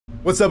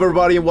What's up,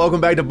 everybody, and welcome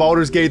back to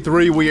Baldur's Gate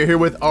 3. We are here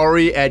with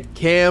Ari at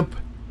camp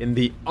in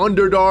the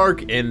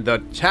Underdark, in the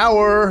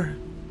tower.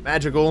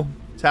 Magical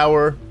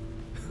tower.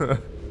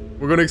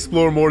 We're gonna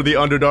explore more of the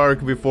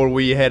Underdark before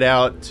we head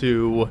out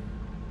to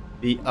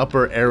the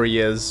upper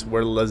areas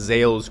where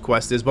Lae'zel's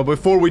quest is. But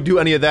before we do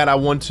any of that, I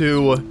want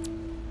to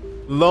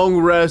long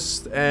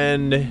rest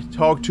and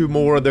talk to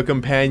more of the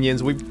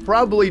companions. We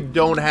probably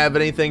don't have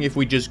anything if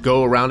we just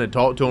go around and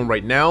talk to them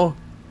right now.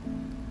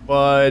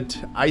 But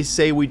I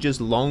say we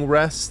just long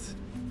rest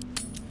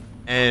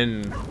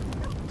and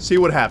see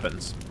what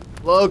happens.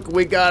 Look,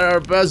 we got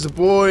our best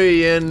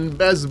boy and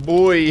best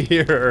boy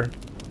here.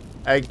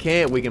 I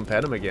can't. We can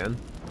pet him again.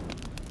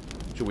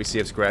 Should we see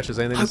if Scratch has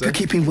anything to say? Hope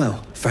you're keeping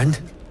well,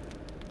 friend.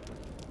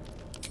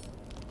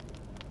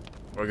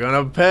 We're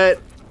gonna pet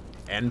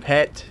and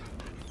pet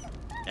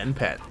and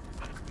pet.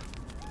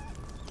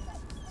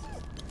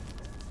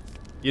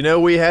 You know,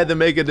 we had to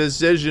make a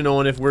decision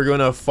on if we're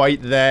gonna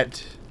fight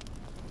that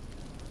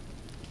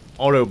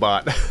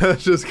Autobot.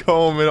 Let's just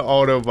call him an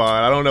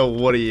Autobot. I don't know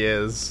what he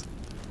is.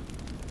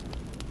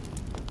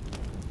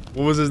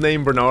 What was his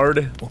name?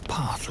 Bernard? What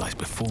path lies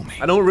before me?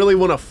 I don't really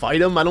want to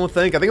fight him, I don't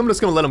think. I think I'm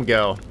just gonna let him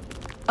go.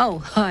 Oh,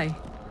 hi.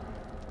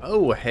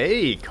 Oh,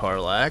 hey,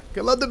 Karlach.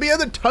 I'd love to be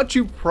able to touch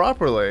you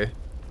properly.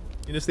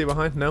 You just stay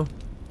behind? No?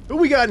 Who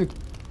we got in...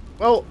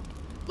 Well,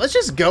 let's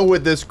just go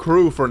with this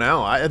crew for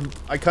now.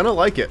 I kind of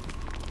like it.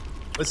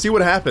 Let's see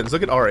what happens.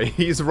 Look at Ari.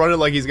 He's running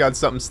like he's got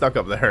something stuck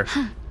up there.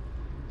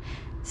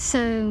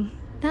 So,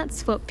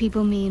 that's what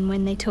people mean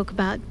when they talk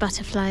about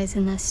butterflies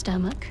in their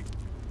stomach.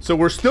 So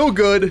we're still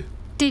good.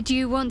 Did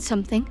you want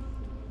something?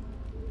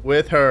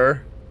 With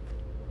her.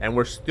 And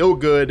we're still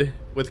good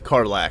with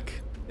Karlach,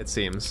 it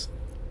seems.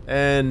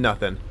 And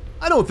nothing.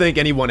 I don't think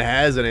anyone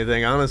has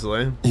anything,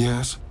 honestly.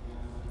 Yes.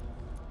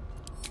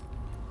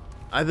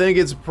 I think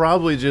it's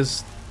probably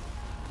just...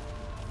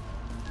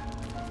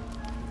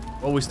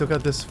 Oh, we still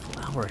got this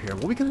flower here.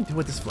 What are we gonna do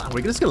with this flower?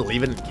 We're just gonna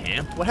leave it in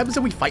camp? What happens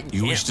if we fight in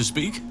camp? You wish to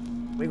speak?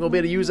 We ain't gonna be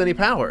able to use any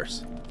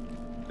powers.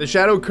 The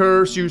shadow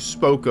curse you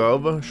spoke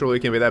of, surely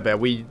it can't be that bad.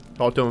 We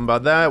talked to him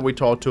about that. We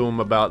talked to him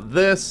about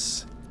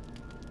this.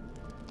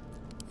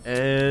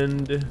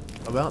 And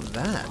about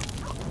that.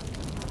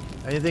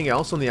 Anything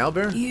else on the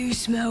owlbear? You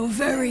smell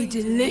very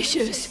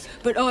delicious,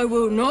 but I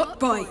will not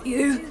bite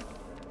you.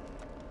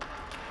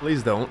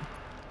 Please don't.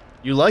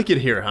 You like it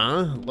here,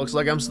 huh? Looks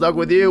like I'm stuck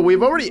with you.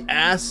 We've already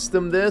asked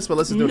them this, but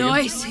let's just do it again.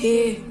 Nice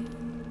here.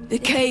 The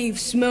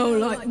caves smell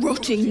like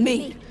rotting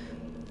meat.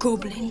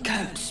 Goblin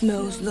camp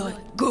smells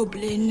like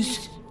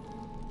goblins.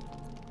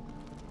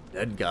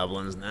 Dead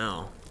goblins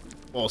now.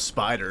 Well,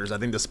 spiders. I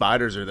think the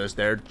spiders are just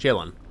there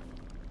chilling.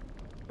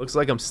 Looks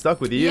like I'm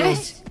stuck with you.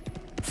 Yes.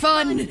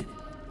 Fun.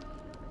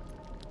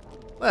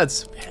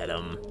 Let's pet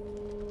him.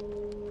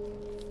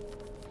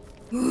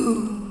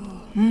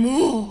 Ooh,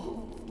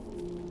 more.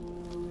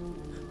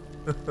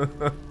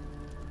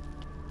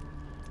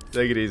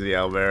 Take it easy,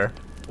 owlbear.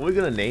 What are we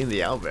gonna name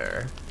the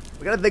owlbear?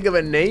 We gotta think of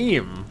a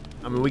name.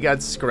 I mean, we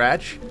got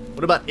Scratch.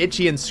 What about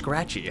Itchy and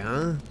Scratchy,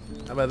 huh?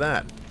 How about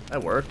that?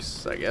 That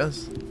works, I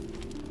guess.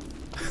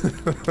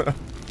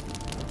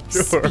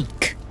 Sure.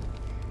 Speak.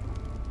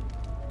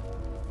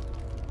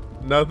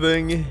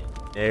 Nothing?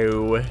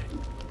 No.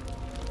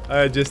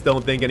 I just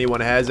don't think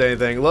anyone has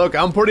anything. Look,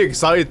 I'm pretty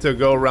excited to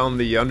go around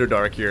the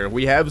Underdark here.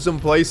 We have some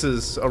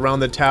places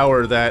around the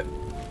tower that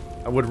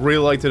I would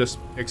really like to just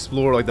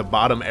explore, like the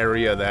bottom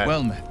area, that...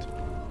 Well met.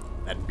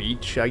 That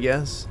beach, I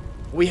guess.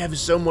 We have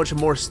so much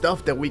more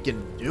stuff that we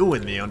can do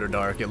in the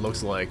Underdark, it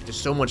looks like.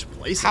 Just so much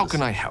places. How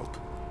can I help?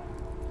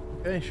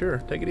 Okay, sure.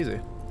 Take it easy.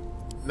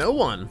 No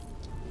one.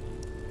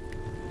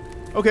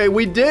 Okay,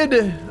 we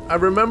did... I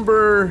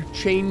remember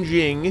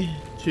changing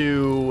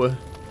to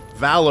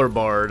Valor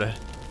Bard.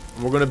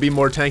 We're gonna be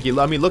more tanky.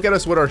 I mean, look at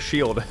us with our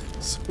shield.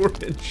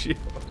 Sword and shield.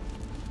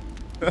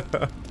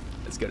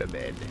 Let's go to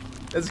bed.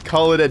 Let's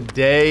call it a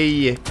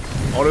day.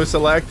 Auto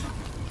select.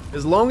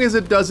 As long as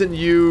it doesn't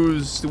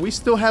use... Do we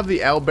still have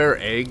the owlbear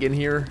egg in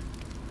here?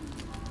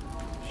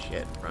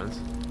 Shit, friends.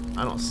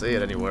 I don't see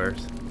it anywhere.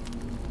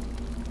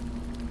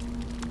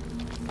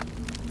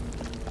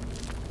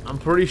 I'm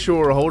pretty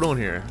sure... Hold on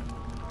here.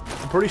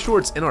 I'm pretty sure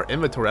it's in our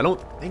inventory. I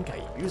don't think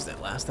I used it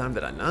last time,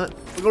 did I not?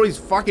 Look at all these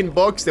fucking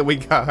books that we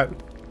got.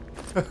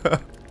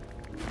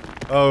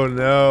 Oh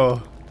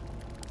no.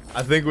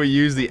 I think we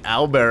used the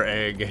owlbear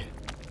egg.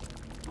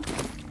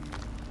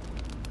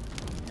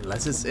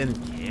 Unless it's in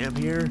camp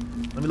here?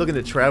 Let me look in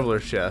the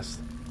traveler's chest.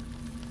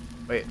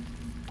 Wait.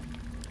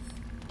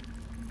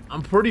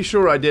 I'm pretty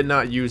sure I did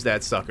not use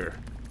that sucker.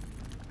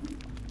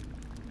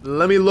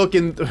 Let me look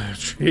in...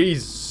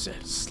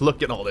 Jesus,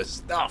 look at all this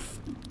stuff.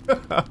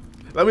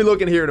 Let me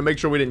look in here to make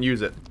sure we didn't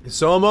use it.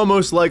 So I'm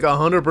almost like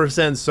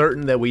 100%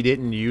 certain that we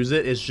didn't use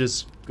it. It's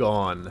just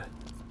gone.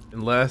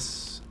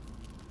 Unless...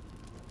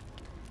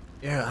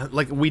 Yeah,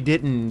 like we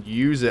didn't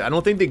use it. I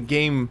don't think the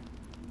game...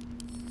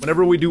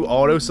 Whenever we do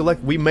auto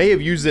select, we may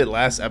have used it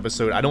last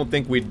episode. I don't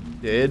think we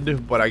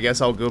did, but I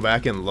guess I'll go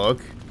back and look.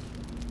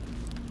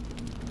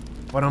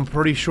 But I'm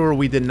pretty sure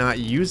we did not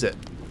use it.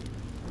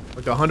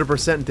 Like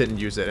 100% didn't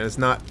use it, and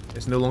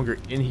it's no longer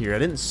in here. I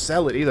didn't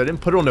sell it either. I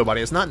didn't put it on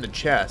nobody. It's not in the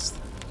chest.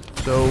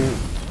 So,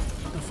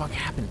 what the fuck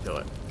happened to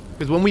it?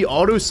 Because when we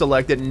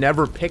auto-select, it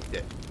never picked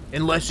it.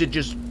 Unless it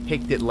just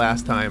picked it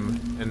last time,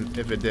 and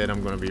if it did,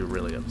 I'm gonna be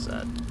really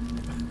upset.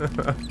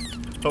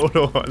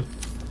 Hold on.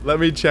 Let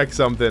me check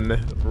something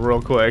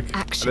real quick.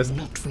 Action,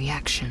 not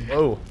reaction.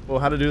 Oh, well,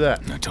 how to do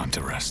that? No time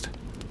to rest.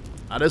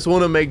 I just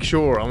want to make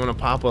sure. I'm gonna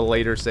pop a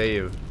later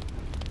save.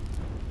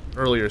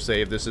 Earlier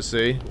save, this is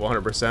C,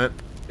 100%,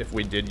 if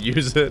we did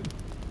use it.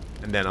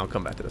 And then I'll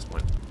come back to this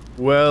point.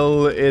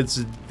 Well,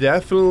 it's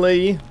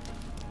definitely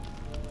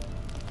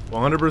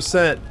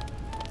 100%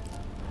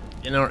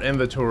 in our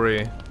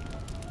inventory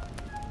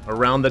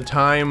around the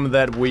time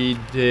that we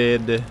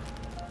did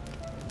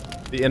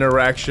the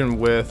interaction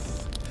with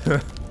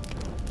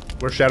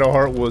where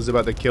Shadowheart was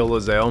about to kill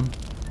Lae'zel.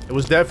 It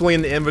was definitely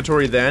in the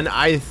inventory then.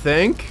 I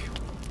think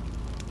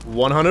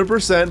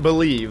 100%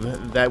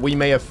 believe that we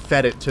may have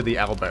fed it to the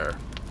owlbear.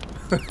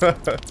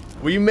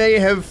 We may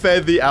have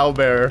fed the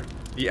owlbear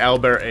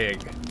egg,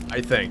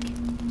 I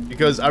think.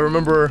 Because I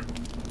remember,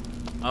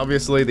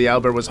 obviously, the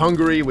owlbear was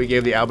hungry, we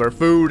gave the owlbear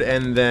food,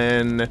 and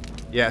then,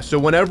 yeah, so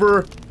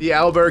whenever the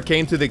owlbear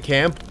came to the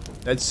camp,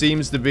 that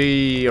seems to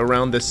be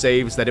around the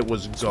saves that it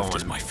was gone.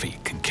 As my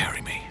feet can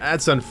carry me.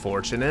 That's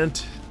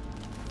unfortunate.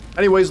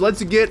 Anyways,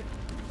 let's get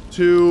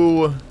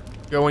to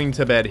going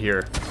to bed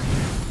here.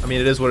 I mean,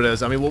 it is what it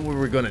is. I mean, what were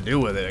we gonna do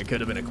with it? It could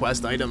have been a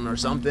quest item or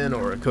something,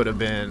 or it could have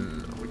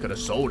been, we could have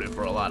sold it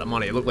for a lot of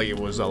money. It looked like it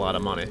was a lot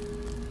of money.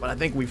 But I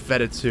think we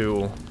fed it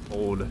to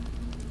old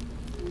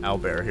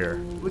owlbear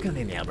here. We're gonna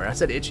name the owlbear. I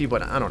said Itchy,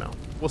 but I don't know.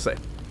 We'll see.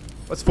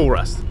 Let's full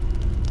rest.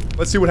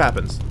 Let's see what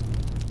happens.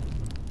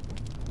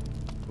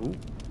 Ooh.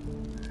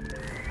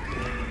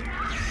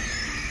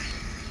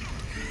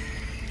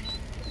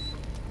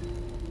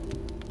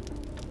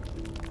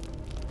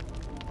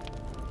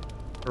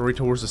 Hurry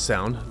towards the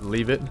sound.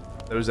 Leave it.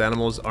 Those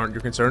animals aren't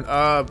your concern.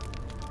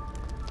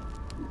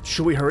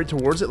 Should we hurry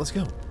towards it? Let's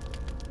go.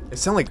 They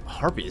sound like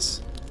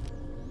harpies.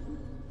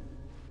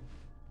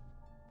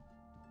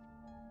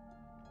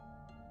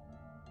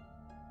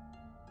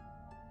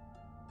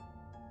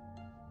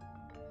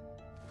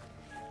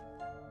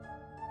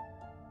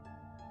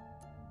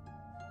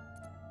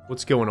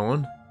 What's going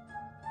on?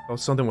 Oh,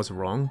 something was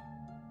wrong.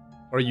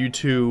 Are you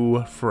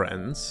two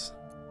friends?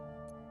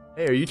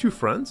 Hey, are you two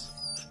friends?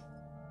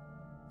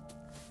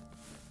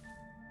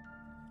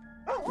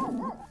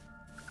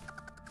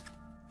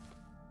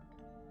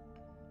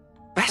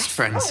 Best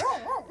friends.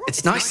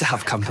 It's nice to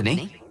have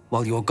company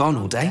while you're gone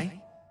all day.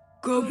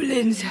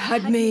 Goblins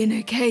had me in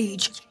a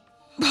cage,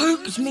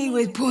 poked me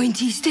with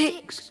pointy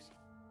sticks.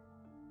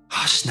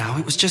 Hush now,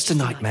 it was just a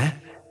nightmare.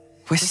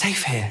 We're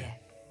safe here,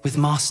 with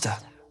Master.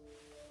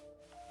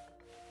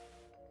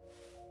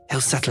 He'll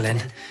settle in.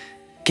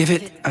 Give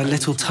it a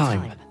little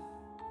time.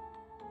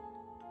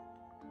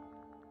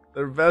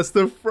 They're best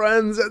of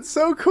friends. That's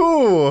so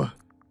cool.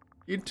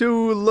 You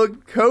two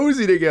look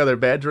cozy together.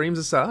 Bad dreams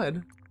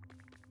aside.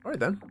 Alright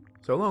then.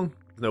 So long.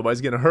 Nobody's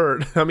gonna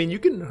hurt. I mean, you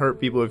can hurt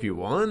people if you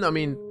want. I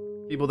mean,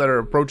 people that are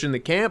approaching the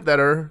camp that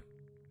are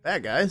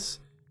bad guys.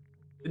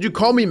 Did you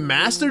call me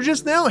Master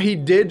just now? He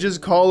did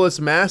just call us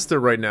Master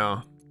right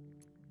now.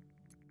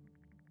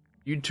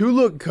 You two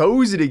look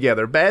cozy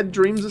together. Bad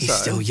dreams aside. He's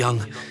still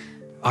young.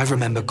 I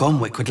remember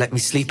Gonwick would let me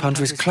sleep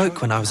under his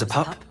cloak when I was a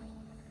pup.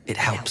 It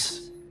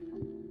helps.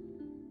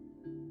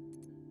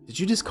 Did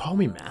you just call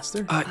me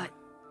Master?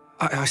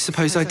 I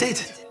suppose I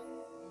did.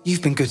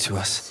 You've been good to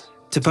us.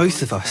 To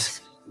both of us.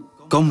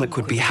 Gonwick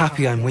would be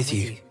happy I'm with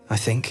you, I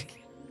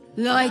think.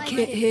 Like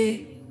it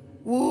here.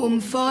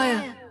 Warm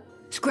fire.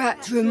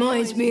 Scratch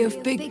reminds me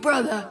of Big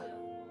Brother.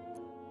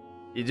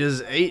 You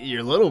just ate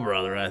your little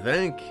brother, I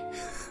think.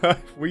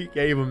 We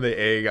gave him the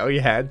egg. Oh, you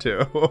had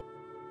to.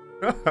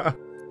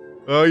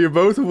 Oh, you're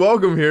both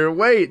welcome here.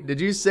 Wait,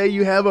 did you say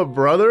you have a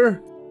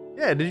brother?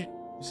 Yeah, did you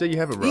say you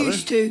have a brother?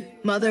 Used to.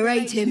 Mother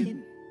ate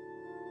him.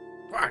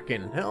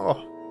 Fucking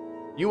hell.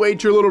 You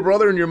ate your little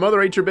brother and your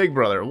mother ate your big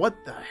brother.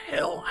 What the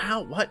hell?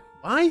 How? What?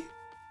 Why?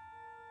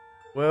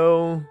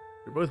 Well,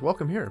 you're both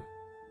welcome here.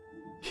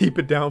 Keep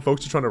it down,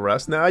 folks. You're trying to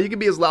rest. Now, you can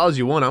be as loud as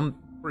you want. I'm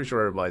pretty sure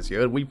everybody's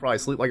good. We probably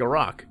sleep like a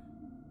rock.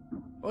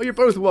 Well, you're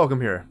both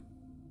welcome here.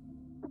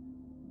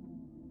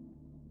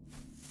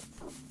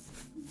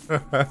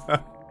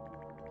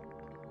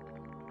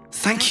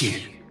 Thank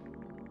you.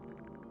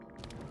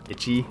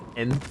 Itchy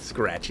and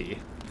scratchy.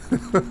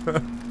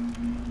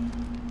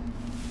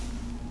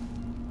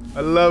 I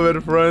love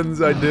it,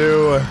 friends. I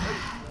do.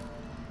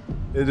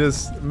 It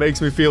just makes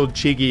me feel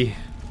cheeky.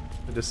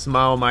 I just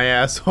smile my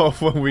ass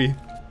off when we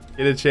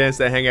get a chance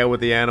to hang out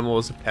with the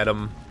animals, pet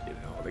them, you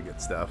know, all the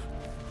good stuff.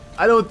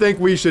 I don't think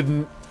we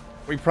should.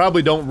 We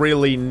probably don't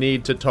really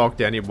need to talk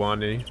to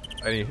anyone,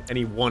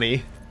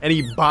 anybody.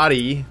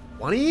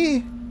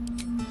 Wani?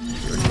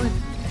 Seriously?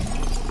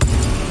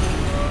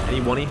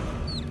 Any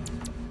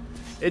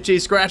Itchy,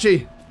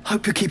 scratchy.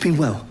 Hope you're keeping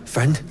well,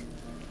 friend.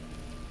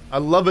 I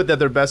love it that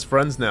they're best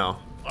friends now.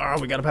 Oh,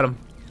 we gotta pet him.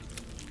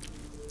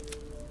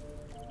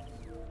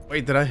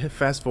 Wait, did I hit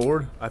fast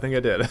forward? I think I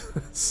did.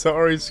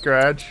 Sorry,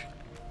 Scratch.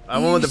 I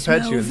wanted to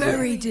pet you. You smell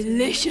very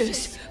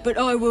delicious, but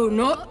I will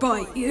not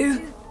bite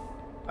you.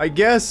 I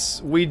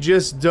guess we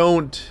just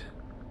don't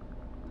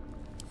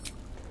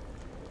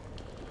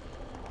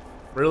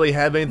really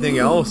have anything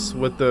else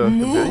with the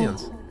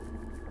companions.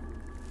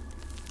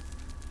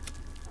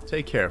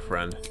 Take care,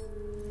 friend.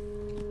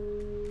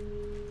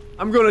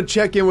 I'm gonna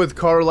check in with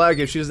Karlak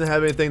if she doesn't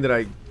have anything that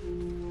I...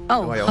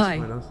 Oh,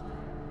 hi.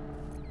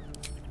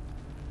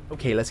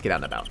 Okay, let's get out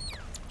and about,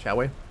 shall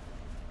we?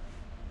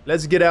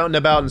 Let's get out and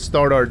about and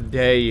start our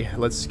day.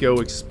 Let's go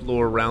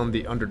explore around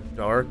the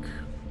Underdark.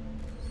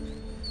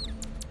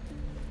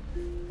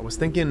 I was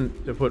thinking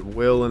to put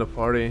Will in a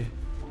party.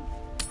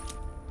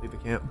 Leave the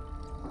camp.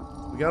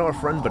 We got our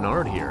friend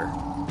Bernard here,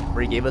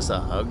 where he gave us a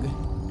hug.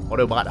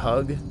 Autobot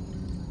hug.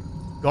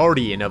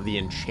 Guardian of the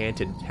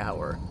Enchanted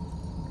Tower.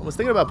 I was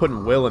thinking about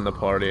putting Will in the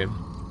party.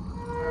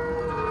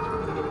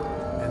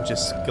 And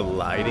just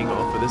gliding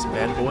off of this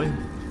bad boy.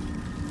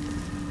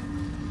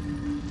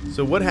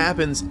 So what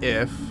happens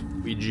if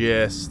we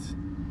just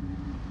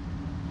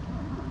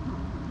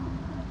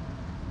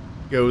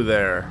go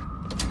there?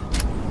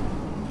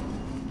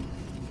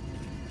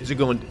 Is it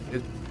going?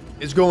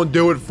 It's going to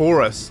do it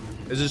for us.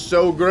 This is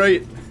so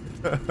great.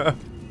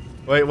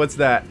 Wait, what's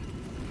that?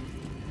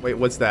 Wait,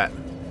 what's that?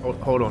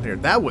 Hold on here.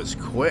 That was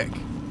quick.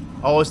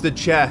 Oh, it's the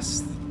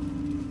chest.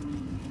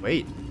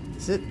 Wait,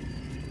 is it?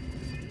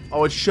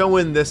 Oh, it's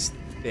showing this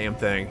damn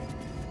thing.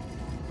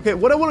 Okay,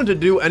 what I wanted to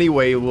do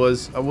anyway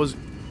was I was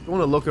going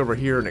to look over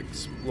here and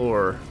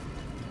explore.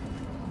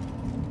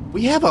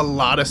 We have a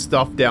lot of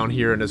stuff down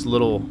here in this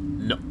little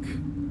nook.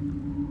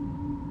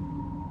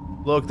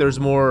 Look, there's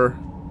more.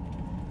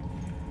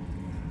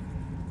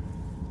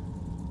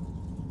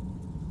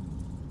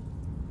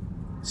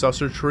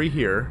 Susser tree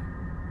here.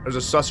 There's a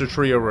susser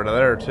tree over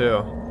there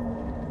too.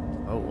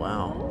 Oh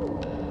wow.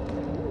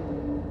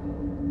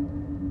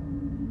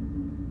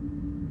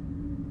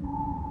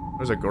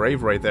 There's a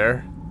grave right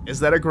there. Is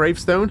that a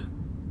gravestone?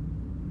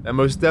 That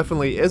most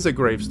definitely is a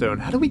gravestone.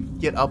 How do we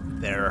get up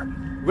there?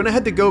 We're gonna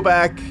have to go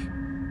back.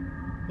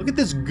 Look at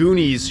this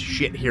Goonies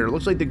shit here. It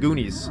looks like the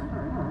Goonies.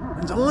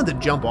 I wanted to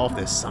jump off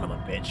this son of a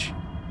bitch.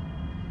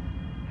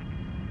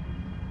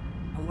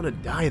 I want to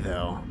die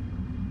though.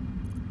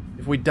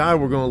 If we die,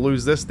 we're gonna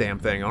lose this damn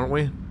thing, aren't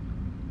we?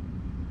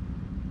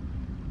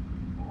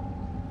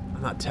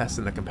 I'm not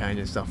testing the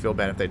companion stuff. Feel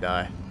bad if they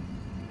die.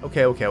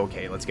 Okay,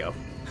 let's go.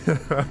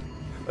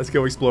 Let's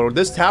go explore.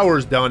 This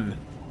tower's done.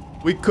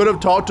 We could have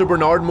talked to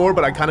Bernard more,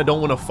 but I kind of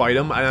don't want to fight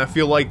him. And I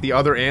feel like the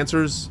other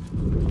answers,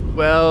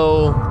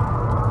 well,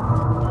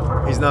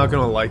 he's not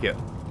gonna like it.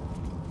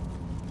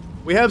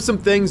 We have some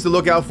things to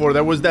look out for.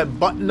 There was that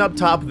button up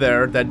top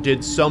there that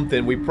did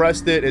something. We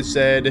pressed it. It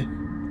said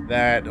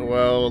that,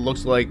 well, it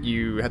looks like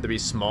you have to be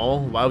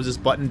small. Why was this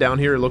button down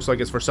here? It looks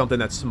like it's for something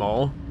that's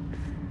small.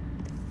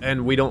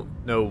 And we don't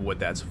know what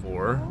that's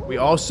for. We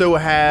also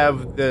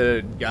have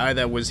the guy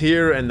that was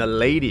here and the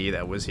lady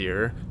that was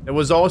here. There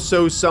was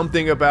also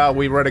something about,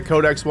 we read a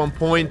codex one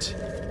point,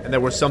 and there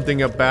was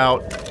something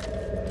about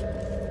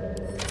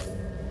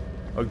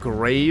a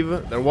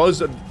grave. There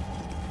was,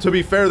 to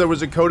be fair, there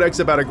was a codex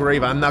about a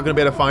grave. I'm not going to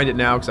be able to find it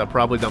now because I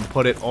probably done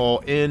put it all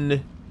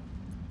in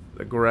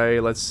the gray.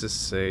 Let's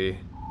just see.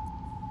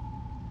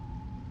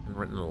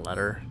 Written a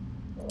letter.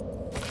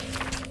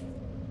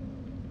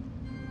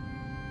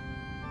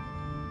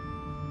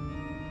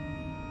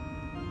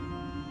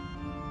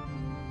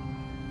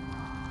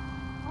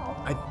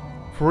 I'm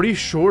pretty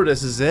sure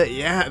this is it.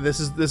 Yeah, this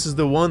is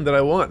the one that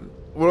I want.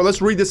 Well,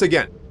 let's read this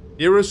again.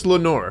 Dearest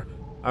Lenore,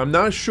 I'm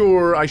not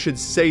sure I should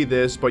say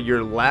this, but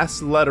your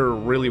last letter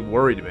really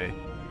worried me.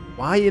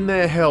 Why in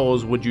the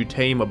hells would you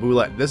tame a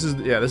Bulette? This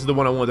is the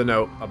one I wanted to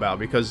know about,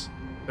 because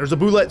there's a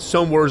Bulette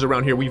somewhere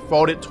around here. We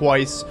fought it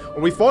twice,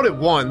 or we fought it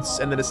once,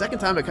 and then the second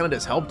time it kind of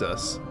just helped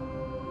us.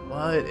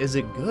 But is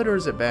it good or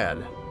is it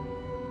bad?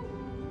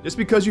 Just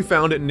because you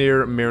found it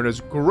near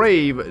Myrna's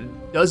grave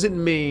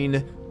doesn't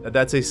mean that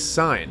that's a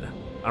sign.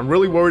 I'm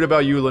really worried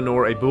about you,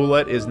 Lenore. A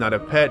Bulette is not a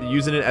pet.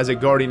 Using it as a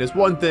guardian is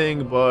one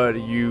thing, but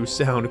you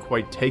sound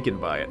quite taken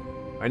by it.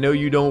 I know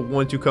you don't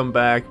want to come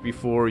back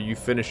before you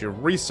finish your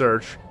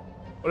research,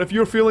 but if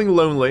you're feeling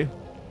lonely,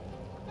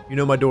 you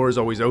know my door is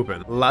always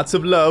open. Lots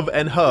of love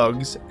and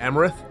hugs,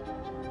 Amarith.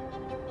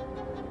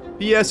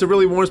 P.S. It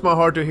really warms my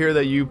heart to hear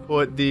that you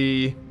put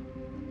the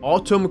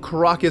autumn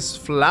crocus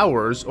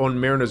flowers on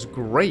Myrna's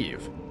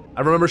grave. I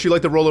remember she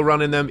liked to roll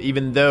around in them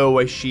even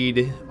though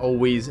she'd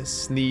always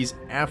sneeze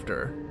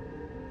after.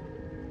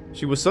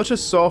 She was such a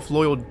soft,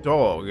 loyal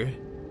dog.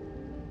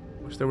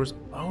 Wish there was...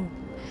 Oh,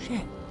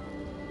 shit.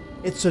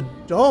 It's a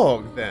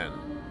dog, then.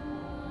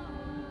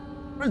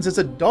 Friends, it's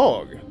a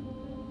dog.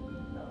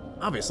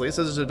 Obviously, it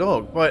says it's a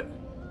dog, but...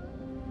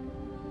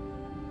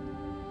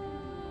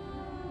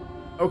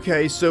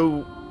 Okay,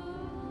 so...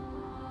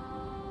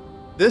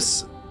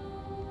 This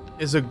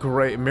is a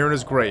grave,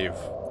 Myrna's grave.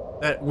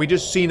 That we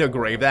just seen a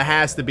grave. That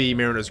has to be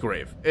Myrna's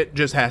grave. It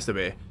just has to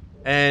be.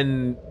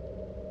 And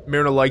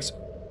Myrna likes... It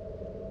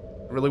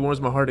really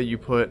warms my heart that you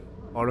put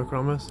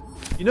Autochromus.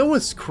 You know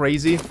what's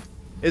crazy?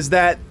 Is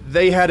that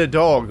they had a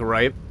dog,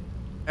 right?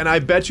 And I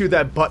bet you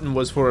that button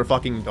was for a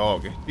fucking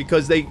dog.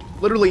 Because they,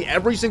 literally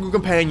every single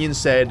companion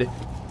said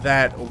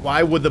that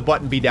why would the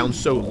button be down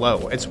so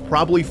low? It's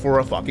probably for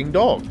a fucking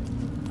dog.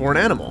 For an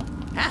animal.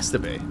 Has to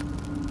be.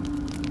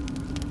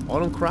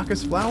 Autumn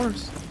crocus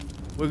flowers?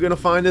 We're gonna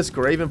find this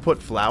grave and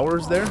put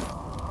flowers there?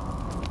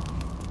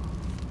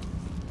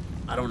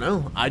 I don't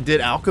know. I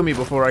did alchemy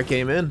before I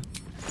came in.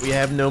 We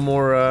have no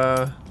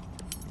more,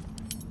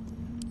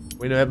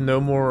 we have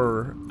no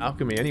more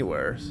alchemy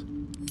anywheres.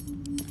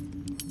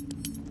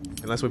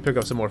 Unless we pick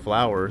up some more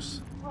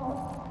flowers.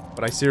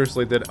 But I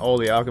seriously did all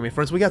the alchemy.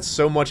 Friends, we got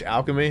so much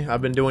alchemy.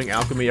 I've been doing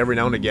alchemy every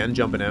now and again,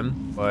 jumping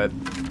in, but...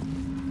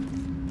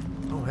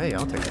 Oh, hey,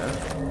 I'll take that.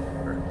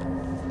 Sure.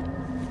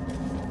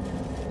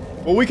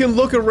 Well, we can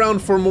look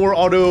around for more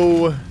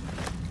auto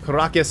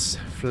crocus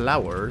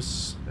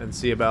flowers and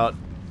see about,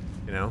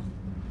 you know...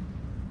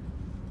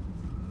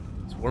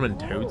 Swarming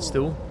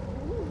toadstool?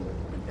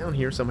 Down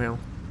here somehow.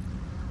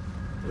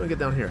 How do I get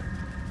down here?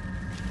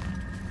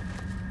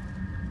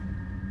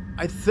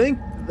 I think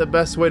the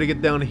best way to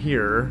get down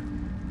here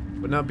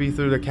would not be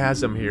through the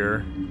chasm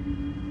here.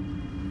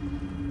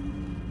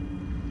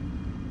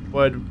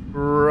 But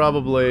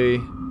probably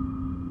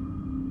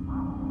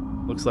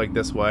looks like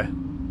this way.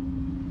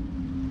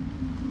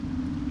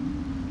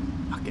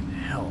 Fucking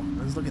hell.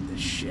 Let's look at this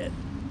shit.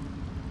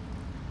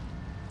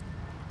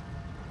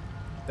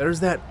 There's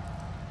that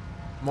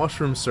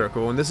mushroom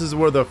circle, and this is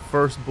where the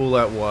first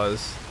Bulette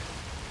was.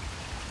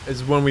 This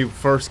is when we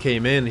first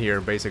came in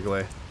here,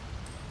 basically.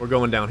 We're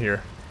going down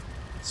here.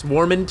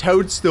 Swarming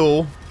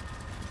toadstool.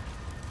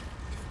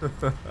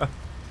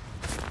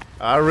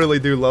 I really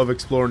do love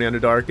exploring the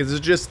Underdark, because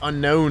it's just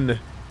unknown.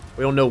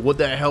 We don't know what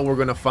the hell we're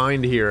gonna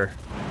find here.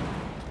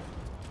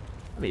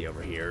 Let me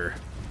over here.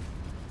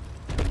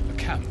 A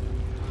camp.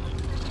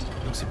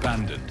 Looks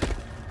abandoned.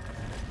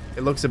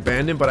 It looks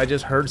abandoned, but I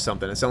just heard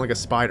something. It sounded like a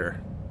spider.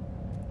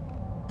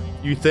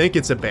 You think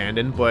it's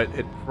abandoned, but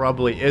it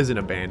probably isn't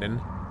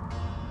abandoned.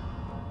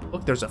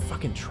 Look, there's a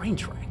fucking train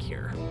track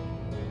here.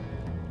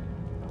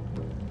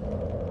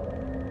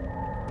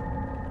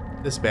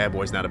 This bad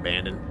boy's not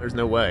abandoned. There's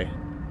no way.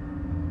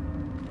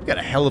 We got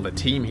a hell of a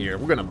team here.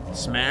 We're gonna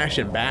smash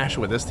and bash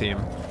with this team.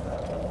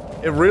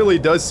 It really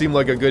does seem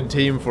like a good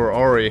team for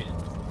Ari.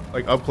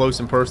 Like up close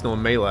and personal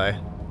and melee.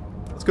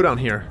 Let's go down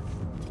here.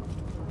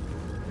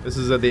 This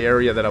is the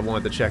area that I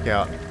wanted to check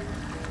out.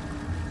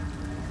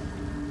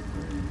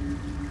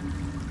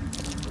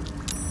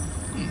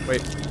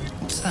 Wait.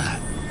 What's that?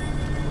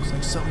 Looks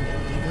like something to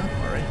dig up,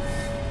 Ari.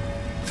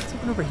 What's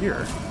something over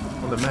here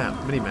on the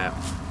map, mini map?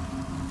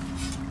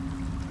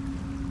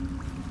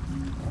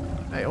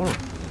 Hey, hold on.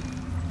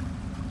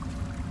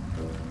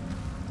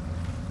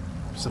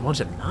 There's a bunch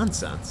of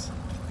nonsense.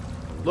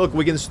 Look,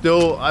 we can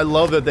still... I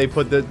love that they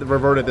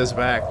reverted this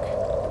back.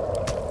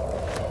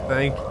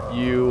 Thank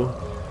you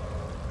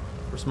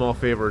for small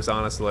favors,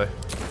 honestly.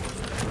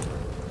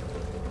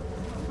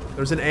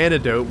 There's an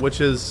antidote,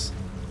 which is...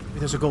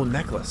 There's a gold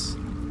necklace.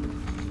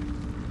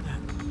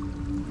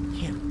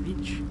 Can't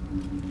reach.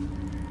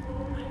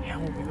 How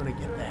are we gonna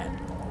get that?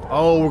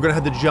 Oh, we're gonna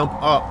have to jump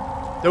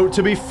up. Though,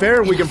 to be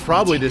fair, we can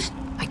probably just...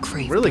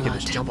 Really can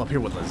just jump up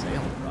here with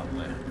Lae'zel,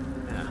 probably.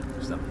 Yeah,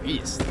 there's a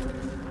beast.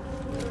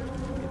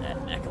 Look at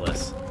that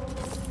necklace.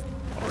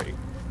 Alright.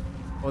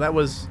 Oh, that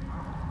was...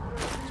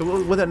 So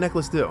what would that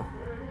necklace do?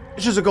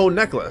 It's just a gold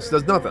necklace.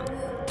 Does nothing.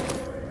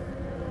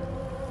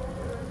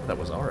 Oh, that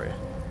was Ari. I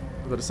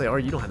was about to say,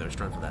 Ari, you don't have no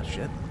strength for that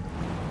shit.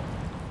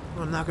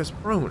 Oh, knock us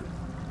prone.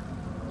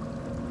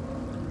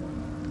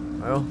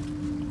 Well.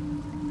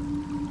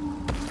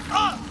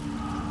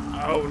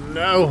 Oh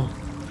no!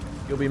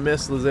 You'll be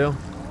missed, Lae'zel.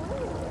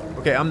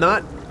 Okay, I'm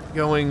not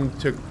going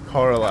to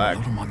Karlach.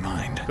 Out of my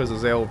mind. Because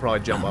Lae'zel will probably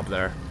jump up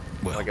there.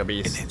 Well, like a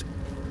beast. in it.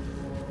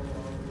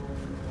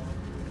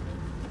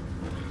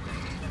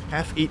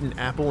 Half-eaten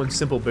apple and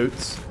simple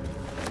boots.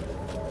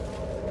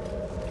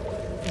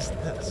 What is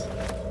this?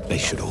 They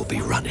should all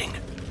be running.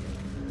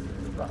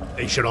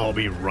 They should all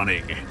be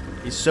running.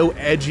 He's so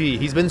edgy.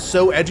 He's been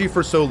so edgy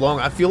for so long.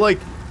 I feel like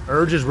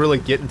Urge is really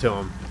getting to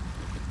him.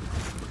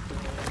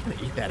 I'm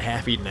gonna eat that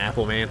half-eaten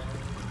apple, man.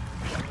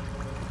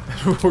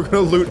 We're gonna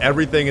loot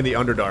everything in the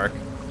Underdark.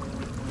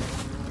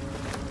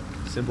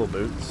 Simple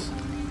boots.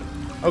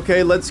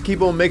 Okay, let's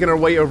keep on making our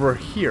way over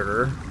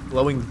here.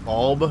 Glowing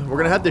bulb. We're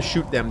gonna have to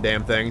shoot them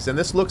damn things. And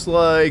this looks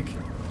like...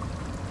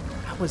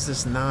 How is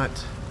this not...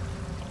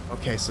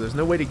 Okay, so there's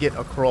no way to get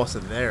across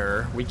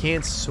there. We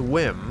can't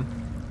swim.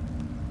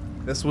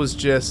 This was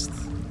just...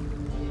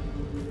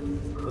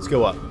 Let's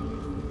go up.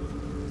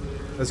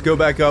 Let's go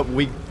back up.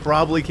 We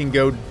probably can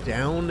go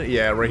down.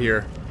 Yeah, right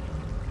here.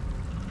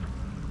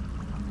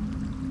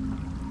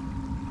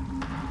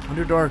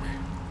 Underdark.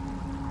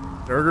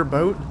 Duergar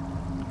boat?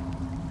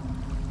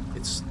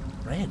 It's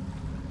red.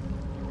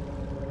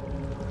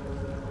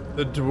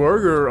 The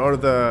Duergar are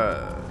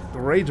the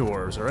Grey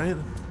Dwarves, right?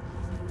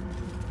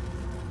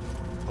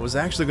 I was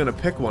actually gonna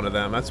pick one of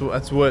them. That's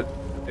what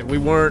If we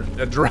weren't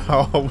a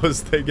drow, I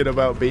was thinking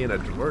about being a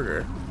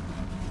Duergar.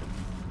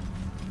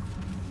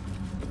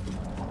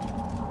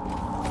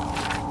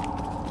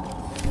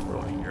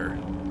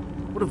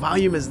 What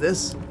volume is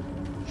this?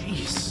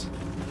 Jeez.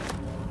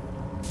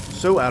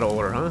 So out of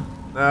order, huh?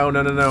 No.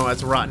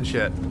 That's rotten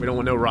shit. We don't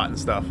want no rotten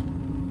stuff.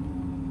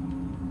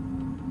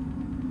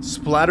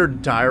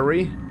 Splattered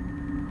Diary.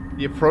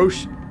 The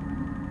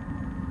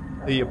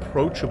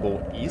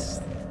Approachable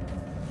East.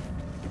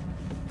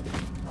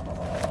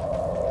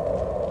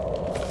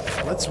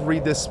 Let's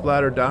read this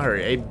Splattered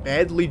Diary. A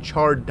badly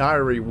charred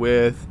diary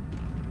with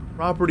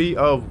property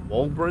of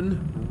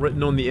Wulbren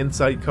written on the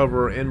inside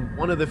cover, and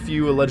one of the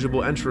few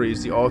illegible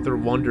entries. The author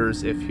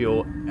wonders if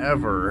he'll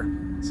ever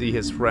see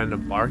his friend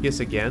Barcus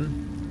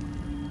again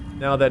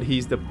now that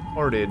he's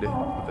departed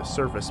with the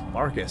surface.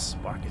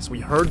 Barcus. We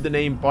heard the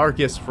name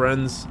Barcus,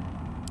 friends.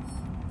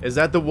 Is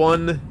that the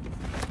one?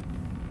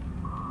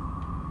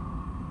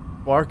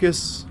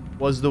 Barcus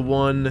was the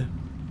one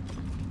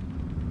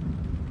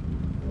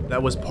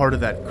that was part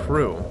of that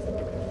crew.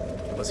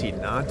 Was he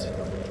not?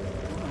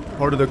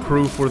 Part of the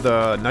crew for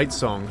the Night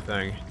Song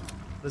thing.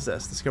 What is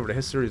this? Discovered a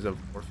history of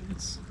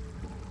orphans.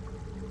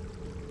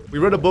 We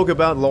read a book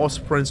about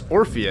lost Prince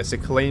Orpheus.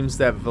 It claims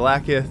that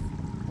Vlaakith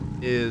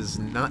is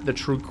not the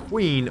true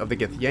queen of the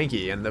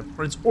Githyanki, and the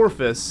Prince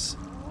Orpheus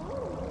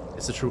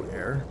is the true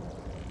heir.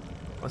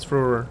 That's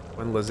for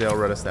when Lae'zel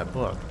read us that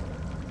book.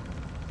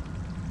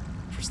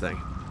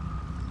 Interesting.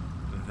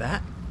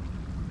 That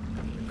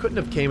couldn't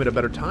have came at a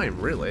better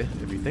time, really,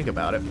 if you think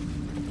about it.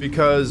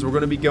 Because we're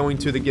going to be going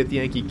to the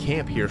Githyanki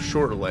camp here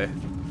shortly.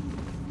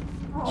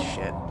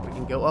 Shit, we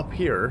can go up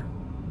here.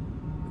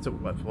 It's a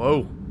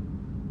whoa.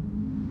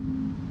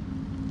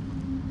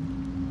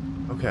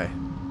 Okay,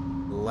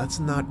 let's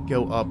not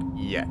go up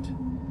yet.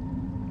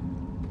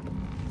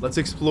 Let's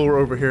explore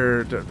over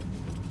here to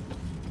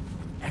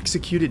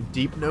Executed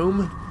Deep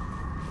Gnome.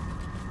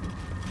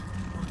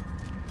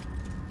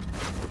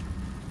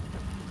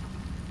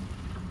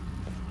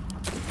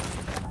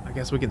 I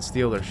guess we can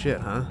steal their shit,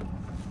 huh?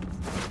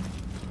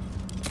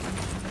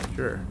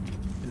 Sure.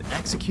 An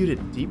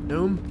Executed Deep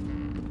Gnome?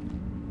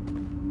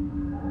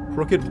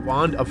 Crooked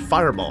Wand of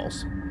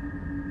Fireballs.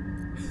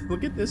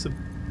 Look at this.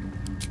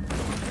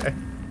 Okay.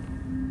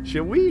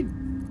 Should we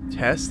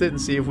test it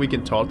and see if we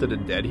can talk to the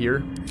dead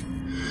here?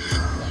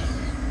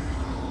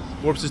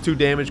 Corpse is 2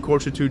 damage,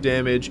 corpse is 2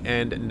 damage,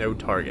 and no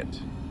target.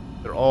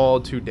 They're all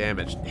 2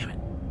 damage. Damn it.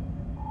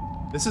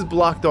 This is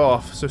blocked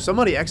off, so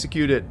somebody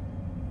execute it.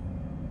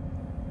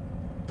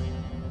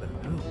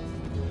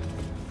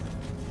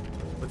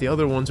 But the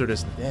other ones are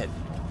just dead.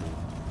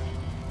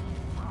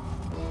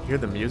 Hear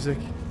the music?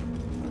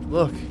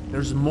 Look,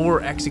 there's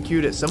more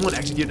executed. Someone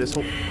executed this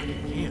whole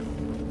camp.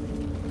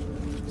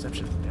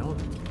 Perception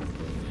failed.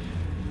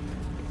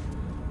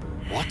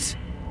 What?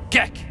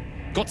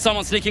 Gek! Got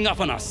someone sneaking up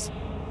on us.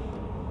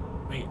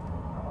 Wait,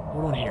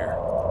 hold on here.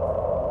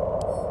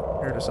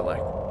 Here to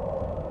select.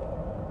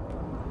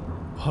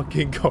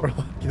 Fucking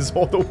Karlach is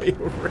all the way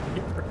over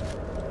here.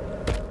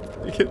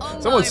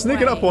 Someone's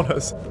sneaking up on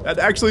us. That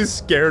actually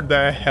scared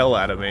the hell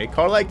out of me.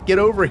 Karlach, get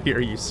over here,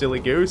 you silly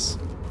goose.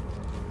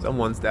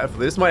 Someone's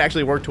definitely. This might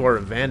actually work to our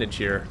advantage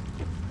here,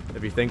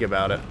 if you think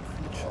about it.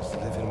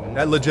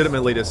 That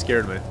legitimately just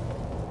scared me.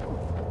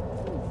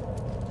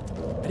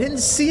 I didn't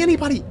see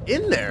anybody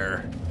in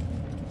there.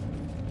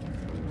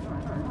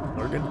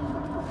 Morgan.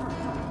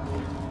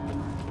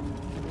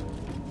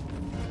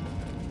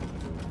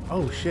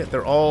 Oh shit!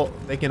 They're all.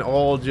 They can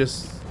all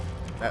just.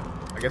 That.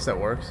 I guess that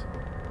works.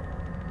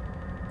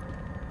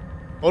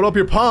 Hold up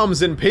your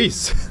palms in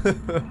peace.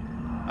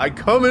 I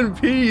come in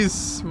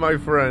peace, my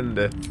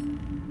friend.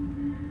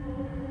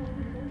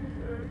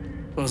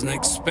 Wasn't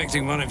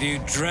expecting one of you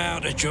drow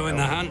to join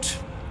the hunt.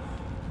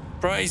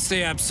 Praise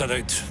the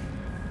Absolute.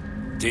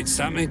 Did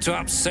something to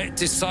upset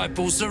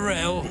Disciple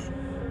Zarel?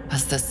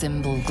 As the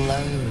symbol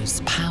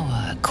glows,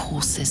 power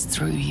courses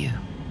through you.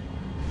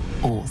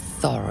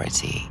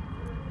 Authority.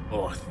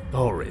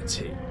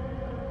 Authority.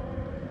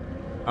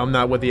 I'm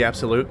not with the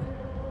Absolute.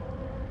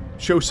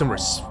 Show some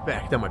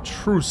respect. I'm a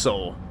true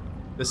soul.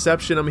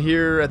 Deception, I'm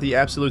here at the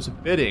Absolute's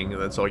bidding.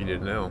 That's all you need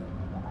to know.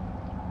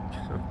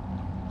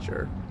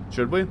 Sure.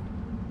 Should we?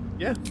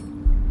 Yeah.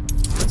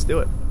 Let's do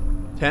it.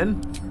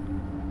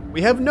 10.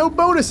 We have no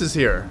bonuses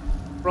here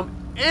from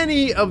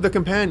any of the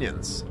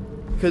companions.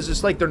 Because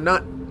it's like they're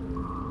not...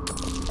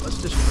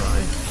 Let's just try.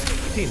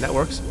 15, that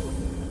works.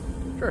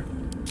 Sure.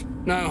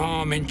 No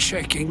harm in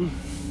checking.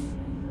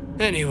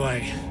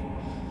 Anyway,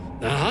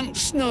 the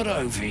hunt's not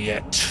over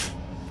yet.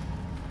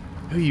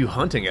 Who are you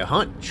hunting? A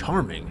hunt?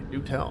 Charming.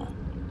 Do tell.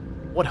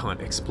 What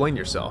hunt? Explain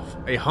yourself.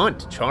 A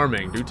hunt?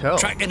 Charming. Do tell.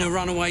 Tracking a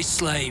runaway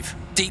slave.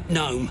 Deep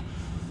Gnome.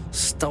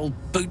 Stole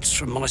boots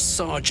from my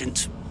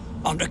sergeant.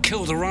 I'm to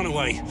kill the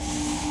runaway.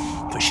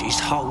 But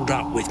she's holed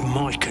up with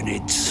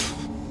myconids.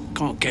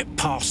 Can't get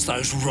past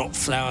those rot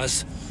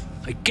flowers.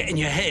 They get in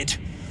your head.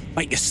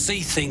 Make you see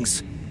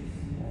things.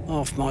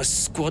 Half my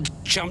squad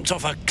jumped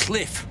off a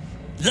cliff.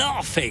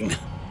 Laughing.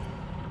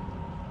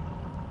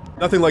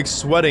 Nothing like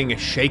sweating,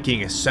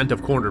 shaking, a scent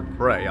of cornered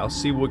prey. I'll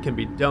see what can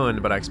be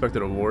done, but I expect a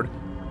reward.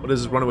 What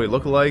does this runaway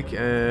look like,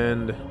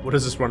 and what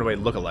does this runaway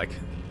look like?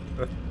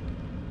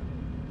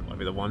 Might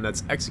be the one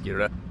that's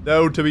executed.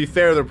 Though, to be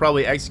fair, they're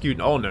probably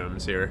executing all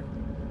gnomes here.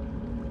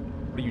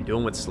 What are you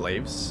doing with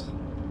slaves?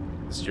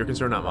 This is your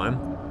concern, not mine.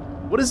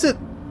 What is it?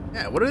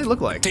 Yeah, what do they look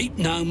like? Deep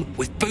gnome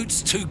with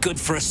boots too good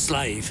for a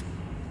slave.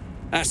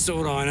 That's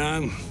all I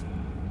know.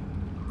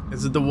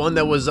 Is it the one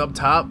that was up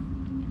top?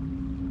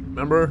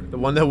 Remember? The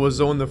one that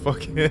was on the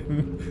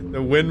fucking...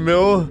 the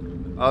windmill?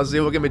 I'll see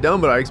what can be done,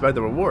 but I expect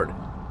the reward.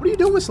 What are you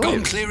doing with slaves?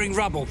 Gone clearing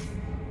rubble.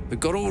 We've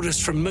got orders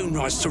from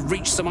Moonrise to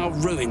reach some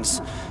old ruins.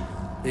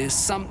 There's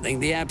something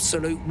the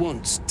Absolute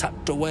wants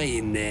tucked away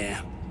in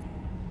there.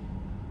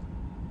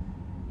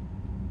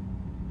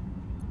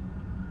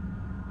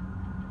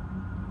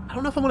 I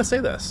don't know if I want to say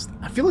this.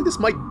 I feel like this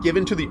might give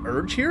into the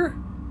urge here.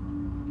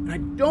 And I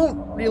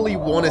don't really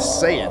want to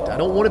say it. I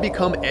don't want to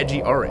become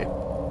edgy Ari.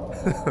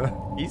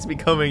 He's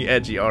becoming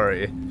edgy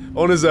Ari.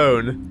 On his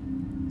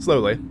own.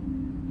 Slowly.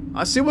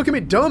 I see what can be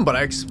done, but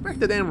I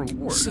expect a damn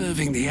reward.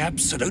 Serving the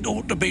Absolute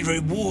ought to be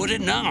reward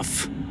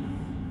enough.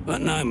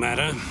 But no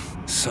matter.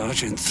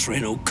 Sergeant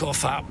Thrin will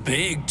cough up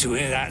big to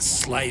hear that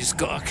slave's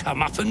got a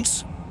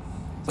comeuppance.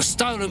 The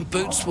stolen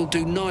boots will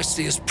do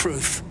nicely as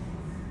proof.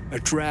 A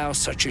drow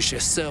such as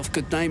yourself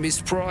could name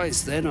his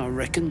prize then, I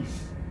reckon.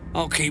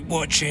 I'll keep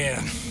watch here.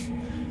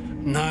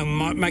 Gnome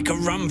might make a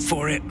run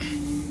for it.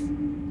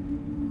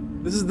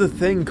 This is the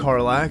thing,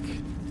 Karlach.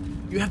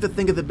 You have to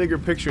think of the bigger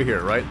picture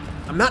here, right?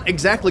 I'm not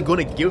exactly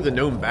going to give the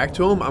gnome back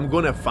to him. I'm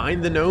going to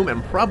find the gnome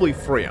and probably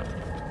free him.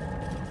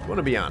 I'm going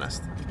to be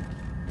honest.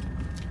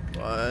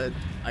 But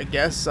I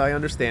guess I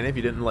understand if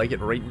you didn't like it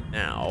right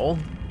now.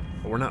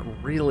 But we're not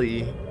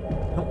really...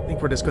 I don't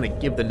think we're just going to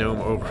give the gnome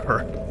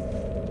over.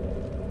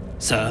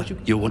 Sir,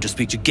 you'll want to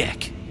speak to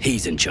Gek.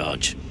 He's in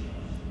charge.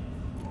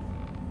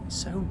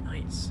 So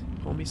nice.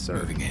 Call me sir.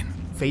 Moving in.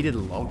 Faded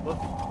logbook.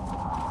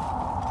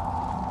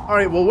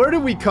 Alright, well, where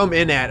did we come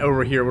in at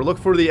over here? We're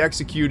looking for the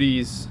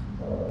executees.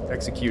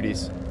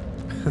 Executees.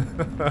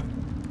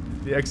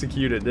 The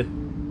executed.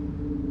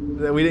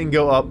 We didn't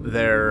go up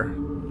there.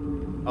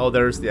 Oh,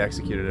 there's the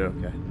executed.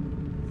 Okay.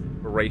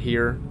 We're right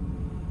here.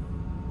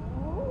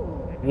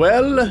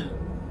 Well,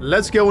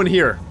 let's go in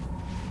here.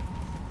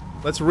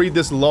 Let's read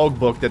this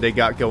logbook that they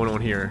got going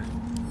on here.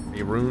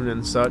 A rune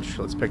and such.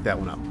 Let's pick that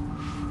one up.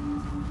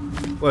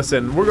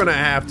 Listen, we're gonna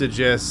have to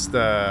just,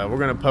 we're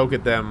gonna poke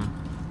at them.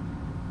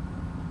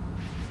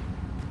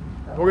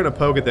 We're gonna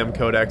poke at them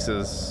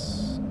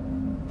codexes.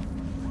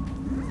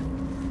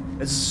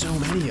 There's so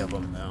many of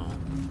them, though.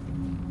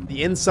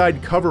 The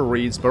inside cover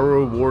reads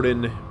Burrow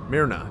Warden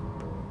Myrna.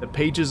 The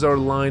pages are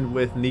lined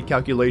with neat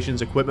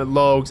calculations, equipment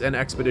logs, and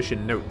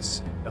expedition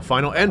notes. The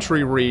final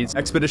entry reads,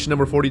 Expedition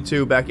number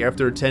 42 back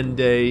after a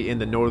 10-day in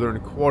the Northern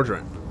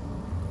Quadrant.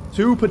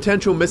 2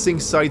 potential missing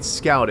sites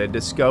scouted,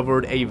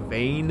 discovered a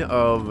vein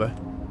of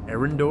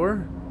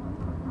Erendor?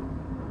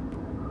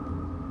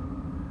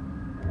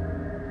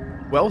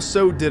 Well,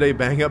 so did a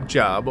bang-up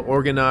job,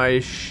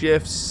 organized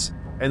shifts,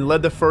 and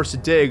led the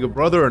first dig.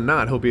 Brother or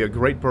not, he'll be a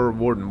great bird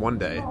warden one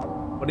day.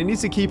 But he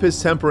needs to keep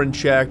his temper in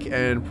check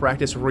and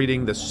practice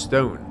reading the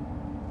stone.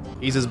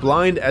 He's as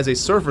blind as a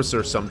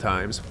surfacer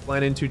sometimes,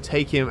 planning to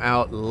take him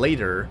out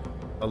later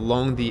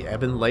along the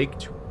Ebon Lake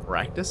to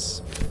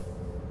practice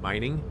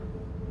mining.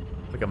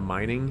 Like a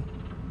mining.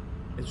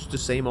 It's just the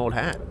same old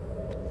hat.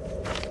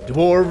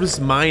 Dwarves,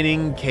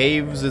 mining,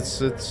 caves, it's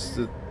a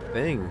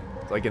thing.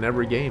 It's like in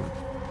every game.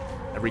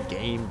 Every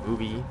game,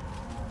 movie,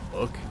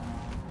 book.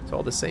 It's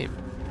all the same.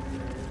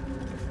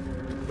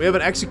 We have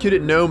an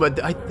executed gnome,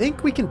 but I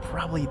think we can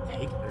probably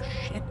take their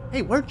shit.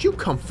 Hey, where'd you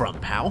come from,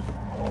 pal?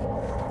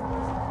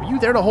 Were you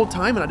there the whole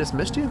time and I just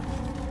missed you?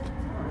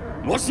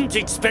 Wasn't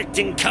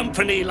expecting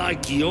company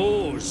like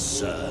yours,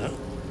 sir.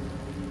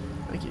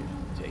 Thank you.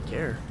 Take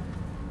care.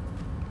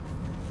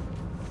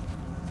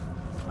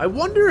 I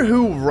wonder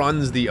who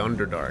runs the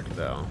Underdark,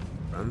 though.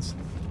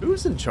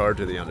 Who's in charge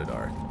of the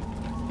Underdark?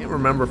 Can't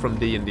remember from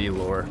D&D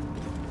lore.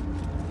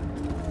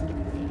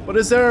 But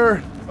is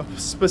there a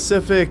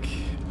specific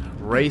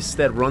race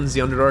that runs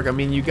the Underdark? I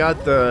mean, you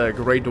got the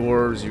Grey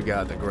Dwarves, you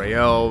got the Grey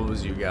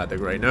Elves, you got the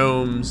Grey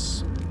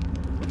Gnomes.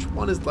 Which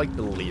one is like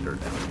the leader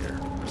down here,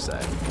 per se?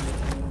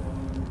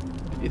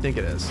 What do you think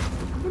it is?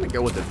 I'm gonna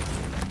go with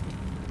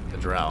the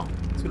Drow.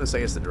 I was gonna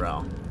say it's the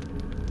Drow.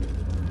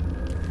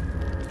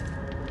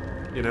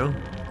 You know?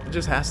 It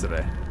just has to be.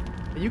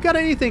 You got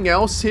anything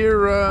else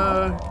here,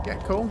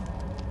 Get Cole?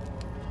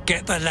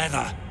 Get the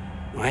leather.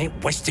 I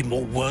ain't wasting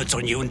more words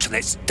on you until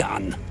it's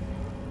done.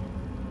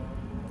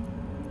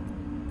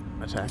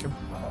 Attack him?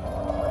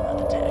 I'm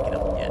not attacking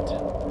him yet.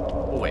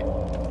 Oh, wait.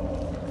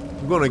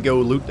 I'm gonna go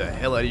loot the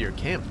hell out of your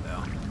camp,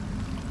 though.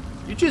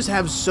 You just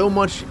have so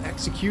much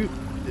executed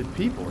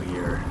people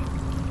here.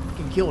 You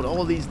can kill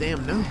all these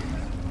damn gnomes.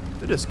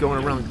 They're just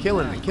going around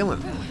killing and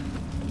killing.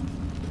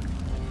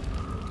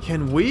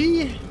 Can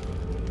we?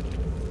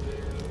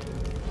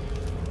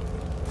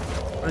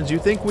 Do you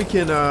think we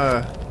can,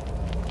 talk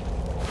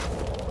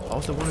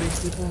to one of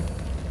these people?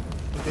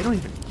 They don't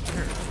even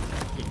care.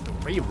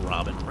 Grave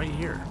Robin right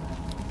here.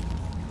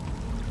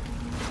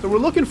 So we're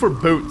looking for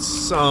boots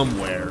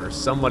somewhere.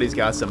 Somebody's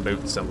got some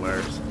boots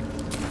somewhere.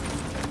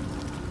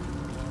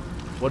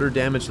 Water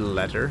damage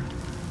letter.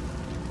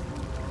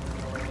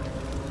 What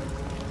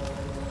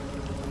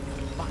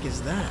the fuck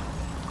is that?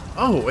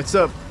 Oh, it's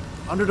a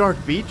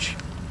Underdark beach.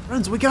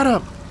 Friends, we got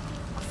a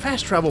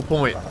fast travel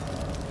point.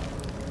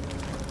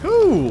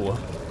 Cool.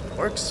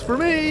 Works for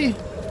me.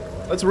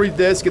 Let's read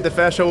this, get the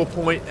fast travel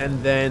point,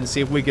 and then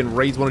see if we can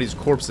raise one of these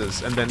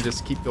corpses, and then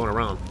just keep going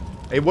around.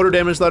 A water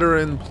damage letter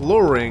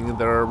imploring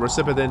the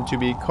recipient to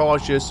be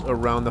cautious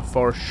around the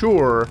far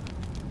shore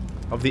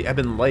of the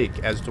Ebon Lake,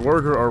 as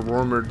Duergar are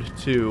rumored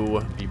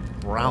to be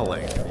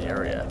prowling in the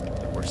area.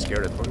 We're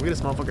scared of. Look at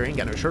this motherfucker, ain't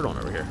got no shirt on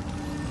over here.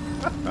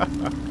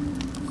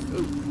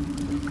 Ooh.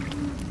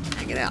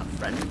 Hang it out,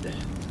 friend.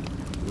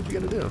 What you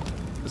gonna do?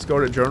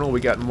 Discarded journal.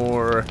 We got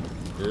more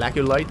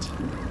laculite.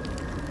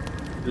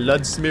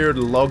 Blood-smeared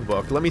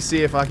logbook. Let me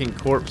see if I can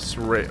corpse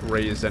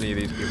raise any of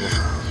these people.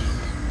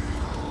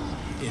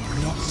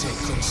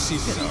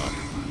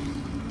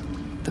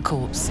 The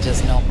corpse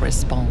does not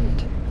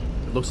respond.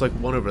 It looks like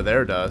one over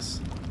there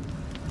does.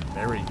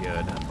 Very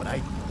good. But I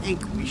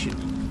think we should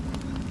be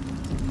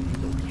a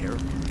little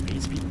careful with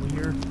these people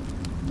here.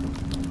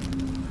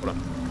 Hold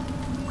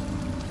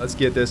on. Let's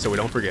get this so we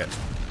don't forget.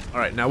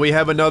 Alright, now we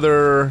have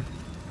another...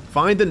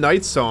 Find the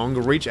Night Song,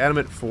 reach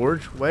Adamant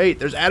Forge. Wait,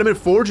 there's Adamant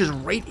Forge is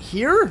right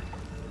here?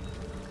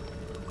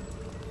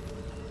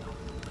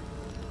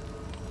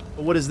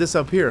 But what is this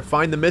up here?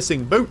 Find the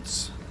missing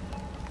boots.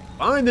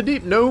 Find the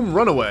Deep Gnome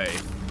Runaway.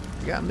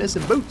 We got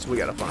missing boots we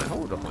gotta find.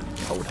 Hold on.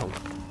 Hold on.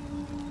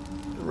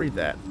 Read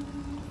that.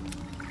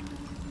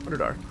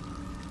 Underdark.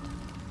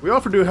 We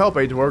offer to help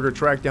a Duergar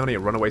track down a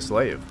runaway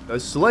slave. The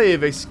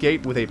slave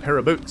escaped with a pair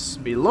of boots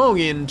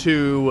belonging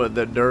to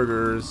the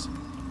Duergar's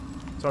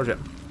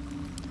sergeant.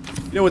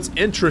 You know what's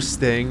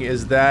interesting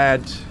is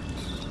that...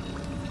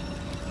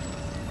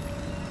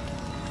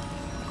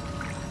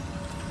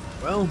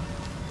 Well...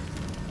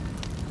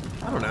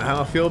 I don't know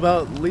how I feel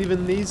about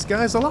leaving these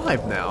guys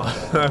alive now.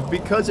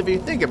 Because if you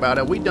think about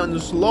it, we done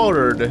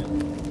slaughtered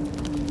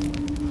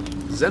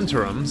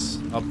Zentrums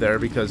up there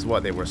because,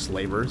 what, they were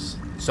slavers?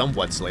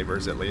 Somewhat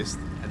slavers, at least.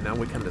 And now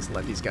we kind of just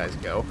let these guys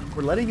go.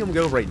 We're letting them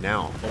go right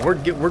now. But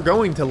we're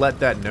going to let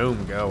that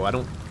gnome go.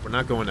 We're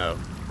not going to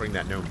bring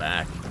that gnome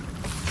back.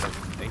 I don't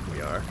think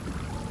we are.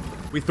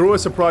 We threw a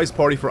surprise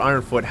party for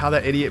Ironfoot. How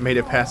that idiot made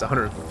it past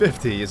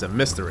 150 is a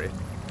mystery.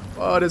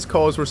 But it's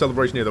cause for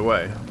celebration either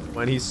way.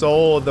 When he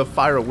saw the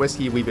fire of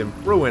whiskey we've been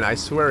brewing, I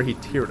swear he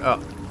teared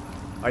up.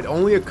 I'd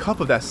only a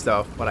cup of that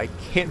stuff, but I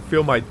can't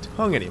feel my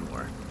tongue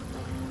anymore.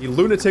 The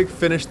lunatic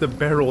finished the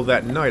barrel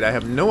that night. I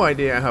have no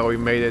idea how he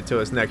made it to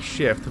his next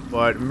shift,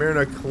 but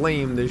Myrna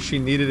claimed that she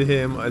needed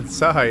him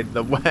inside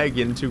the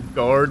wagon to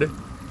guard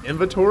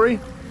inventory.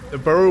 The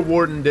burrow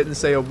warden didn't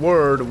say a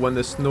word when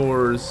the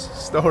snores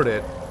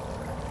started.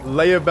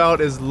 Layabout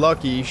is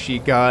lucky she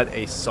got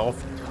a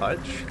soft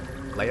touch.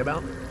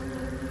 Layabout?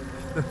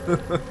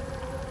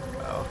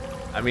 Well,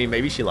 I mean,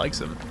 maybe she likes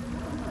him.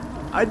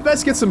 I'd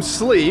best get some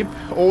sleep.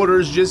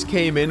 Orders just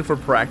came in for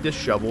practice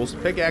shovels,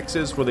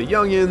 pickaxes for the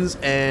youngins,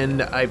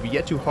 and I've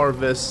yet to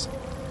harvest...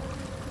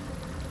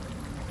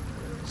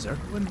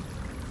 Zerglin?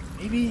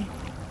 Maybe?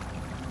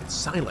 It's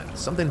silent.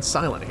 Something's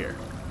silent here.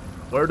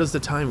 Where does the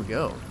time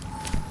go?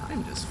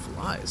 Time just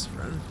flies,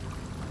 friend.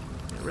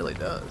 It really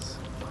does.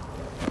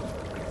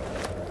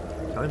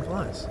 Time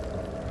flies.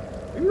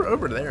 We were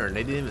over there and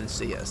they didn't even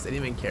see us. They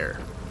didn't even care.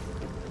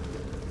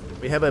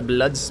 We have a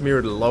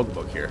blood-smeared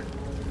logbook here.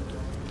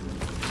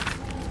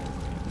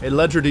 A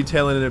ledger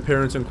detailing an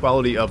appearance and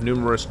quality of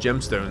numerous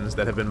gemstones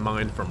that have been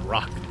mined from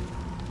rock.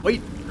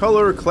 Weight,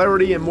 color,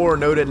 clarity, and more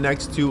noted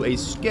next to a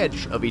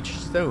sketch of each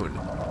stone.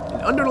 An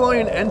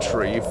underlying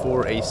entry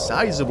for a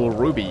sizable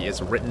ruby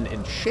is written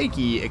in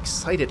shaky,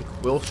 excited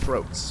quill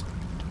strokes.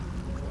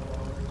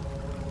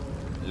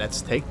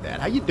 Let's take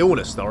that. How you doing,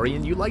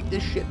 Astarian? You like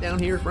this shit down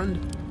here,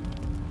 friend?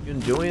 You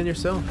enjoying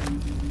yourself?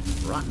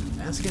 Rotten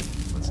basket?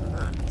 Let's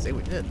not. Say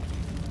we did.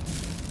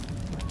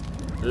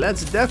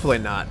 Let's definitely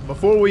not.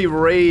 Before we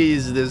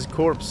raise this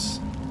corpse,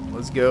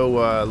 let's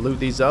go loot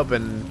these up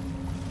and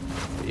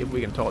see if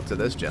we can talk to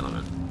this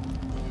gentleman.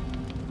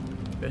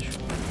 Fish.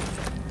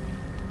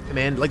 Hey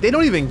man, like they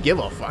don't even give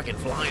a fucking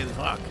flying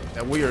fuck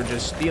that we are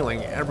just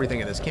stealing everything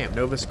in this camp.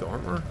 Novisk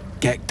armor.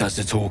 Gek does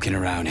the talking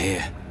around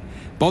here.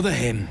 Bother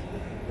him.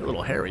 You're a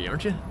little hairy,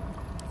 aren't you?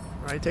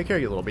 Alright, take care,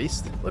 you little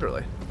beast.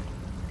 Literally.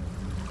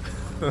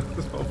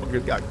 This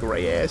motherfucker's got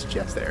gray-ass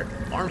chest there.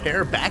 Arm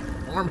hair, back,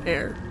 arm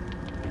hair.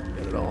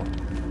 Get it all.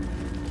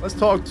 Let's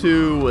talk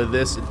to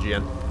this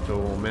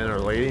gentleman or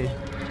lady.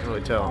 Can't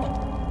really tell.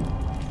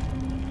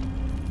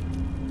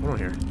 What's on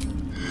here?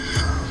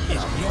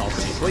 Talk to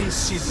me,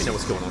 please. Let me know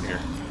what's going on here.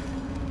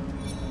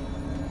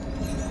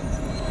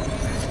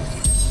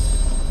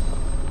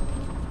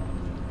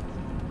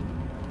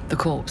 The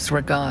corpse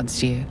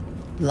regards you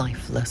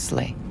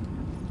lifelessly.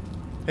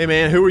 Hey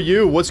man, who are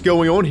you? What's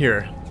going on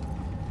here?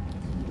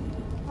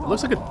 It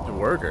looks like a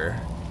Duergar.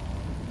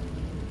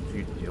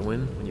 What were you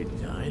doing when you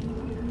died?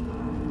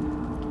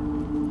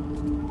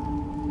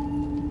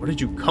 Where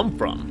did you come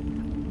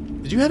from?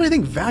 Did you have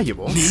anything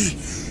valuable? Me?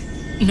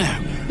 No,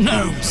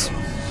 gnomes.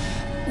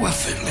 We're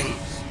fiddling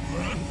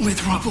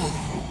with rubble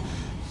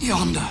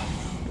yonder.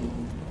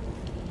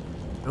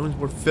 Gnomes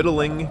were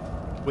fiddling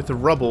with the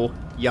rubble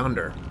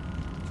yonder.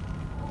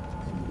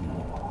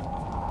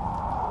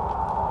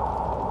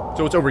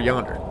 So it's over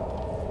yonder.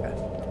 Okay.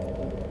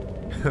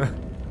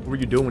 What were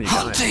you doing when you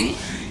died? Hunting.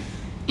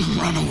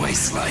 Runaway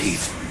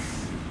slave.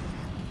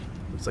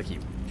 Looks like you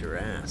beat your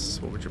ass.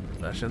 What was your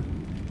profession?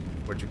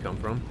 Where'd you come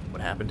from?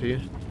 What happened to you?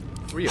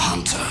 Who were you?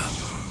 Hunter.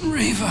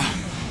 Reaver.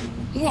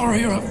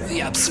 Warrior of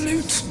the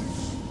Absolute.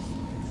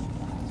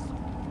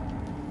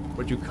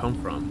 Where'd you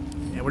come from?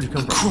 Yeah, where'd you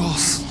come from?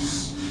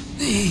 Across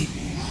the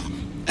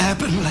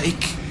Ebon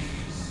Lake.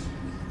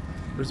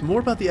 There's more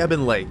about the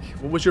Ebon Lake.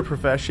 What was your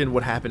profession?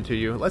 What happened to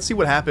you? Let's see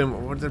what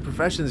happened. What the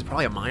profession is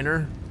probably a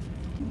miner.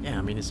 Yeah,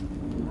 I mean, it's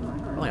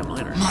probably a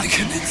miner. My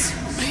connects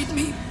made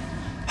me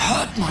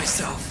hurt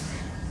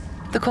myself.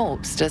 The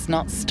corpse does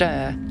not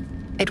stir.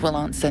 It will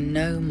answer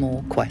no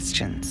more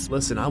questions.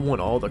 Listen, I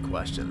want all the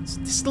questions.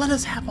 Just let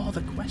us have all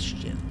the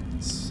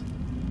questions.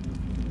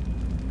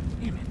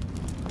 Damn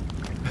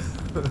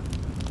it.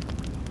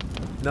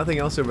 Nothing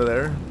else over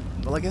there.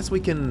 Well, I guess we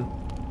can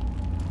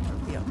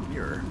be up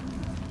here.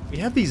 We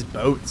have these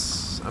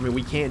boats. I mean,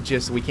 we can't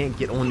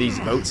get on these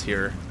boats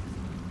here.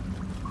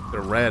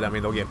 They're red. I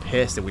mean, they'll get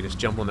pissed if we just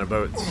jump on their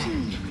boats.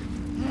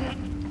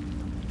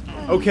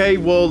 Okay,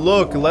 well,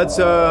 look, let's,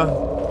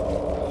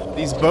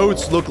 these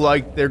boats look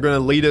like they're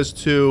gonna lead us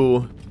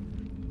to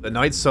the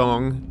Night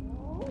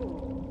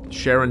Song,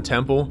 Sharon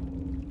Temple,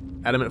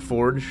 Adamant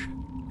Forge.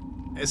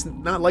 It's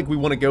not like we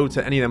want to go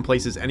to any of them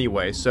places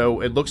anyway,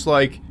 so it looks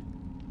like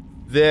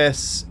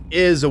this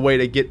is a way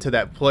to get to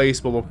that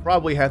place, but we'll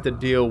probably have to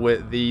deal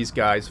with these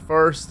guys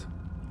first.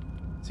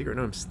 Secret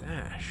Gnome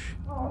Stash.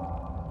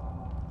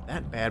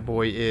 That bad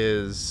boy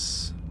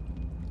is...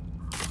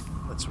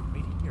 What's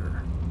right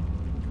here?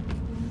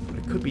 But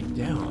it could be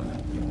down.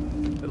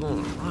 Fiddle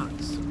on the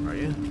rocks, are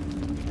you?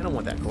 I don't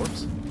want that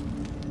corpse.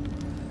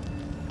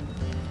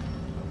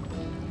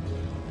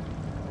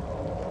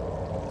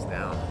 It's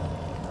down.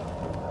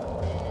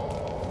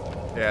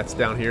 Yeah, it's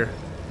down here.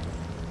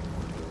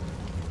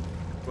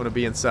 Want to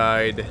be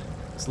inside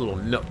this little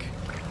nook.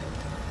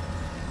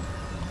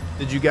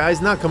 Did you guys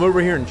not come over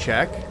here and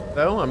check,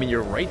 though? I mean,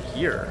 you're right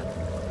here.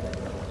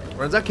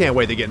 Friends, I can't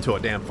wait to get into a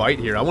damn fight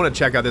here. I want to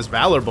check out this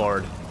Valor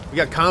Bard. We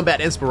got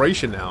combat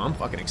inspiration now. I'm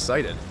fucking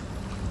excited.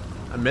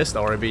 I missed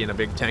already being a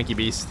big tanky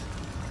beast.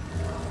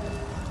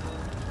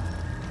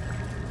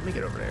 Let me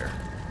get over there.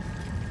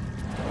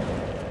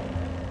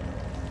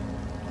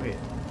 Wait.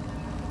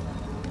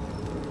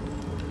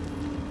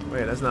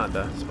 Wait, that's not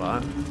the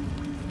spot.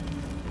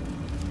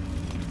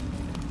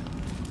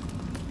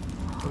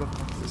 Where the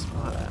fuck is this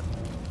spot at?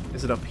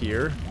 Is it up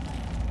here?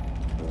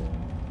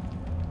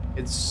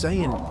 It's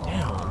saying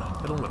down.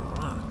 Fiddle on the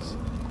rocks.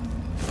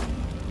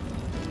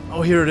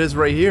 Oh, here it is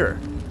right here.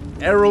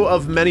 Arrow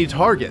of many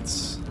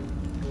targets.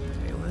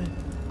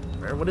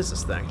 Where? What is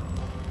this thing?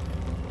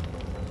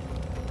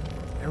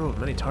 Arrow of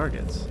many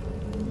targets.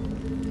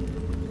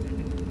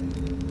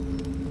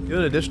 Get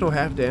an additional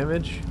half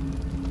damage.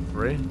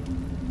 Free.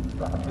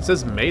 It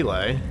says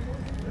melee.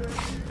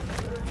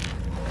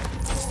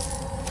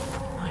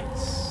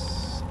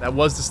 Nice. That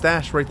was the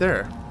stash right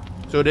there.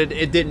 So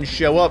it didn't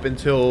show up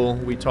until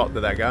we talked to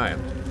that guy.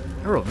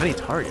 Arrow of many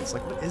targets.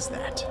 Like, what is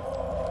that?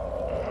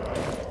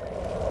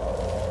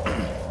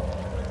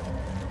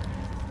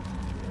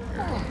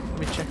 Let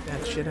me check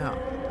that shit out.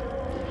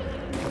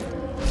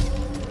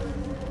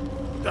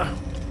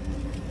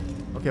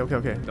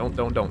 Okay.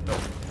 Don't.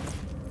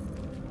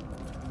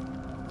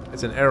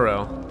 It's an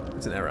arrow.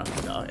 It's an arrow.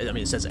 I mean,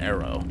 it says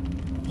arrow.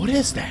 What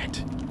is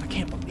that? I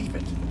can't believe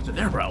it. It's an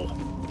arrow.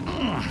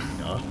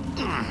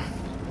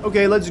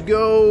 Okay, let's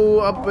go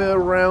up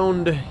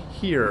around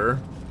here.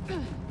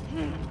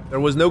 There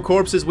was no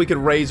corpses we could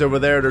raise over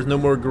there. There's no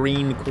more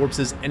green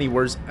corpses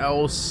anywhere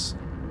else.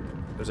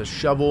 There's a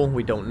shovel.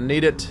 We don't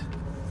need it.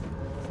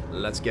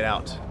 Let's get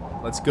out.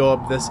 Let's go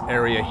up this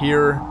area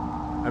here.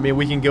 I mean,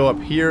 we can go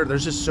up here.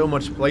 There's just so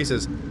much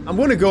places. I'm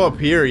going to go up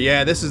here.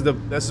 Yeah, this is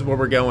where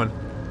we're going.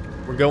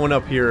 We're going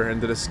up here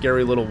into the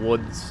scary little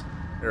woods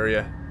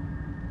area.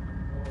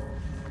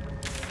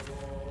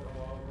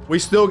 We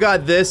still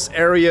got this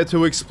area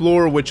to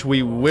explore, which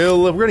we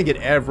will. We're gonna get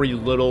every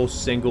little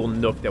single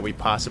nook that we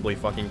possibly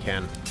fucking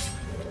can.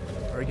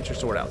 Alright, get your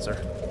sword out, sir.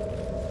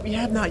 We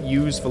have not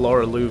used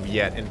Valara Luve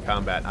yet in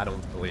combat, I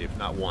don't believe.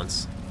 Not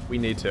once. We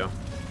need to.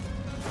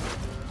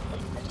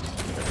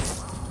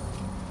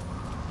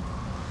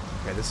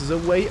 Okay, this is a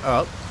way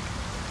up.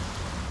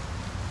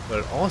 But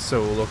it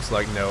also looks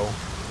like no,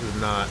 this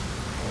is not.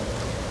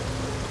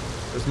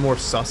 There's more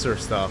susser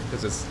stuff,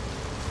 because it's...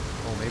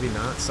 Oh, maybe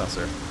not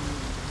susser.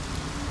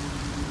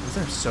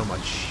 There's so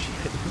much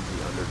shit in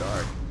the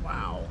Underdark.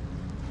 Wow.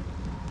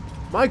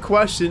 My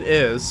question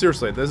is,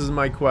 seriously, this is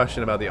my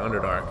question about the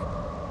Underdark.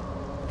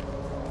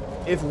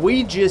 If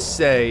we just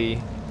say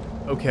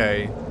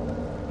okay,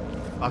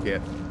 fuck it.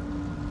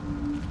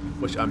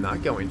 Which I'm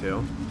not going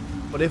to.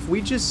 But if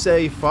we just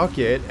say fuck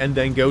it and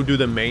then go do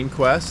the main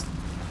quest,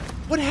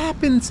 what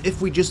happens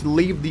if we just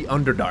leave the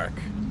Underdark?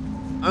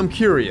 I'm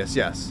curious,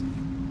 yes.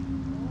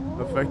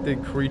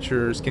 Affected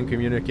creatures can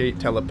communicate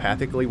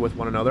telepathically with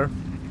one another.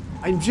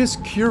 I'm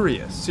just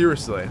curious,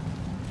 seriously.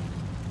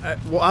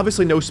 Well,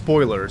 obviously no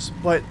spoilers,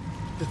 but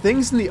the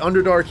things in the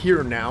Underdark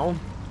here now,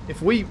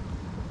 if we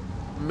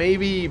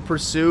maybe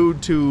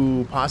pursued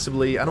to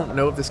possibly, I don't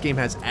know if this game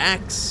has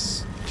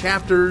acts,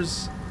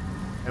 chapters,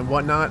 and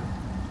whatnot,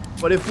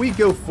 but if we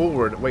go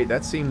forward, wait,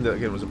 that seemed,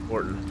 again, was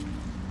important.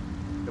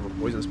 Have a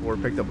poison spore,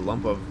 picked up a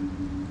lump of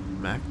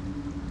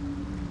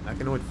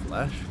machinoid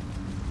flesh.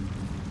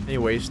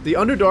 Anyways, the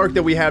Underdark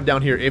that we have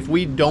down here, if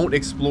we don't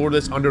explore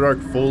this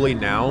Underdark fully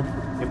now,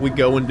 if we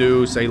go and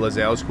do, say,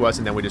 Lae'zel's quest,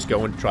 and then we just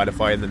go and try to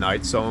find the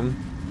Night Song,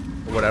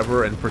 or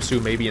whatever, and pursue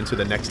maybe into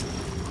the next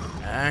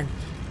act.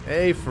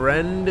 Hey,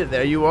 friend,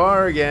 there you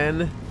are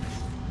again.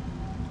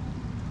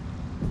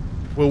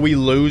 Will we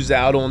lose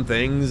out on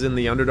things in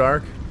the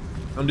Underdark?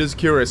 I'm just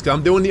curious, because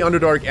I'm doing the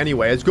Underdark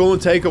anyway. It's going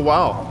to take a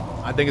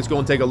while. I think it's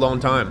going to take a long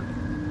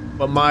time.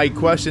 But my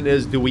question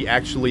is, do we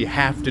actually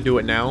have to do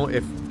it now?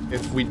 If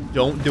we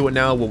don't do it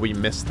now, will we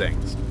miss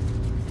things?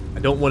 I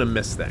don't want to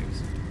miss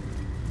things.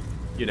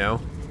 You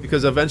know?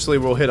 Because eventually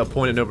we'll hit a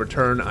point of no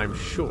return, I'm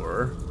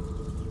sure.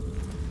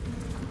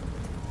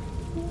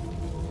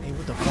 Hey,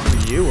 what the fuck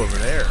are you over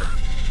there?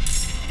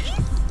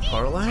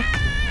 Karlach?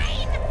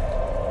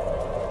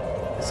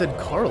 I said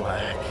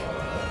Karlach.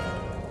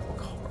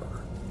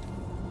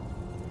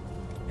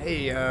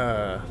 Hey,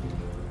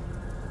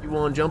 you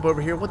wanna jump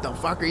over here? What the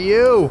fuck are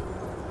you?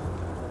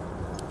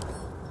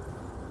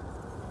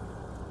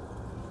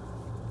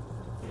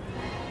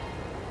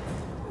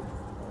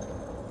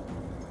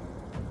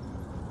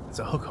 It's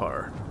a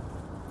hookar.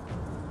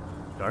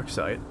 Dark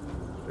sight.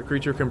 The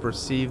creature can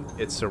perceive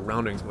its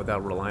surroundings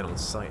without relying on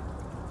sight.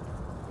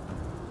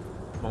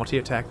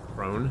 Multi-attack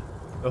prone.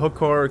 The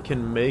hookar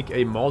can make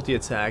a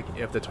multi-attack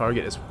if the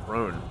target is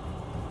prone.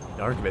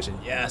 Dark vision.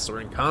 Yes,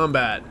 we're in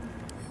combat.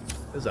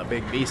 This is a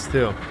big beast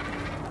too.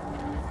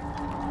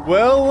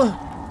 Well,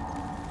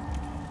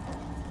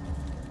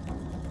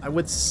 I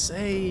would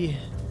say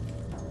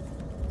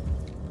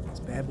this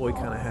bad boy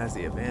kind of has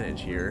the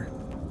advantage here.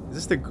 Is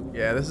this the...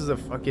 Yeah, this is a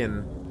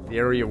fucking... the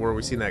area where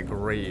we seen that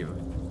grave.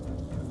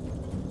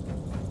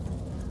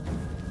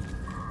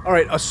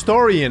 Alright,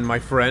 Astarian, my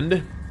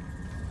friend.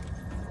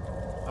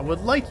 I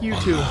would like you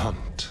to...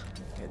 hunt.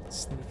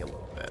 Sneak a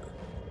little bit.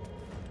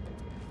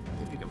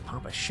 See if you can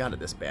pop a shot at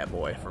this bad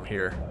boy from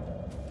here.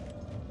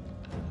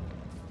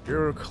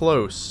 You're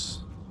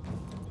close.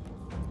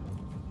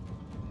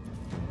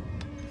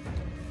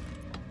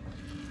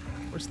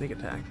 Where's sneak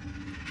attack?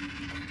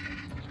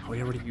 Oh,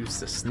 we already used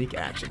the sneak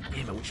action.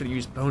 Damn it, we should have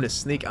used bonus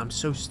sneak. I'm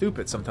so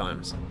stupid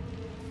sometimes.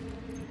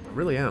 I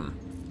really am.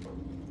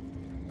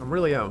 I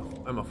really am.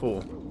 I'm a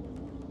fool.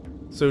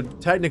 So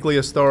technically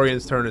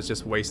Astarian's turn is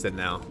just wasted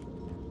now.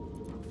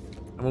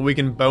 I mean, we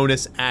can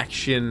bonus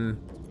action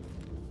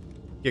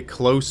get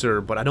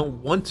closer, but I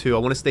don't want to. I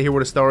want to stay here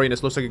with Astarian.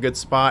 This looks like a good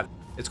spot.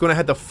 It's going to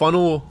have to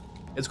funnel.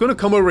 It's going to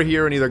come over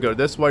here and either go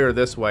this way or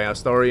this way.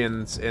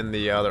 Astarian's in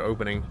the other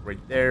opening right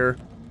there.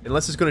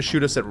 Unless it's going to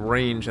shoot us at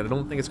range, and I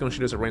don't think it's going to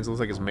shoot us at range. It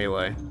looks like it's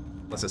melee.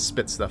 Unless it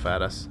spits stuff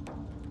at us.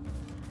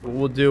 What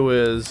we'll do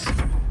is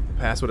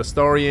pass with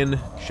Astarian,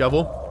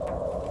 shovel.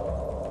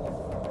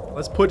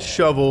 Let's put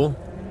shovel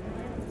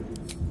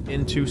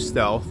into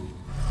stealth.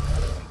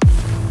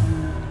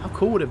 How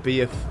cool would it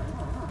be if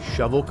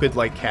shovel could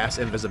like cast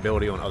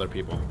invisibility on other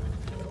people?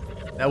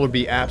 That would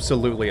be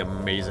absolutely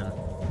amazing.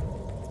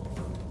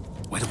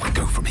 Where do I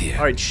go from here?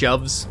 Alright,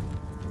 shoves.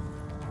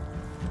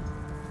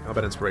 How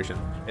about inspiration?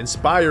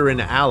 Inspire an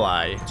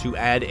ally to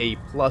add a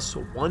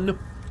 +1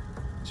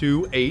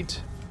 to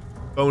 8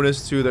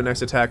 bonus to their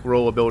next attack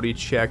roll, ability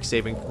check,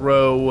 saving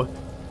throw,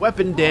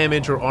 weapon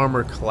damage, or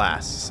armor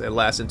class. It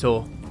lasts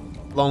until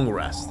long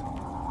rest.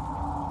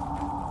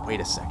 Wait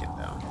a second,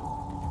 though.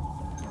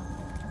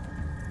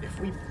 If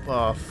we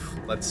buff,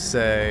 let's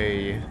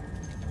say...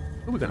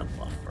 Who are we gonna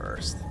buff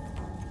first?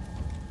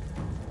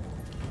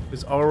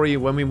 Because already,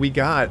 I mean, we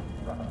got...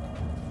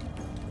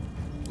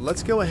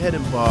 Let's go ahead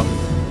and buff...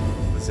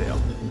 Let's see.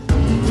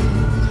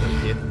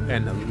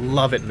 And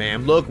love it,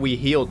 man. Look, we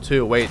healed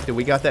too. Wait, do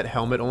we got that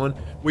helmet on?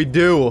 We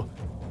do.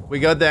 We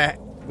got that.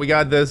 We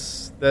got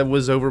this. That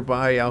was over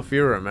by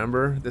Alfira,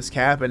 remember? This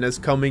cap, and it's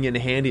coming in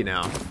handy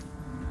now.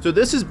 So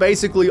this is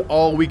basically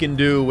all we can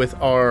do with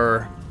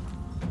our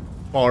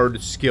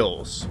bard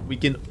skills. We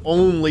can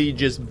only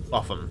just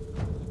buff them,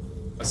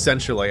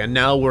 essentially. And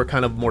now we're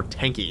kind of more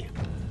tanky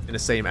in the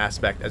same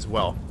aspect as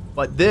well.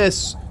 But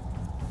this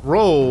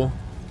roll,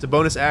 it's a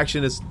bonus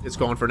action. It's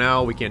gone for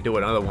now. We can't do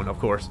another one, of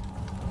course.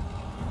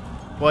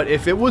 But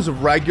if it was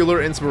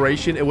regular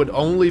inspiration, it would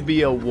only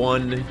be a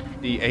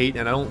 1d8,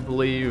 and I don't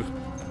believe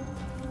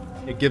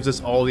it gives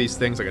us all these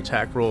things like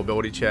attack roll,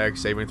 ability check,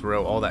 saving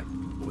throw, all that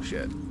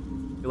bullshit.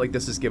 I feel like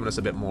this is giving us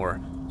a bit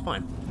more. It's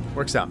fine.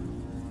 Works out.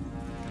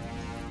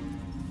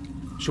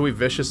 Should we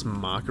Vicious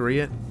Mockery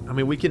it? I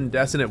mean, we can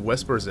Dissonant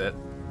Whispers it.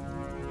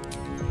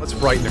 Let's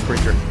frighten the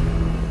creature.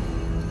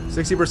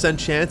 60%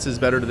 chance is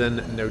better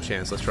than no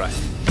chance. Let's try.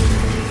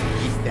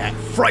 Eat that.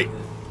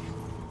 Frighten!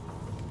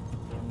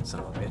 Son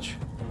of a bitch.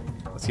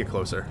 Let's get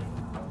closer.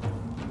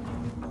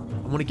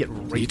 I want to get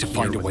right Need to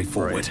find a way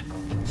forward.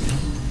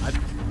 I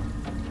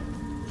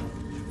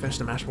finished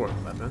the Masterwork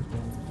weapon.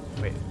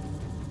 Wait.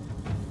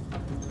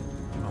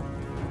 Oh.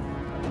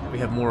 We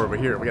have more over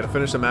here. We gotta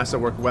finish the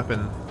Masterwork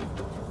weapon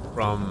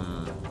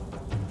from...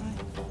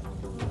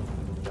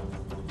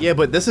 Yeah,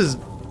 but this is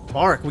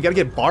bark. We gotta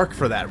get bark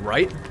for that,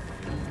 right?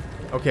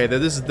 Okay,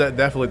 this is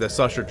definitely the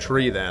Susher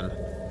tree then.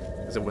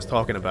 As it was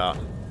talking about.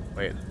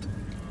 Wait.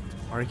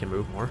 Ari can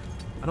move more.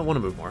 I don't want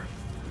to move more.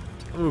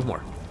 I want to move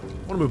more. I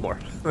want to move more.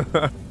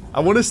 I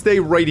want to stay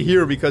right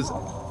here because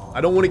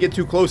I don't want to get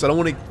too close. I don't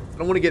want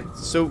to get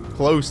so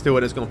close to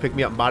it. It's gonna pick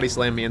me up and body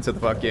slam me into the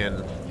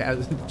fucking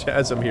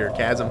chasm here.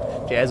 Chasm,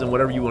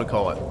 whatever you want to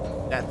call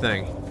it. That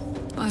thing.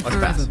 Bye Let's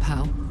forever, pass.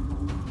 pal.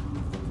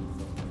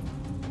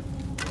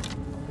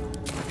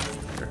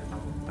 Sure.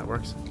 That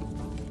works.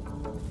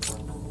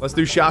 Let's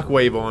do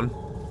shockwave on.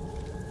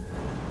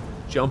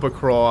 Jump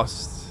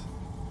across.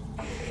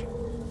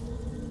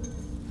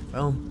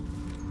 Well.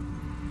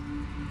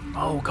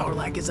 Oh,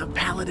 Garlac is a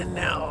paladin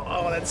now.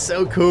 Oh, that's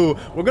so cool.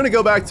 We're gonna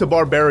go back to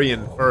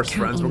Barbarian first,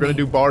 friends. We're gonna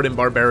do Bard and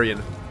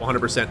Barbarian.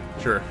 100%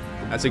 sure.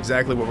 That's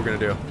exactly what we're gonna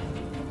do.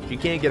 She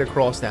can't get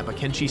across that, but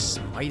can she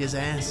smite his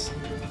ass?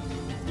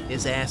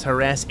 His ass,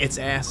 her ass, its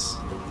ass.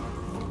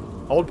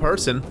 Old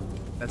person.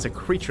 That's a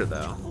creature,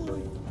 though.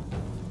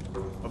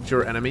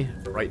 Obscure enemy.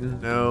 Frighten?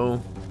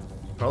 No.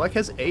 Garlac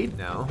has aid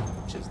now,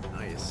 which is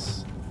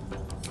nice.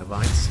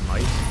 Divine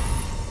smite.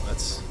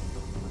 That's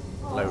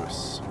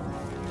close.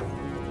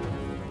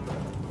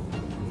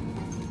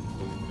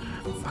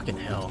 Fucking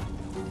hell.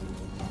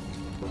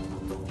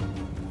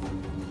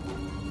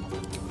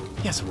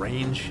 Yes,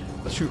 range.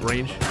 Let's shoot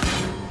range.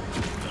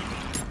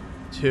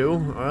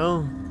 2.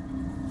 Well.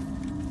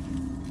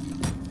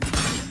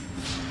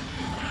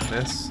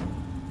 Miss.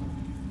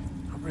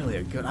 Not really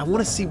a good. I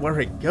want to see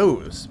where it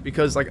goes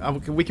because, like,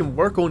 we can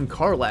work on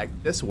Garlac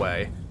this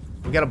way.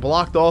 We got it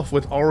blocked off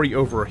with Ari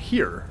over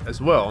here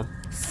as well.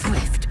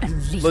 Swift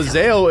and lethal.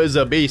 Lae'zel is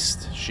a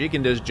beast. She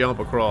can just jump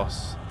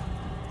across.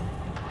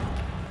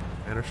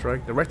 Banner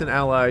strike. Direct an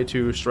ally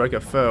to strike a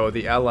foe.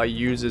 The ally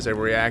uses a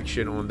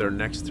reaction on their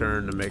next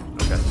turn to make.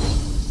 Okay.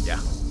 Yeah.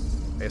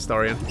 Hey,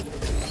 Astarian.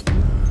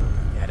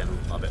 Yeah, I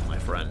didn't love it, my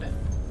friend.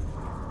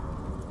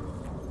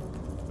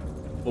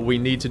 What we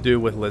need to do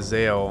with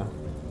Lae'zel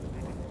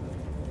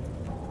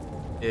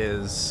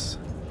is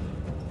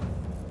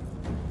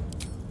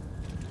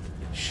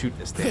shoot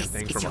this damn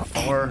thing from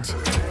afar.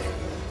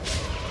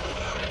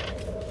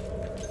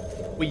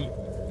 We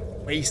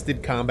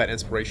wasted combat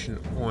inspiration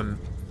on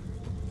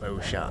bow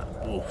shot.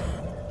 Oof.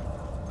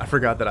 I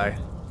forgot that I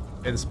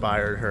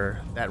inspired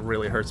her. That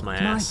really hurts my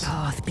ass. My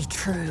path be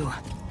true.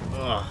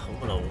 Ugh,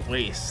 what a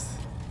waste.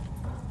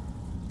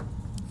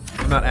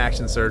 I'm not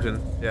action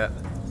surgeon yet.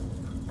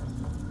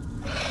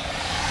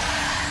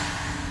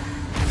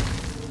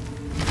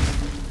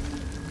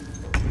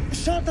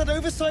 Shut that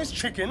oversized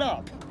chicken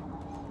up.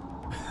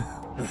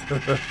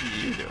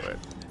 You do it.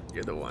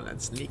 You're the one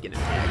that's sneaking in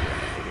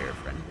here,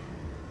 friend.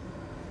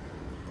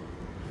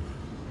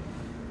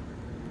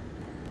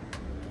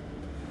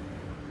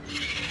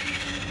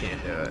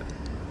 Can't do it.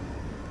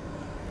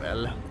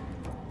 Well,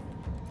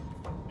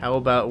 how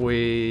about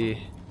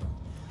we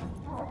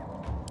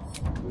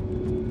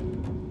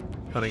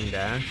cunning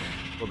dash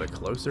a little bit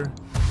closer?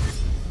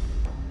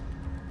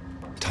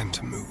 Time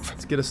to move.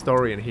 Let's get a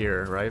story in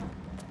here, right?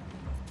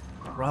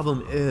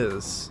 Problem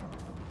is,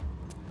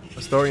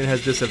 Astarian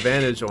has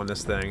disadvantage on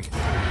this thing.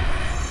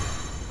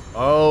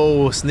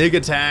 Oh, sneak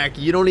attack!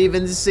 You don't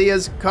even see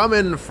us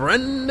coming,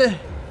 friend.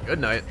 Good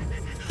night.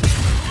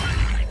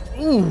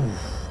 Ooh,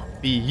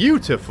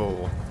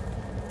 beautiful.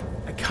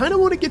 I kind of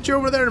want to get you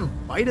over there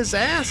and bite his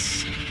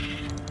ass.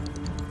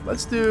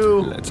 Let's have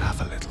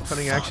a little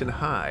cunning fun. action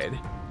hide.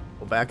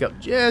 We'll back up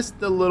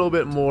just a little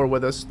bit more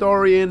with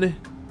Astarian.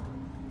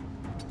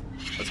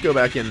 Let's go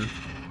back in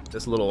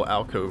this little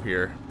alcove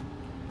here.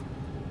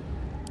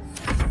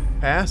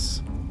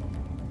 Pass.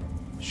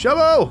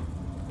 Shovel!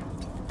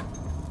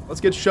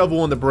 Let's get Shovel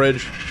on the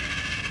bridge.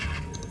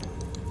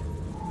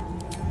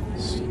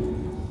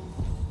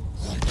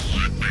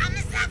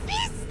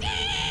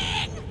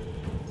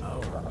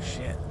 Oh,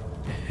 shit.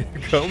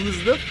 Here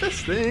comes the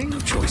fisting. No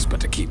choice but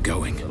to keep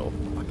going. Little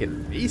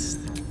fucking beast.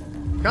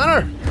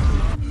 Connor!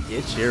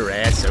 Get your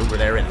ass over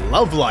there in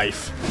love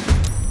life.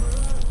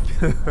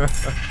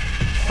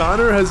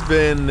 Connor has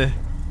been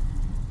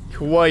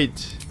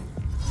quite...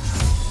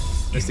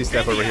 Misty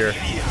Step over here.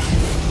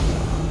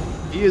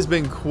 He has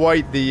been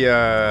quite the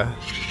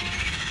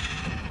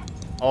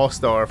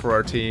all-star for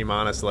our team,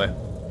 honestly.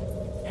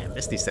 Man,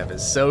 Misty Step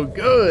is so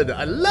good.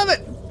 I love it.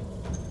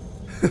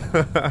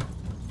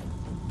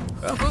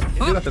 Well, can't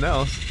do nothing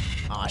else.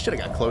 Oh, I should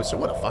have got closer.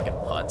 What a fucking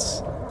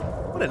putz.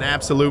 What an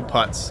absolute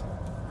putz.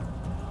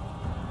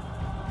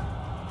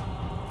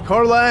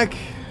 Karlach,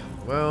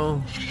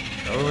 well,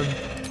 darling,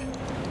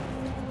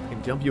 I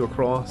can jump you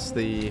across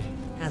the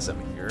chasm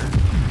here.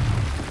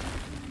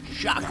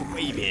 Shock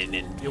waving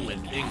and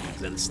doing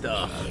things and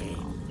stuff.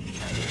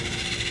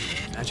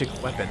 Magic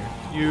weapon.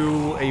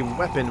 You a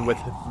weapon with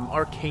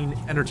arcane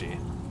energy.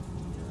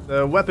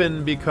 The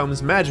weapon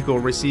becomes magical,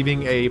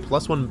 receiving a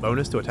 +1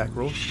 bonus to attack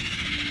rolls.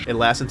 It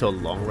lasts until a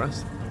long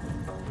rest.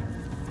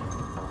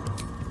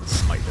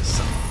 Smite this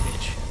son of a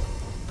bitch.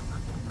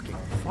 Not fucking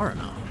far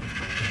enough.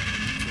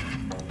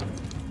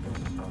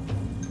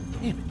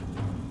 Damn it.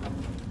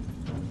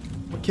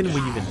 What can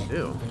we even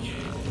do?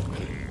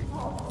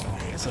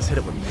 I guess let's hit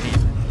it with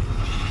Bane.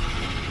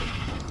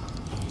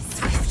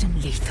 Swift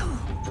and lethal.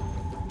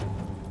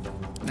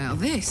 Now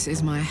this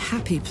is my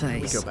happy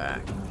place. Go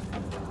back.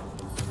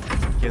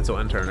 Cancel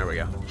end turn. There we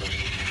go.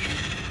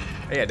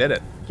 Hey, I did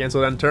it.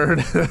 Cancel end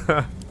turn.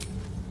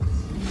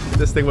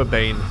 This thing with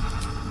Bane.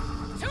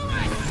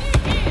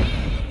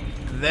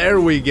 There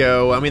we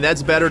go. I mean,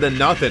 that's better than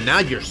nothing. Now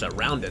you're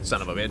surrounded,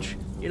 son of a bitch.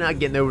 You're not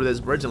getting over this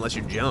bridge unless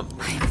you jump.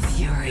 I am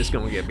fury. You're just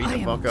gonna get beat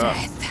the fuck up.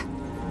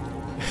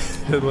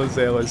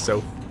 Lizelle is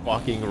so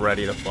fucking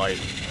ready to fight.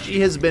 She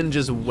has been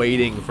just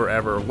waiting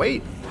forever.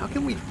 Wait, how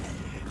can we...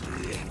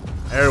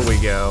 There we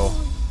go.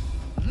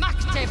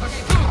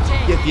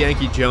 Get the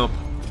Yankee jump.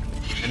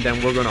 And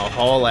then we're gonna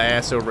haul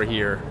ass over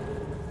here.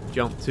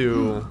 Jump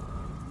to...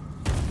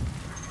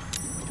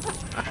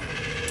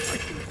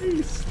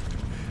 Beast.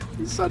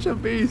 He's such a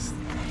beast.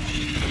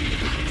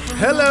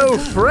 Hello,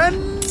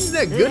 friend.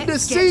 Good to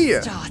see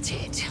you.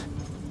 Started.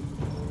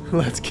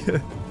 Let's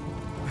get...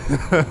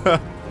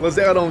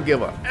 Lizelle don't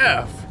give a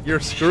F. You're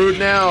screwed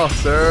now,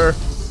 sir.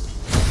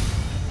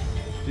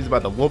 She's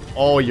about to whoop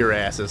all your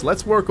asses.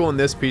 Let's work on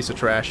this piece of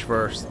trash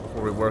first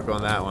before we work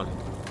on that one.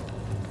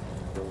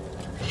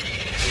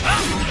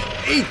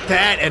 Eat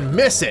that and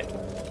miss it.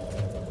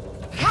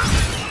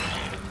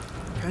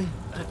 Okay,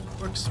 that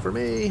works for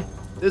me.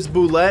 This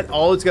Bulette,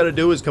 all it's got to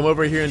do is come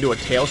over here and do a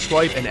tail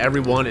swipe, and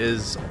everyone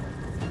is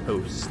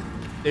toast.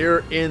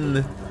 They're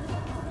in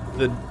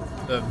the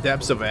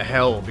depths of a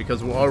hell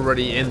because we're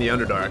already in the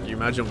Underdark. You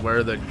imagine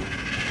where the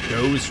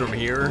goes from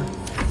here?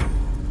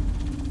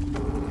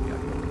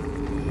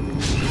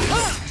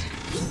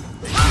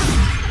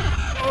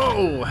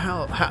 Oh,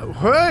 how,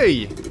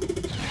 hey!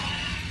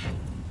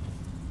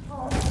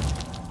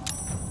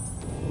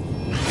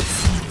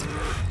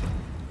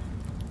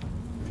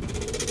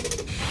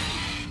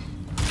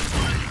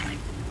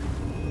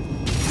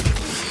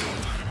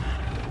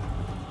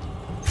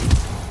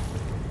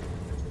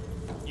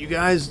 You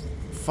guys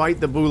fight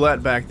the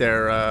Bulette back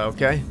there,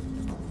 okay?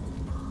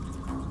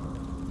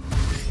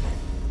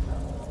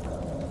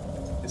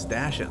 It's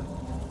dashing.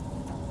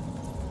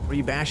 What are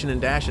you bashing and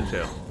dashing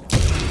to?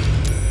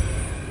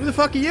 Who the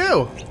fuck are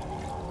you?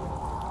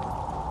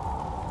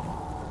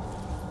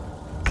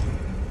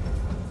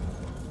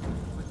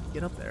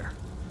 Get up there.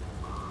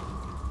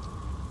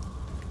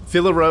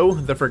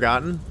 Philero the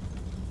Forgotten.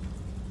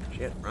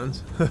 Shit,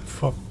 runs.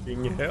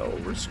 Fucking hell,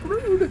 we're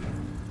screwed.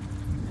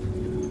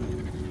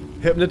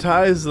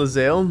 Hypnotize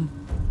Lizelle.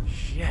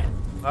 Shit.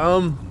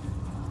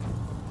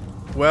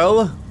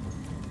 Well,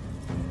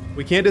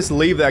 we can't just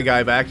leave that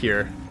guy back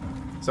here.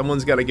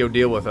 Someone's got to go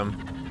deal with him.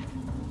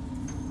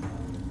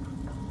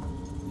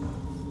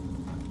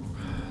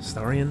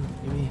 Starian,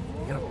 maybe?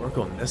 You gotta work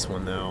on this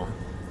one, though.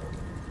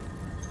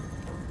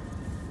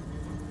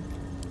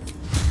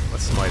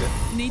 Let's smite it.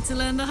 Need to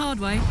learn the hard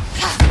way.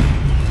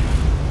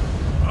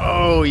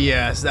 Oh,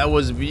 yes, that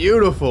was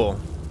beautiful.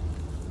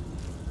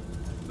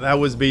 That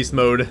was beast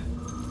mode.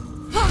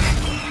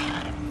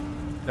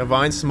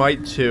 Divine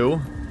Smite 2.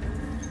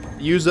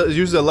 Use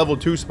a level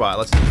 2 spot.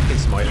 Let's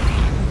smite it.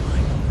 Oh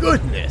my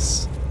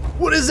goodness!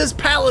 What is this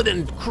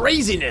paladin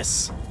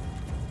craziness?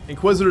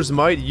 Inquisitor's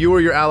Might. You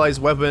or your allies'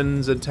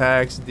 weapons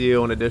attacks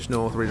deal an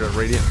additional 3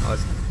 radiant. Oh,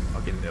 let's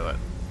fucking do it.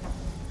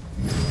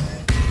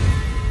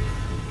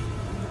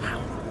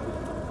 Wow.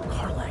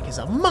 Karlach is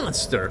a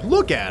monster.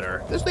 Look at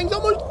her. This thing's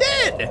almost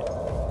dead.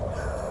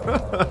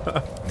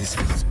 This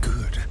feels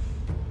good.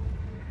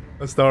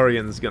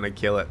 Astarian's gonna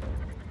kill it.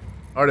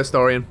 Alright,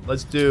 Astarian.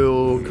 Let's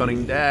do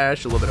Cunning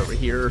Dash a little bit over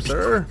here,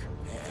 sir.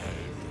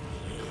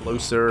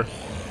 Closer.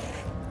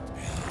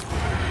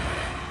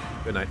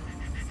 Good night.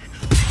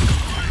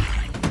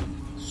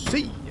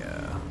 See ya.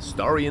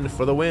 Astarian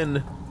for the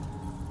win.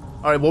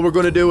 Alright, what we're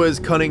gonna do is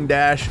Cunning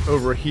Dash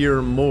over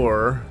here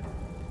more.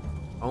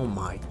 Oh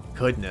my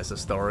goodness,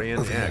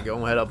 Astarian. Yeah,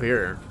 go ahead up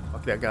here.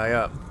 Fuck that guy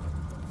up.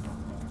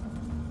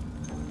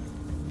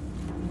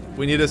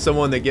 We needed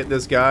someone to get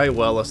this guy.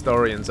 Well,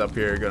 Astarian's up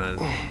here gonna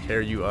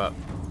tear you up.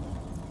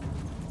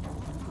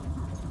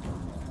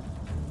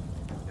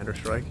 Ender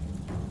Strike.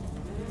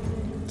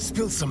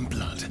 Spill some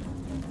blood.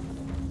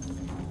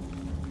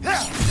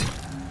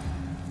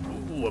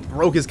 Ooh, it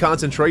broke his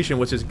concentration,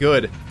 which is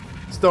good.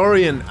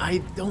 Astarian, I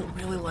don't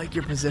really like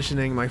your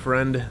positioning, my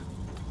friend.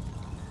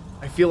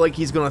 I feel like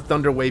he's gonna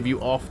Thunder Wave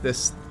you off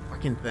this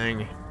fucking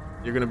thing.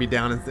 You're gonna be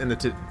down in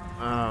the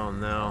oh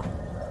no.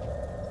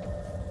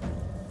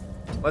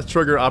 Let's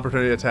trigger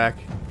opportunity attack.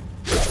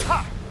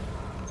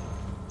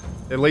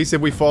 At least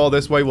if we fall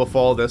this way, we'll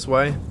fall this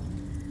way.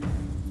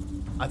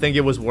 I think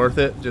it was worth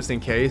it, just in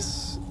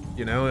case.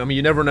 You know, I mean,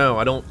 you never know.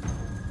 I don't...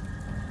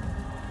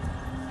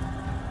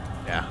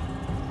 Yeah.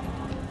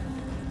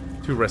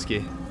 Too risky.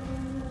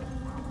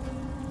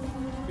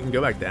 We can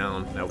go back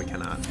down. No, we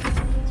cannot.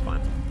 It's fine.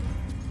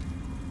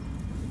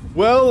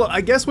 Well,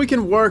 I guess we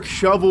can work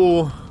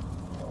shovel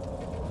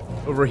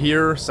over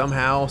here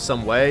somehow,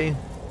 some way.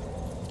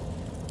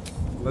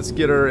 Let's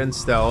get her in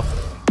stealth.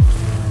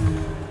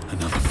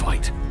 Another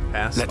fight.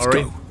 Pass. Let's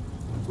Ari. go.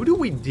 Who do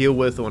we deal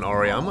with on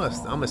Ari? I'm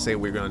gonna say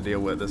we're gonna deal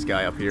with this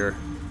guy up here.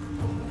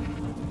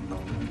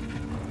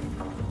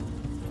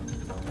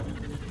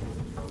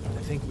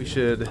 I think we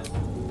should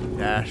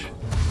dash.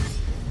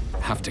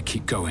 Have to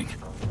keep going.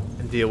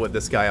 And deal with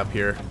this guy up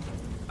here.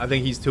 I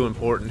think he's too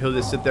important. He'll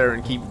just sit there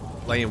and keep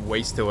laying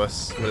waste to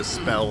us with his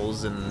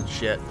spells and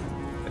shit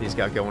that he's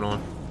got going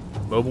on.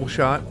 Mobile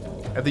shot.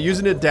 After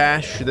using a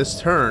dash this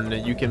turn,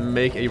 you can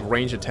make a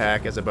range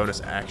attack as a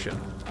bonus action.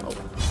 Oh,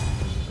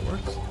 that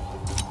works.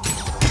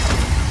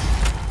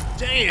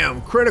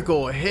 Damn,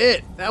 critical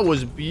hit. That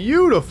was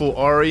beautiful,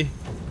 Ari.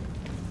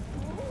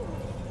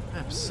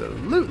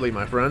 Absolutely,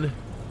 my friend.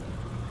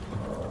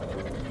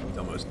 It's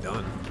almost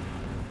done.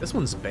 This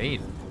one's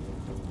Bane.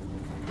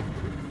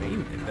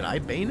 Bane? Did I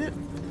Bane it?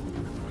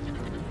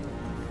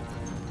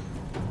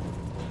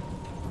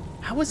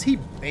 How was he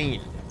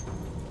Bane?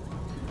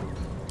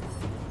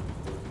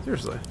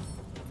 Seriously.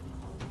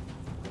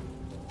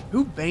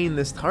 Who Bane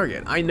this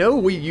target? I know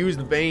we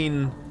used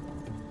Bane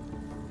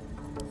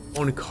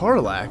on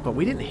Karlach, but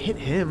we didn't hit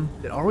him.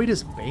 Did Ari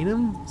just Bane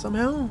him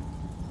somehow?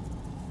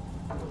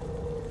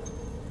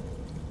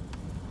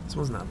 This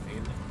one's not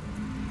Bane.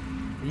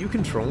 Are you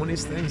controlling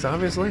these things,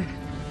 obviously?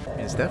 I mean,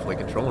 it's definitely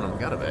controlling them,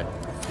 gotta be.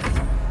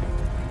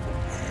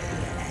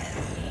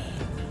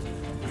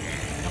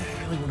 I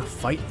don't really want to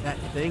fight that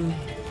thing.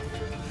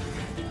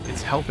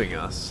 It's helping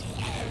us.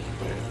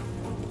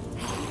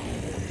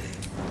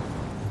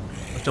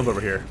 Let's jump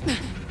over here.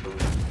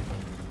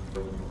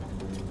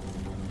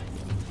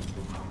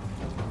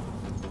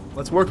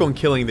 Let's work on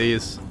killing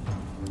these.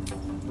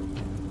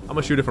 I'm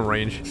gonna shoot it from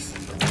range.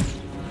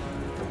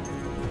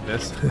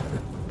 Miss.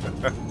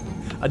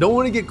 I don't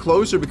want to get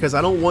closer because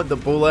I don't want the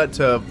Bulette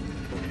to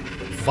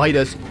fight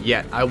us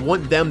yet. I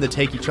want them to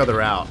take each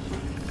other out.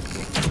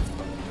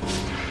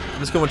 I'm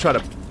just gonna try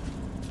to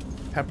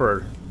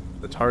pepper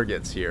the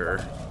targets here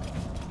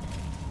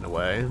in a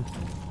way.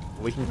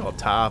 We can go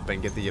top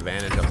and get the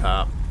advantage up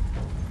top.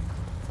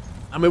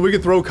 I mean, we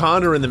could throw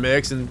Connor in the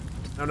mix and...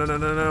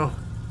 No.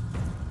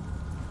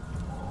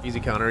 Easy,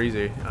 Connor,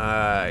 easy.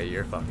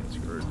 You're fucking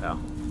screwed, pal.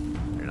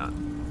 You're not.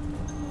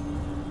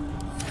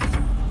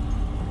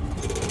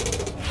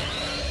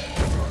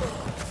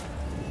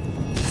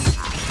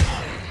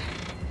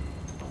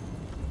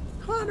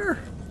 Connor!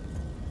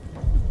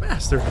 You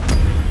bastard.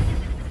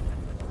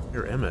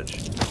 Your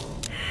image.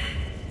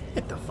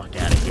 Get the fuck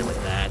out of here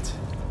with that.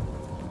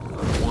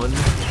 One.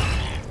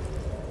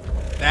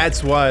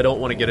 That's why I don't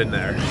want to get in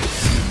there.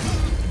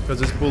 Because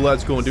this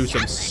Bulette's going to do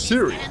some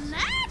serious...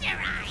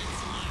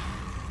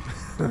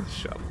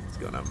 Shut up. It's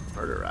going to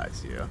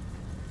murderize you.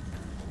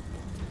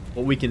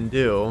 What we can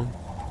do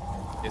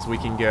is we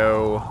can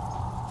go...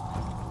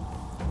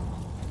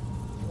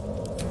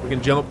 We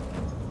can jump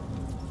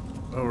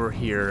over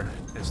here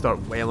and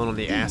start wailing on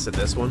the ass of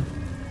this one.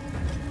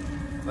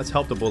 Let's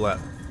help the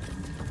Bulette.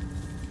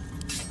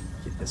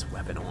 Get this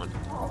weapon on.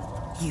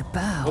 You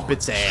bow. Whoop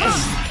its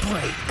ass.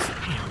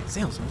 Damn,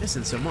 Zale's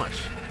missing so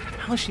much.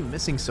 How is she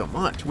missing so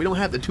much? We don't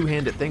have the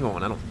two-handed thing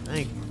on, I don't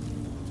think.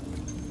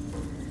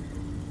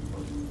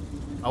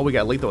 Oh, we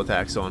got lethal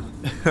attacks on.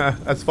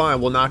 That's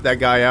fine, we'll knock that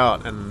guy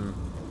out and...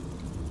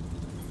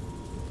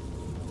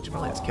 We should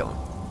probably just kill him.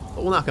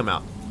 But we'll knock him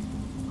out.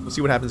 We'll see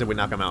what happens if we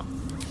knock him out.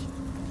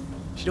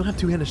 She don't have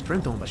two-handed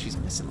strength on, but she's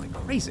missing like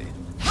crazy.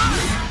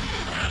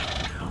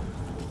 Ow.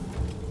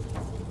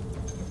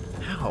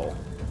 Ow.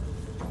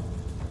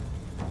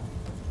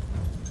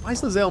 Why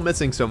is Lizelle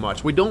missing so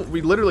much? We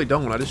literally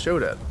don't, I just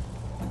showed it.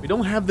 We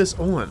don't have this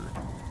on,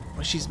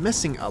 but she's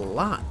missing a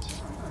lot.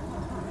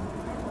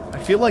 I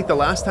feel like the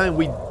last time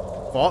we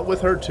fought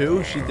with her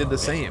too, she did the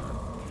same.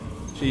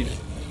 She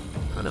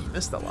kind of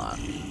missed a lot.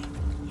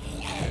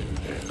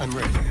 I'm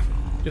ready.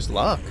 Just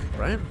luck,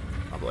 right?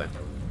 Probably,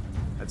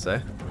 I'd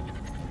say.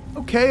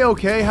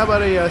 Okay, how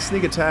about a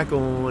sneak attack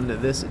on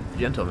this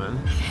gentleman?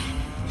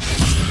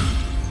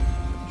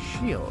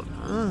 Shield,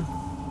 huh?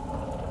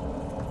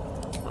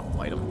 I'll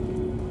fight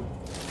him.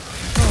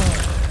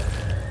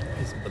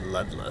 He's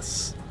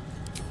bloodless.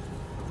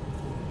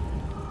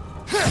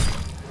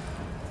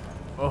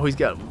 Oh, he's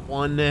got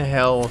 1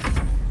 health.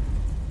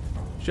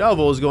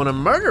 Shovel's going to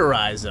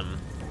murderize him.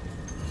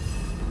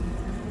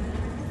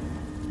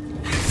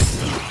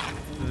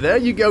 There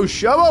you go,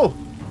 Shovel.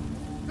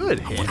 Good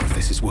hit. I wonder if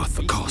this is worth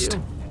the cost.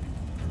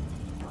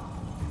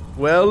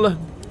 Well,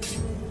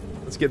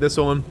 let's get this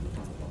on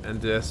and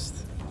just...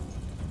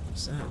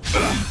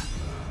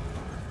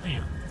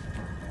 Damn.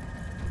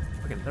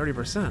 Fucking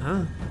 30%,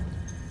 huh?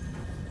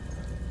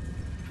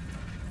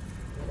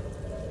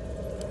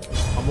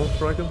 normal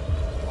strike him?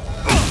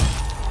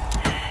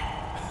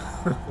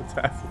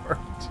 That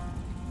worked.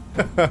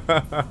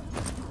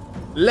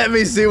 Let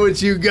me see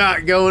what you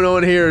got going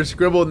on here.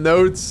 Scribbled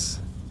notes.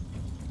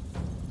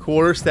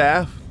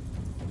 Quarterstaff.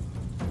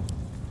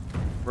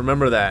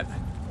 Remember that.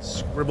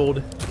 Scribbled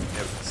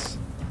notes.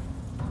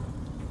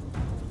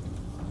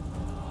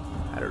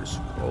 Pattern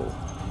scroll.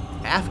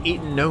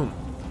 Half-eaten gnome.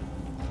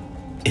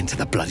 Into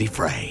the bloody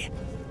fray.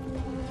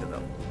 Into the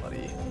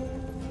bloody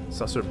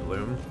Susser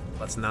Bloom.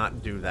 Let's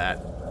not do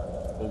that.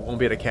 We won't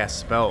be able to cast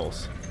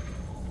spells.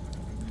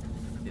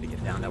 Need to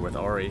get down there with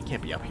Ari. It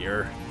can't be up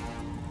here.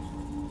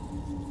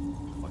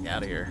 Fuck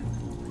out of here.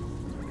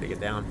 Need to get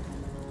down.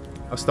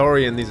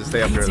 Astarian needs to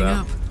stay up here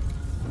though.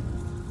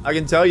 I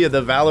can tell you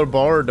the Valor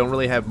Bar don't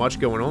really have much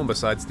going on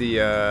besides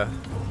the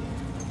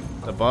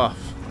buff.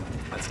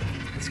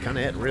 That's kind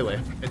of it, really.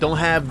 It don't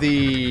have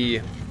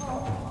the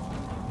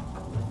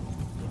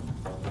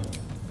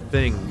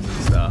things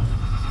and stuff.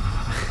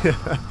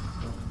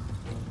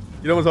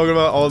 You know what I'm talking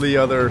about? All the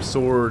other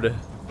sword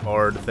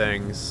bard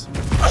things.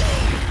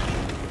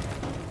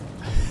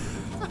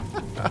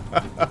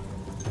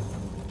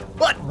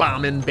 Butt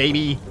bombing,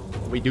 baby.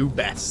 We do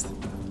best.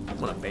 I'm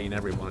gonna bane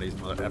every one of these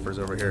mother effers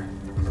over here. Hey,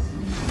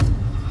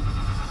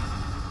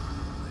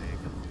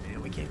 come on,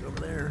 man. We can't go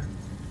over there.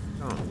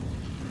 Oh.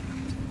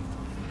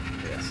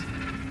 Yes.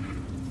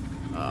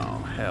 Oh,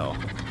 hell.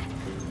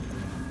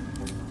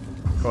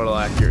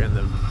 Karlak, you're in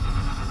the...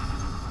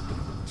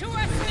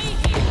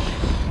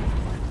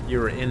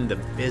 You're in the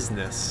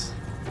business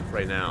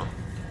right now.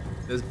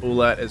 This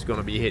Bulette is going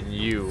to be hitting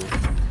you,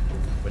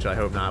 which I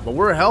hope not. But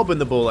we're helping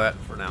the Bulette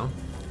for now.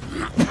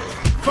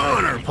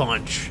 Funner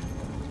punch.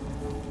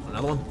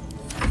 Another one.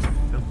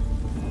 No.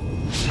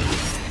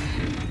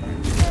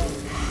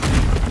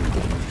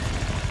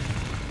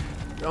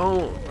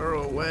 Don't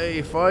throw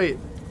away. Fight.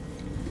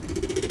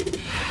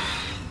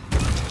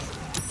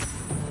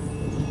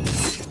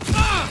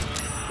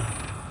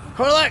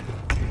 Karlak.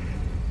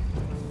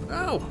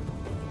 Oh.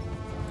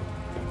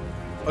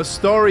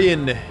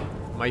 Astarian,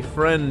 my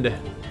friend.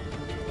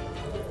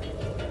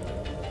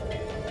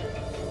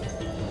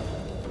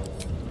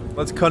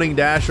 Let's cunning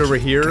dash over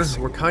here.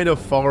 We're kind of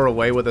far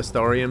away with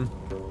Astarian,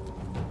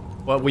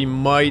 but we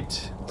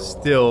might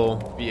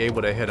still be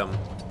able to hit him.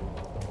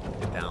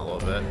 Get down a little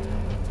bit.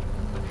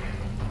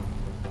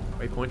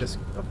 Waypoint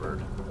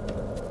discovered.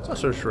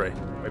 Susser Shrey.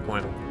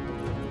 Waypoint.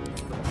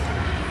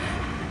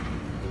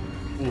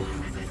 Oof.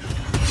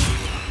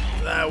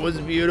 That was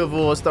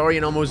beautiful.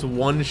 Astarian almost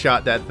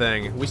one-shot that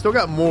thing. We still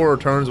got more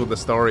turns with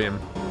Astarian.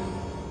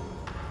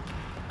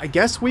 I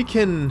guess we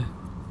can...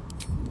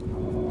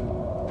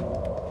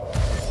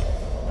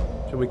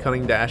 Should we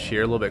cunning dash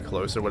here a little bit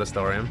closer with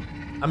Astarian?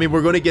 I mean,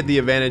 we're going to get the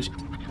advantage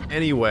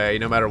anyway,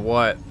 no matter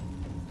what.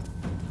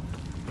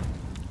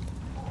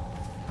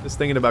 Just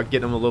thinking about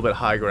getting him a little bit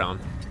high ground.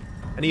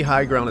 Any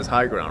high ground is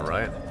high ground,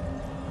 right?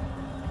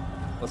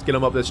 Let's get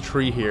him up this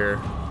tree here.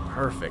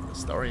 Perfect.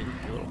 Astarian,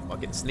 you little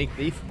fucking sneak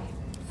thief.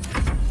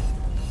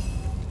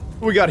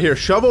 What we got here?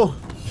 Shovel?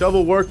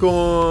 Shovel work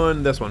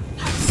on this one.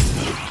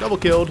 Shovel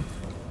killed.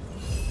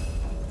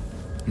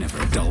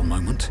 Never a dull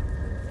moment.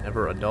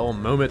 Never a dull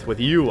moment with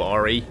you,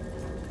 Ari.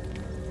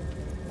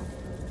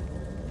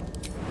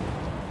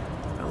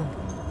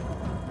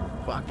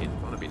 Well, fucking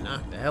gonna be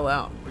knocked the hell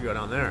out. We go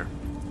down there.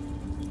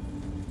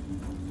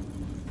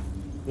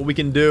 What we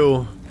can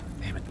do...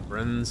 Damn it,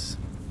 friends.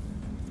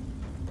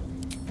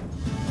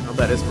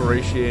 Combat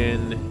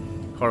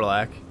Inspiration.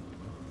 Karlak.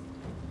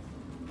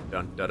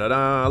 Dun da da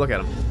da. Look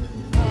at him.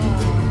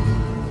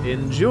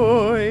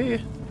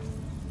 Enjoy.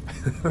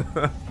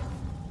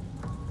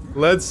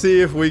 Let's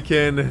see if we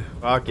can.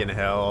 Fucking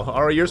hell.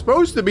 Ari, you're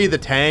supposed to be the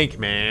tank,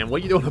 man.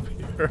 What are you doing up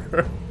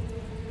here?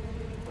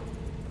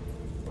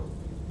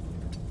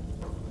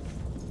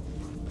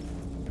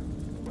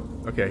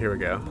 Okay, here we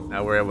go.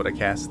 Now we're able to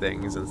cast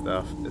things and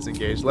stuff.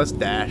 Disengage. Let's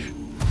dash. See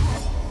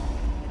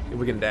if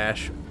we can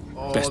dash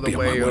all the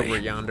way over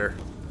yonder.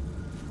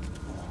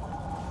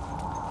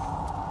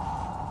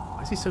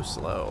 Why is he so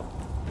slow?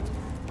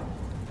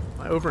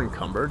 Am I over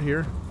encumbered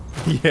here?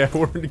 Yeah,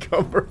 we're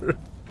encumbered.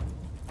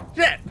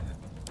 Shit!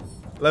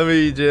 Let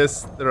me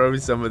just throw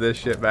some of this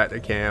shit back to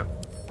camp.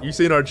 You've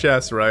seen our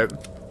chests, right?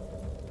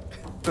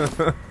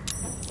 There's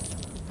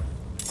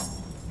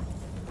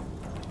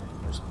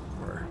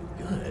more.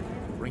 Good.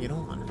 Bring it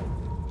on.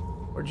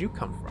 Where'd you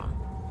come from?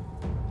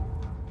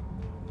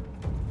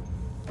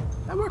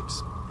 That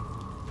works.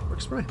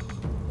 Works for me.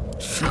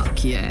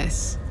 Fuck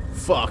yes.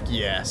 Fuck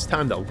yes.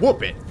 Time to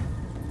whoop it.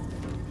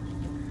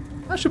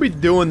 How should we be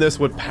doing this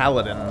with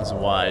paladins?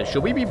 Why?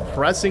 Should we be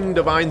pressing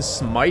Divine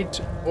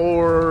Smite,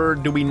 or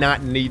do we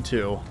not need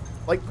to?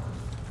 Like,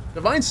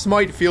 Divine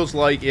Smite feels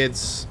like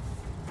it's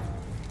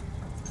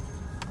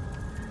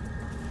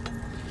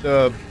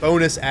the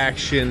bonus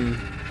action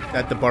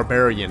that the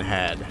Barbarian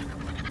had.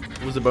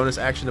 What was the bonus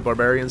action the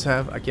Barbarians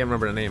have? I can't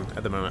remember the name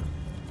at the moment.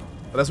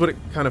 But that's what it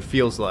kind of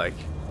feels like.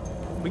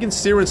 We can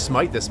sear and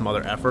smite this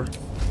mother effer.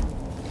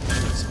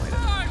 Smite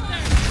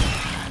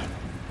it.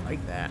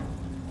 Like that.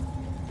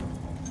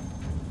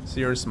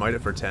 Seer and smite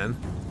it for 10.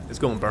 It's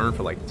going to burn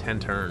for like 10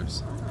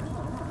 turns.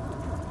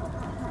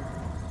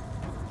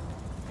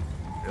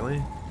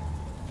 Really?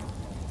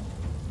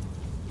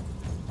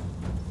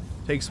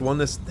 Takes one.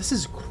 This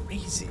is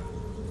crazy.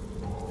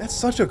 That's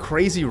such a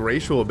crazy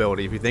racial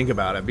ability if you think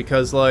about it,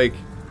 because like,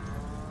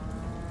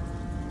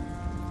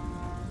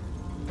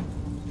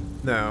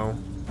 no,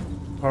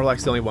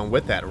 Karlach's the only one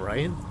with that,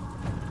 right?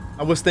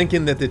 I was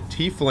thinking that the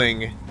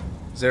tiefling,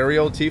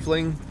 Zariel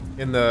tiefling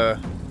in the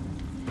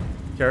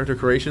character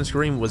creation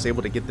screen was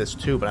able to get this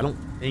too, but I don't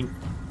think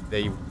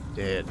they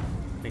did.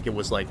 I think it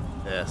was like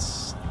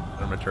this,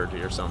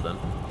 Dramaturgy or something.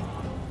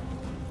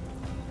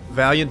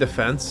 Valiant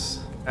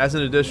defense as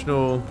an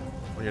additional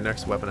on your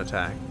next weapon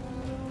attack.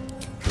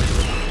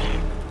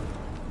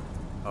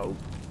 Oh,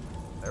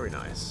 very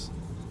nice.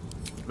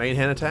 Main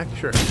hand attack?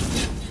 Sure.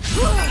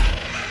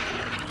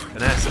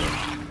 Tenacity.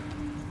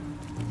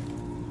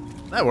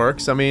 That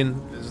works. I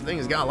mean, this thing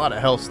has got a lot of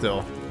health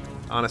still.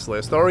 Honestly.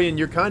 Astarian,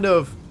 you're kind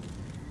of...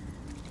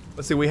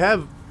 Let's see, we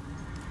have...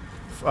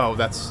 Oh,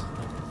 that's...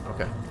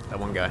 Okay, that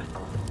one guy.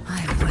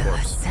 I will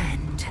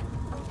ascend.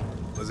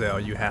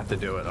 Lizelle, you have to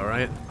do it,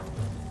 alright?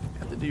 You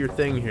have to do your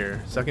thing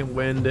here. Second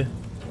wind,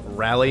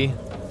 rally.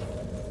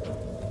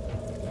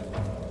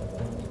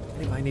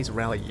 Anybody needs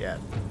rally yet?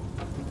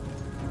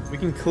 We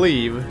can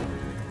cleave.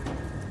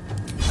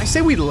 I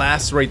say we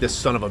lacerate this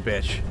son of a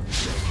bitch.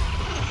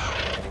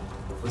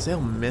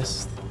 Lizelle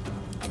missed.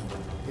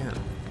 Again.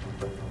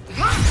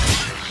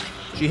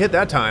 She hit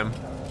that time.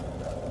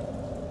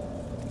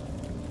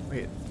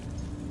 Wait.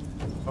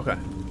 Okay.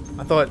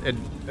 I thought it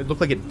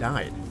looked like it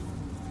died.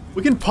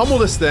 We can pummel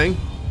this thing.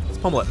 Let's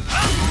pummel it.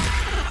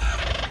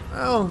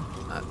 Well,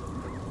 that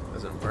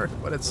doesn't work,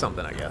 but it's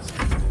something, I guess.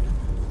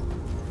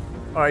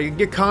 Alright, you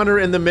get Connor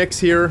in the mix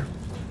here.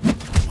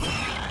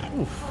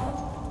 Oof.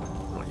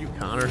 Come on, you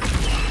Connor.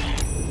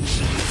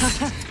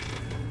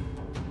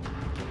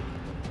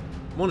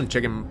 Come on,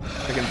 chicken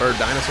bird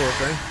dinosaur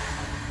thing.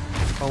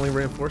 Calling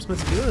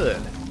reinforcements?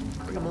 Good.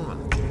 Bring them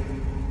on.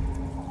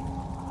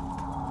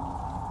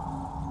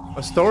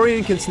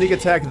 Astarian can sneak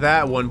attack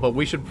that one, but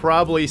we should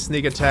probably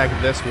sneak attack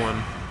this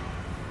one.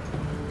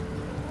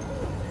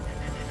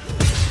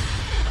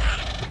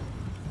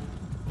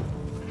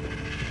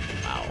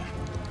 Wow.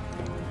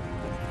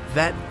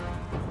 That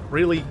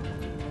really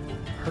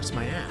hurts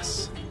my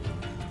ass.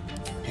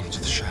 Into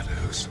the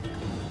shadows.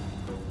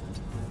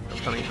 No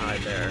cunning hide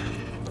there.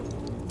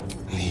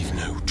 Leave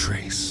no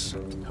trace.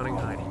 Cunning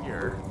hide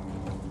here.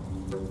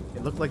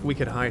 It looked like we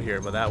could hide here,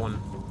 but that one,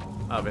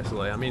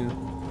 obviously. I mean,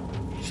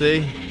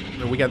 see? I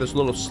mean, we got this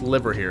little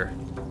sliver here.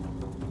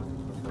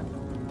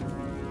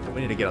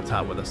 We need to get up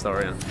top with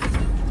Astarian.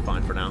 It's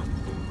fine for now.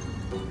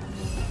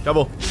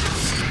 Double.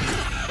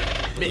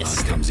 Miss.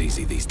 Blood comes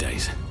easy these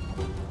days.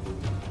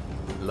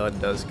 Blood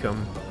does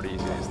come pretty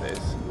easy these days.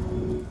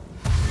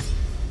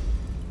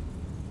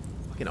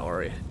 Fucking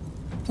Ori.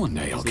 One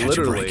day I'll He's catch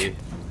a literally break.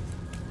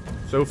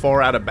 so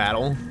far out of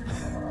battle.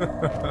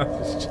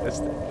 It's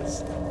just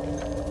this.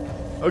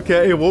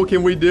 Okay, what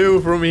can we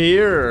do from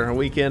here?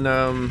 We can,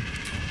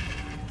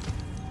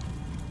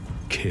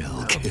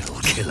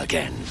 Kill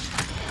again.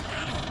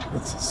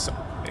 This is so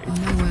big.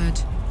 No word.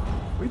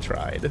 We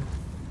tried.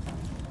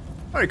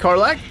 Alright,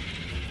 Karlach.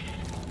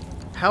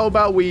 How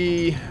about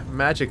we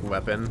magic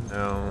weapon?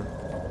 No.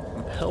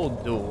 Compel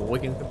duel. We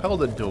can compel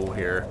the duel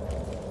here.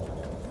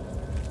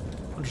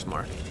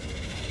 Undersmart.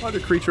 Other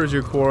creatures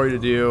you quarry to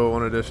deal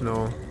one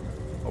additional.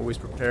 Always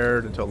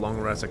prepared until long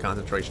rest of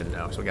concentration.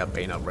 No, so we got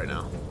Bane up right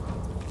now.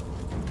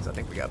 Because I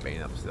think we got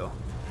Bane up still.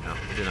 No,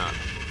 we do not.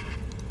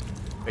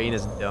 Bane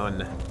is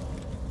done.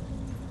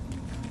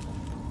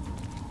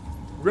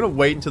 We're gonna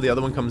wait until the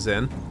other one comes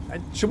in.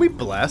 Should we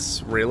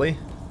bless? Really?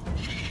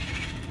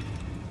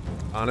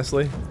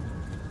 Honestly?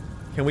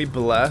 Can we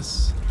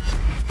bless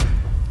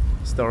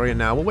Astarian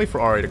now? We'll wait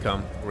for Ari to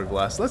come before we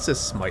bless. Let's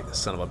just smite this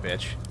son of a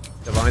bitch.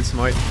 Divine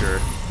smite?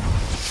 Sure.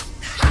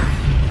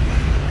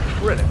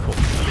 Critical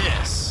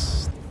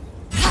miss.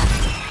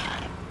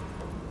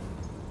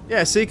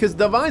 Yeah, see, because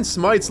Divine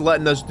Smite's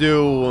letting us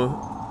do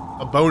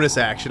a bonus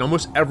action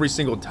almost every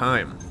single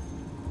time.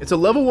 It's a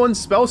level 1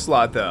 spell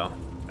slot, though.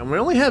 And we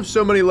only have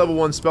so many level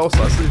 1 spell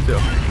slots to do.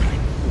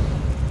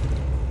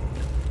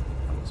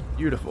 It's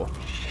beautiful.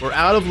 We're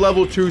out of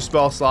level 2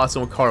 spell slots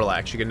on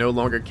Karlach. She can no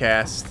longer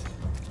cast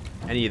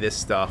any of this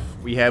stuff.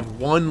 We have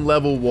 1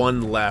 level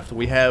 1 left.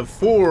 We have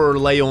 4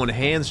 lay on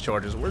hands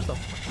charges. Where's the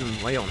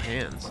fucking lay on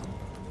hands?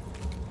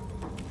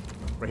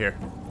 Right here.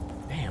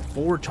 Damn,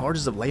 4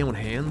 charges of lay on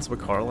hands with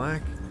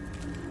Karlach?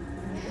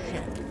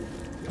 Shit.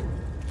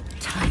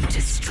 Time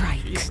to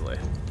strike. Easily.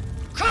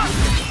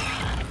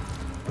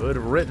 Good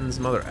riddance,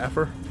 mother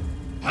effer.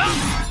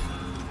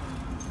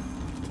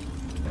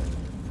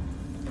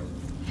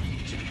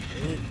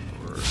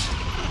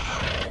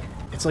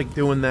 It's like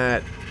doing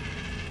that,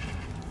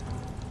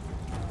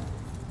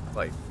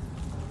 like,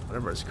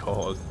 whatever it's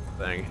called,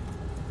 thing.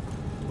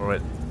 Or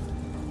it,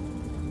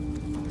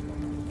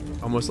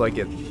 almost like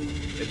it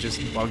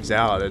just bugs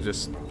out. It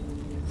just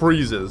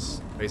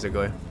freezes,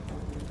 basically.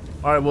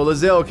 Alright, well,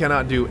 Lae'zel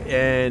cannot do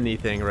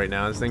anything right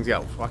now. This thing's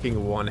got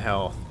fucking 1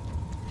 health.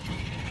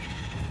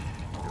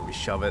 If we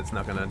shove it, it's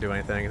not gonna do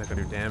anything. It's not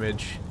gonna do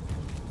damage.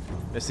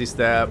 Misty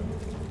Stab.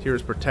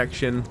 Tears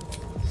Protection.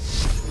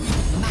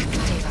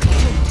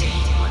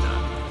 Why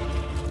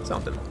not?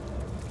 Something.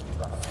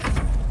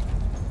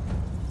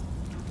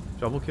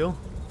 Double kill?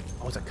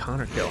 Oh, it's a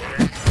counter kill.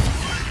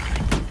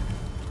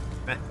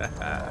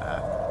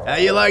 How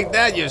you like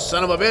that, you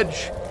son of a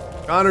bitch?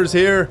 Connor's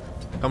here.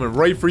 Coming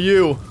right for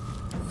you.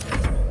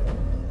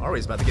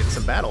 Ari's about to get in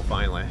some battle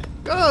finally.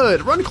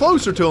 Good! Run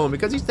closer to him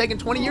because he's taking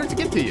 20 years to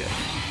get to you.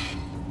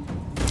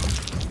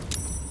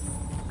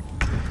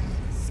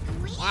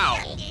 Wow.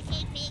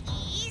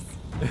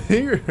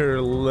 Here,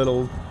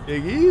 little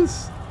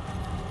piggies.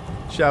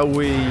 Shall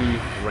we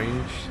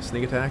range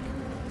sneak attack?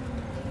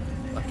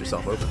 Left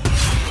yourself open.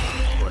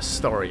 Or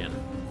Astarian.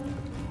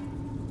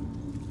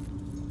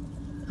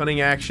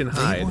 Cunning action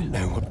hide. They won't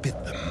know what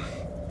bit them.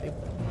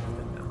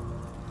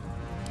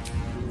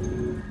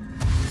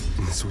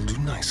 This will do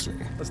nicely.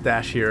 Let's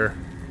dash here.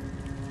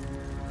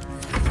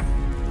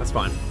 That's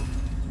fine.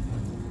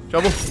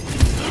 Trouble.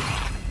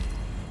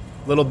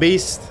 Little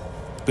beast.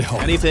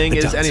 Behold, anything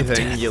is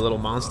anything, you little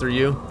monster,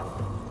 you.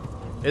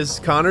 Is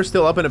Connor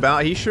still up and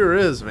about? He sure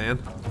is, man.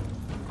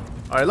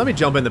 Alright, let me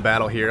jump into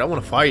battle here. I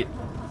want to fight.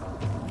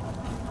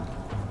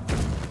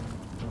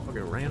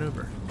 Okay, ran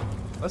over.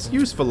 Let's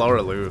use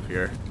Falara Louvre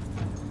here.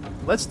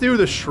 Let's do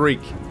the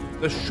Shriek.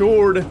 The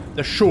Shord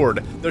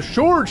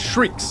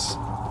shrieks.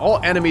 All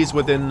enemies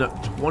within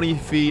 20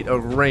 feet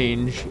of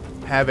range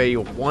have a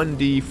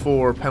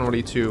 1d4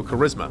 penalty to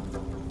Charisma,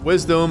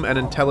 Wisdom, and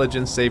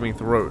Intelligence saving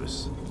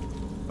throws.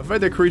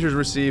 Affected creatures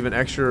receive an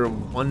extra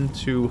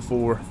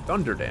 1-4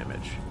 thunder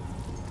damage.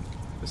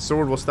 The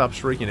sword will stop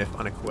shrieking if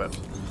unequipped.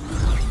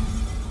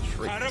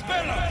 Shriek.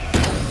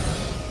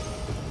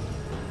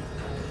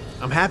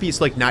 I'm happy it's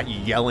like not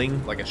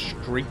yelling like a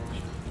shriek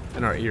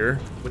in our ear,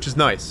 which is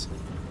nice.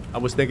 I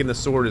was thinking the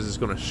sword is just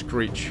gonna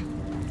screech.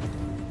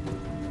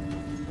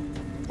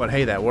 But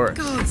hey, that worked.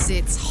 Gods,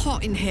 it's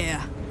hot in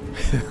here.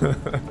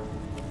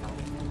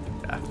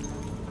 Yeah,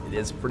 it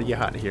is pretty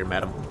hot in here,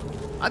 madam.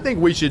 I think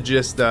we should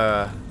just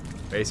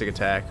basic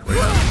attack. Right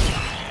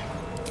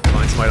now. Come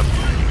on, smite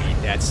him.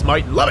 Eat that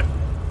smite, love it.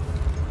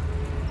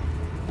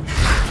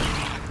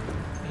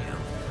 Damn,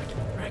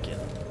 freaking.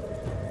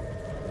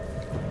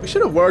 We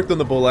should have worked on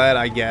the Bulette,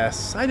 I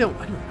guess. I don't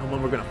know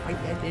when we're gonna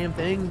fight that damn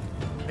thing.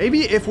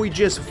 Maybe if we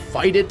just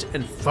fight it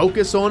and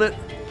focus on it,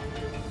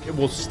 it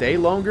will stay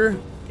longer.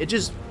 It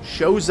just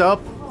shows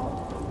up,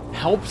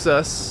 helps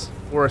us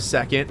for a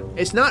second.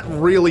 It's not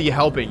really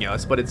helping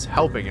us, but it's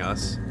helping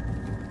us.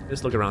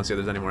 Just look around, see if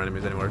there's any more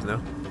enemies anywhere,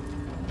 no?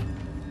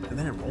 And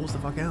then it rolls the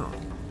fuck out.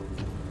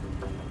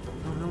 I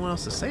don't know what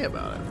else to say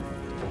about it.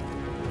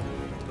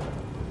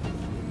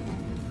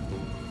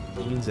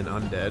 Fiends and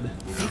undead.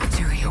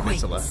 Victory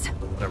awaits.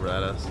 Whatever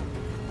that is.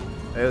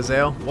 Hey,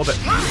 Lae'zel, whoop it.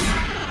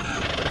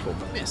 Critical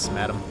miss,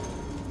 madam.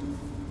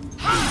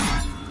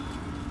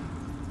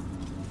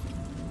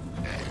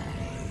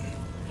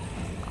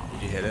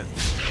 Did you hit it?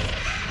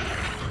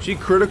 She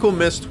critical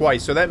missed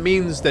twice, so that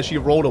means that she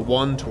rolled a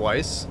 1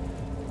 twice.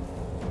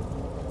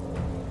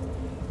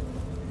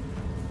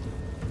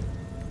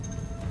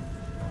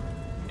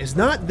 It's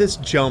not this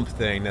jump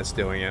thing that's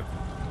doing it.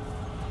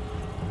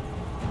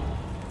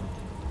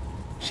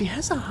 She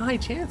has a high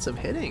chance of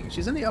hitting.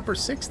 She's in the upper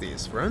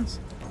 60s,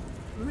 friends.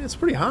 I mean, it's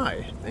pretty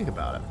high. Think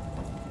about it.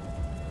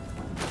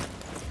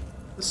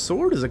 The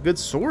sword is a good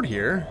sword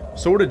here.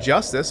 Sword of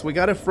Justice. We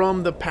got it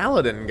from the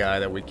paladin guy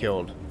that we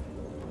killed.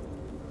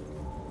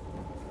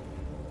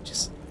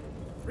 Just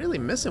really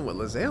missing with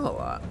Lae'zel a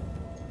lot.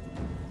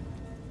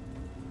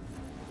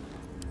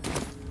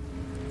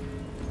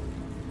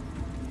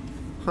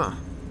 Huh.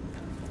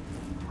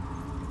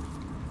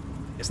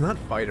 It's not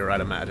fighter,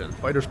 I'd imagine.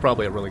 Fighter's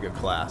probably a really good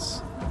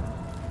class.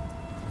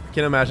 I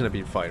can't imagine it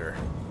being fighter.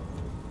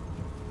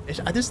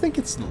 I just think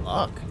it's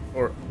luck.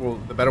 Or, well,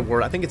 the better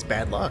word, I think it's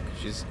bad luck.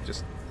 She's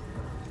just...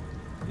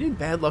 You need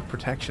bad luck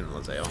protection,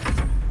 Lae'zel.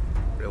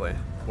 Really.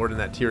 More than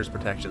that tears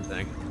protection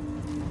thing.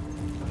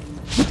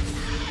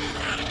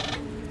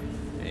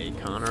 Hey,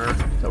 Connor.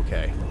 It's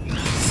okay.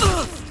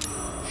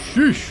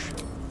 Sheesh.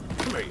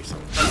 Come here, you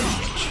son of a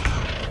bitch.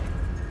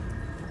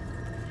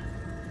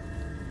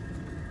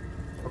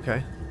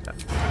 Okay.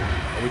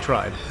 Well, we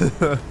tried.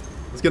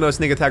 Let's get another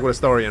sneak attack with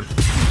Astarian.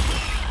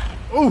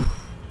 Ooh!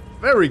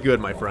 Very good,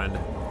 my friend.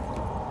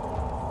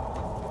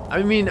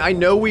 I mean, I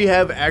know we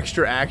have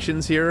extra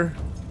actions here.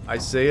 I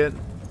say it.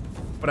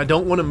 But I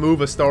don't want to move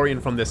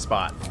Astarian from this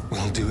spot.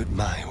 We'll do it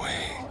my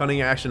way.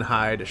 Cunning action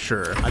hide,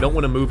 sure. I don't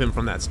want to move him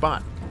from that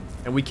spot.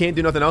 And we can't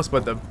do nothing else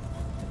but the...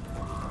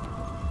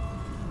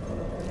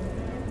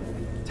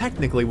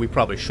 Technically, we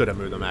probably should have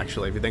moved them,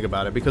 actually, if you think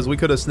about it. Because we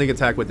could have sneak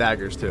attack with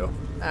daggers, too.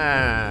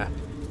 I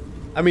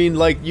mean,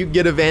 like, you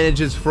get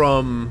advantages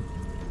from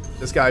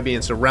this guy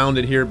being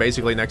surrounded here,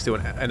 basically next to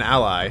an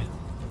ally.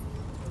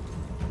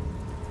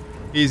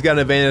 He's got an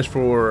advantage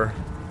for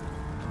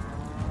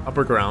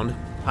upper ground,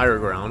 higher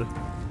ground.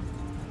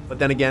 But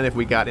then again, if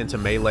we got into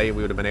melee,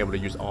 we would have been able to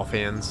use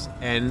offhands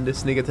and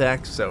sneak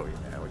attacks, so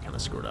yeah, we kind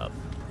of screwed up.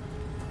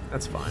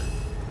 That's fine.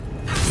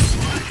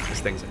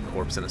 This thing's a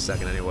corpse in a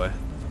second anyway.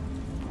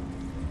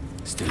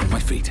 Still on my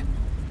feet.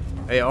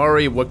 Hey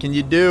Ari, what can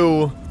you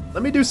do?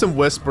 Let me do some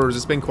whispers,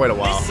 it's been quite a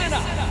while.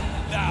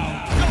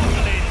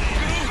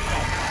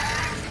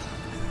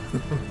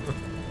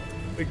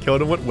 We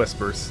killed him with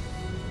whispers.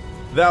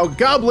 Thou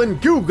goblin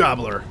goo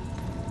gobbler!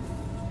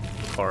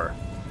 Or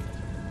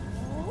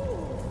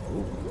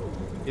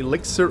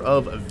Elixir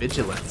of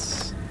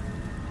Vigilance.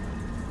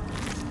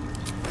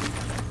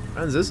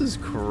 Friends, this is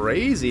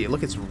crazy.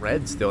 Look, it's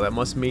red still. That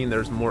must mean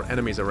there's more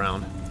enemies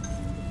around.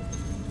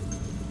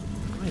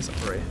 Nice,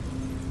 Ari.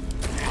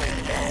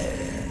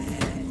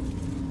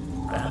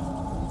 Wrath?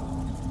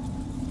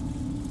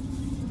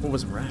 What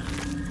was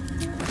Wrath?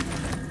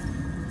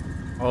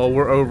 Oh,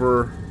 we're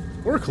over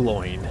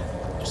Orcloin.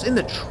 Just in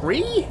the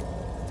tree?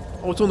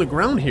 Oh, it's on the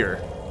ground here.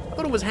 I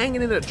thought it was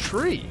hanging in a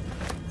tree.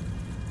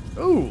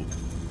 Oh.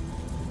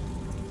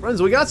 Friends,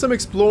 we got some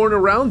exploring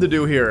around to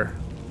do here.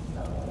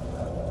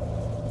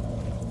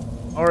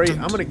 Ari,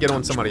 I'm gonna get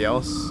on somebody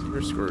else.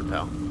 You're screwed,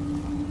 pal.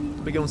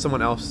 Let me get on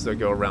someone else to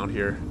go around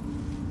here.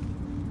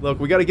 Look,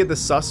 we gotta get the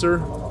susser.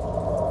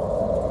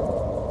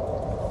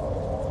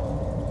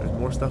 There's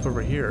more stuff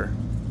over here.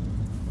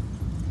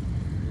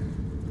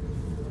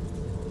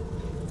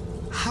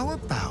 How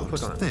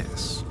about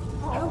this?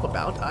 How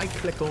about I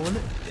click on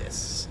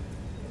this?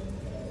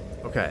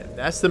 Okay,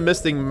 that's the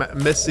missing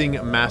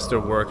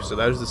masterwork. So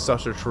there's the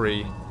susser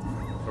tree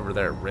over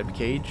there.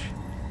 Ribcage.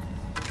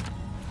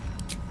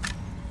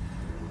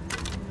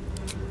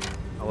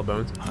 Hollow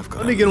bones.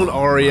 Let me get on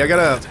Ari. I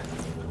gotta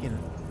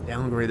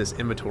downgrade this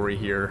inventory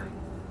here.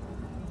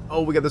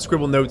 Oh, we got the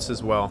scribble notes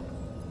as well.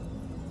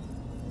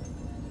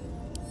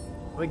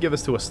 Let me give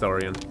this to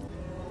Astarian.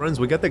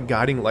 Friends, we got the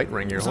guiding light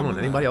ring here. Hold on,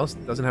 anybody else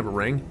doesn't have a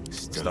ring?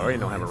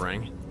 Astarian don't have a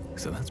ring.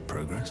 So that's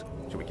progress.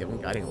 Should we give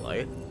him guiding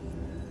light?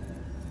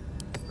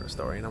 For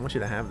Astarian, I want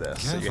you to have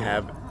this. So you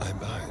have I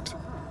bite.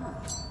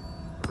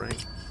 ring.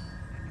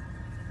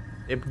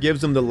 It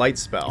gives him the light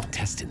spell.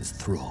 Intestines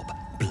throb,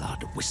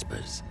 blood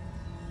whispers.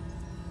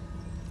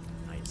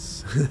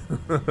 Nice.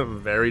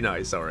 Very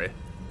nice, alright.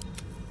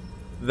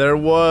 There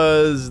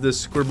was the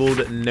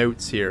scribbled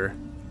notes here.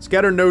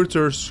 Scattered notes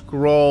are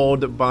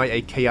scrawled by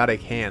a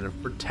chaotic hand.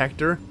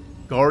 Protector,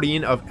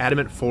 guardian of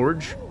Adamant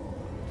Forge.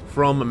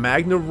 From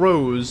Magna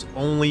Rose,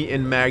 only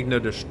in Magna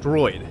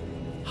Destroyed.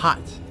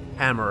 Hot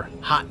hammer,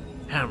 hot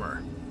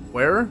hammer.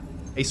 Where?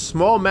 A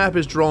small map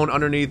is drawn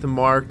underneath,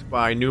 marked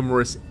by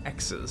numerous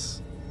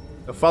X's.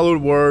 The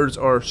followed words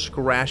are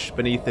scratched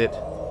beneath it.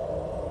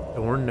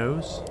 Thorn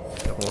nose?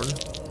 The horn?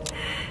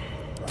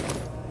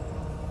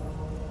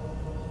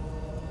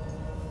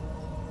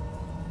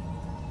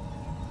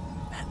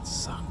 That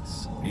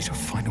sucks. Need to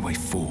find a way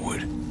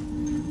forward.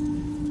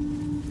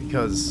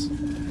 Because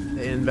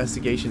the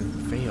investigation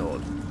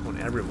failed on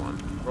everyone.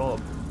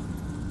 Rob.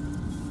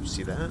 You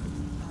see that?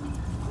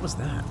 What was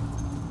that?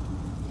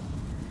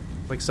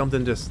 Like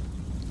something just...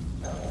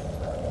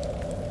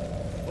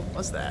 What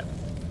was that?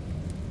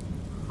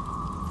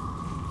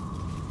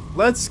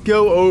 Let's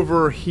go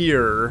over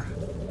here.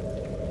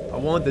 I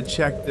wanted to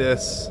check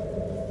this.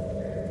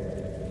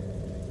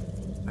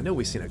 I know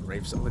we've seen a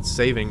gravestone. It's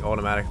saving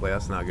automatically.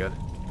 That's not good.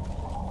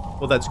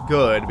 Well, that's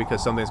good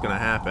because something's gonna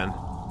happen.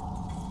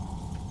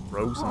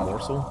 Rogue's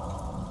morsel.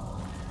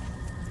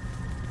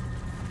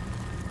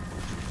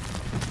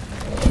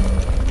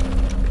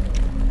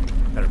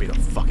 Better be the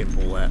fucking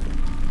Bulette.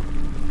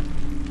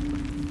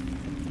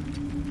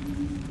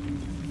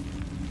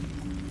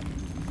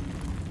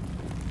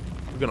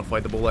 We're gonna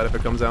fight the Bulette if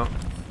it comes out.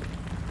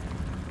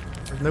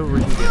 There's no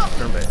reason to get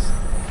turn-based.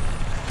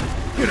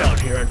 Get out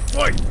here and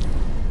fight!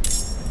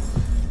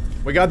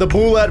 We got the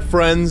Bulette,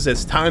 friends.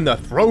 It's time to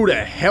throw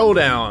the hell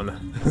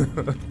down.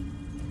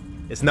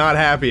 It's not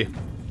happy.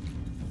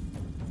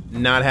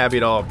 Not happy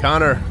at all.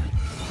 Connor.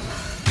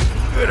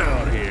 Get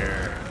out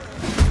here.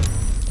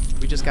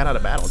 We just got out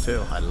of battle,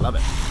 too. I love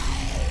it.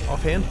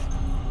 Offhand,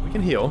 we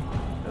can heal.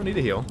 Don't need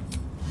to heal.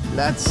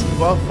 Let's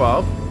buff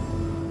up.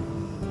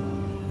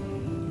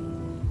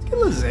 Let's get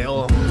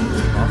Lizelle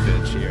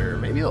buffage here.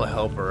 Maybe it'll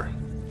help her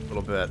a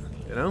little bit,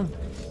 you know?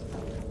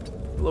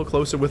 A little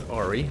closer with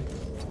Ari.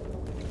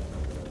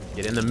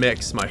 Get in the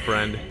mix, my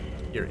friend.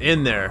 You're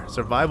in there.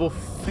 Survival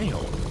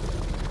failed.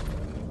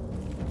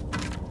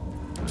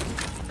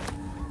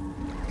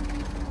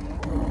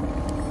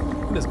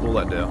 What does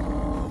Bulette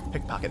do?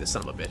 Pickpocket this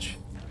son of a bitch.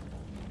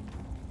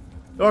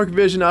 Dark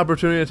vision,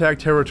 opportunity attack,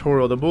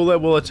 territorial. The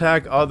Bulette will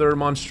attack other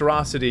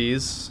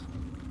monstrosities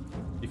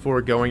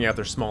before going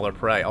after smaller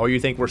prey. Oh, you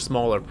think we're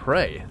smaller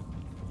prey?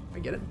 I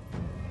get it.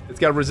 It's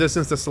got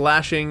resistance to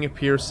slashing,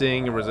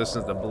 piercing,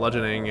 resistance to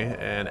bludgeoning,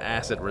 and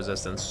acid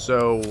resistance.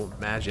 So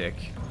magic.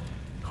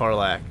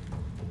 Karlach.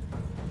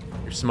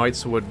 Your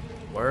smites would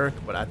work,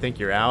 but I think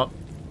you're out.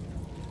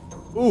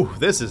 Ooh,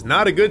 this is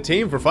not a good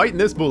team for fighting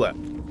this Bulette.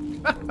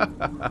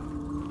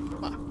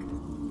 Fuck.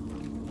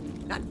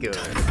 Not good.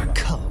 Time for a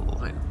cull.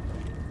 Fine.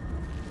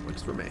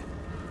 Works for me.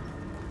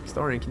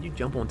 Astarian, can you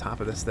jump on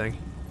top of this thing?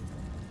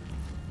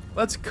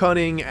 Let's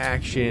cunning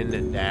action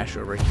and dash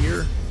over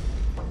here.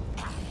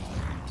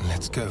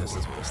 Let's go. This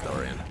is with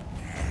Astarian.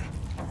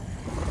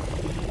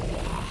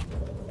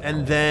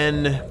 And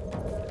then,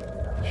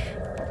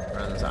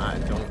 friends, I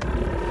don't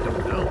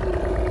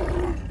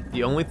know.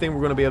 The only thing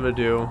we're gonna be able to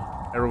do,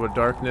 arrow of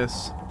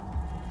darkness,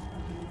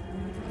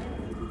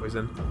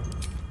 poison,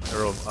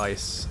 arrow of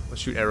ice.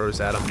 Let's shoot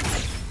arrows at him.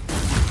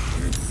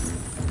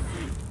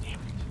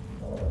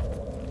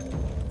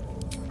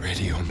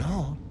 Ready or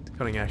not?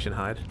 Cunning action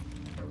hide.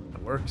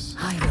 That works.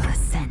 I will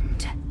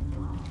ascend.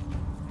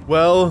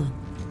 Well,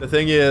 the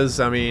thing is,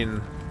 I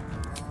mean,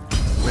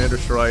 Commander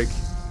Strike.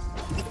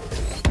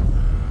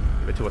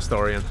 Give it to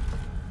Astarian.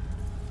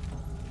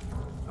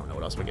 I don't know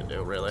what else we can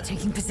do, really.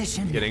 Taking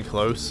position. Getting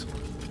close.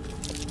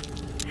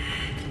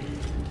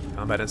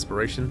 Combat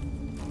inspiration.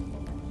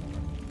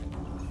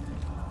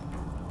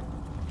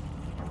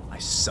 I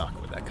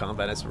suck with that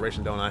combat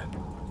inspiration, don't I?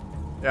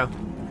 Yeah,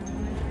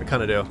 I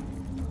kind of do.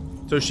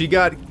 So she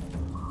got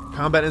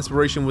combat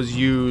inspiration was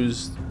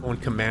used on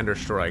Commander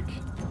Strike.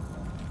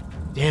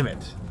 Damn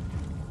it.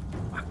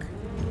 Fuck.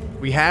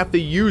 We have to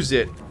use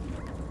it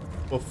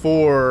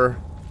before.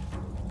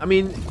 I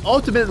mean,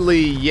 ultimately,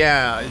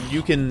 yeah,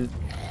 you can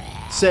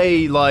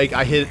say, like,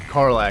 I hit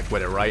Karlach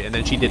with it, right? And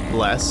then she did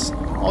Bless.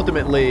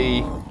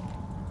 Ultimately,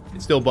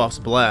 it still buffs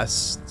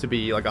Bless to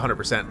be, like,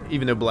 100%,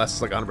 even though Bless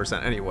is, like,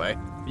 100% anyway.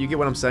 You get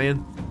what I'm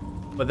saying?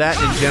 But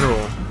that, in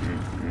general,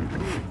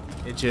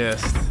 it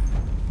just...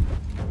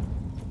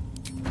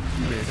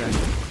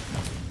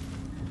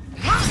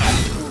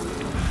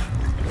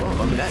 Whoa,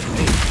 look at that.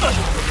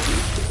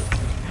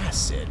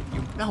 Acid,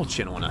 you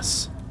belching on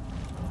us.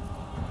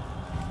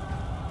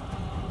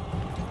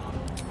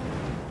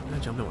 I'm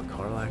gonna jump in with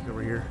Karlach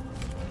over here.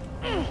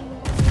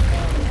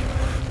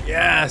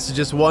 Yes,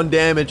 just 1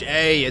 damage.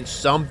 Hey, it's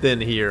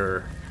something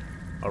here.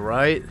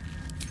 Alright.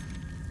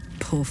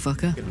 Poor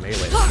fucker.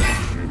 Melee.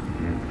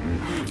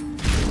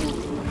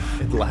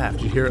 It laughed.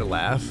 Did you hear it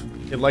laugh?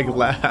 It like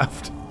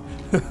laughed.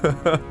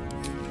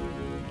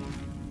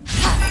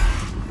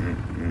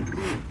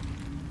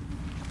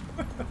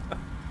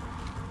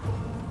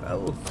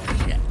 Oh,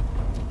 shit.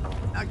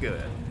 Not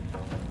good.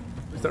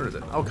 Whose turn is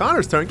it? Oh,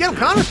 Connor's turn. Get him,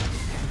 Connor!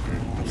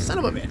 Son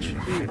of a bitch.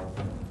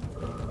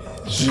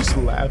 Just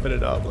laughing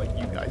it up like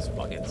you guys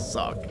fucking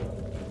suck.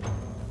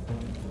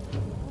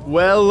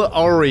 Well,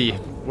 Ari,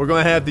 we're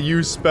gonna have to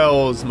use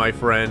spells, my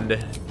friend.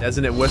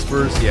 Isn't it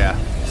Whispers? Yeah.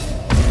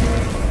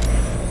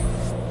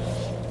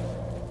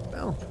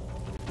 Well,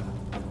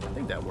 I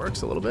think that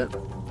works a little bit.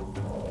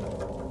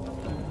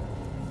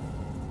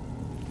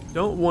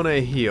 Don't want to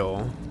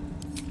heal.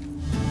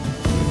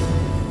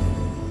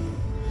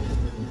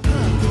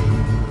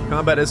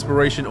 Combat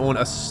inspiration on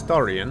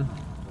Astarian.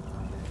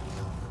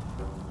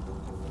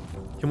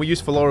 Can we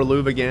use Falora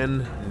Luve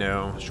again?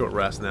 No. Short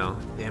rest now.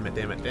 Damn it,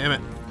 damn it, damn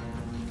it.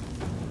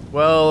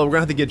 Well, we're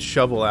gonna have to get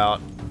Shovel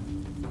out.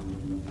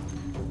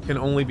 Can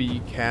only be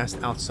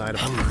cast outside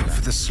of combat.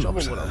 For the Shovel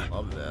slaughter. would have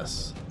loved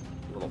this.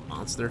 Little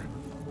monster.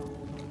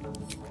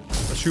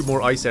 Let's shoot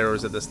more ice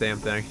arrows at this damn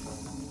thing.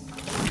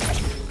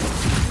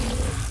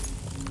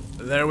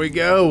 There we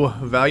go.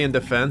 Valiant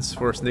defense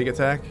for a sneak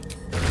attack.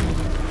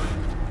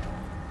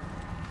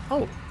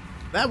 Oh,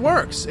 that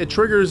works. It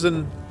triggers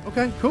and...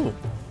 Okay, cool.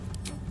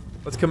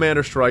 Let's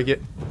Commander Strike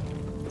it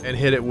and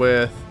hit it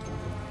with...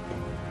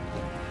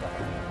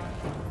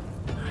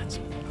 It's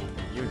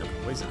immune to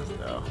poisons,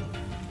 though.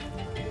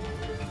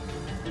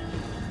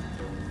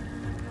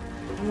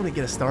 I don't want to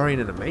get Astarian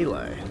into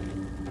melee.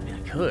 I mean, I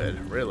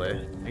could,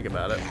 really. Think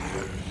about it.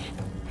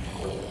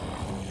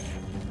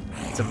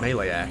 It's a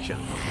melee action.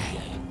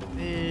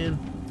 And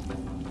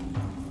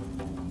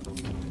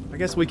I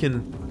guess we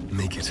can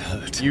make it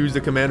hurt. Use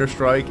the Commander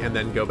Strike and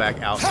then go back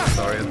out to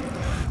Astarian.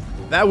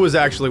 That was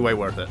actually way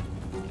worth it.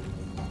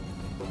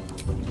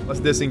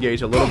 Let's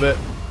disengage a little bit.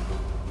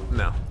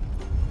 No.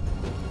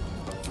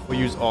 We'll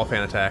use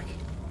offhand attack.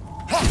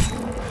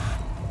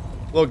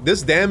 Look,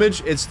 this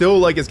damage, it's still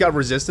like it's got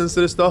resistance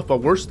to this stuff,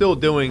 but we're still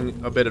doing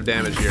a bit of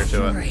damage here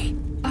to it.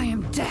 I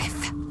am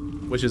death.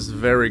 Which is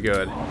very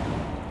good.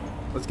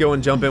 Let's go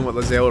and jump in with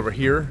Lae'zel over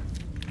here.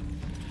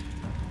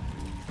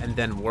 And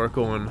then work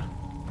on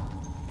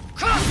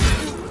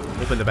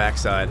open the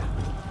backside.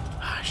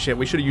 Ah, shit,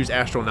 we should have used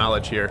Astral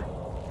Knowledge here.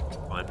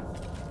 Fine.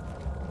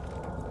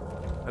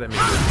 I didn't mean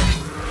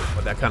to.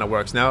 But that kind of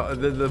works. Now,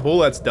 the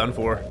Bulette's done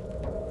for.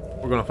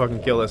 We're gonna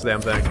fucking kill this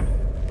damn thing.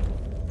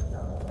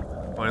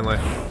 Finally.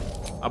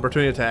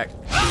 Opportunity attack.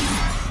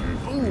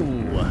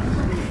 Ooh.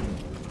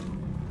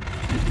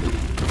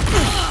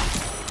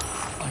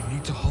 I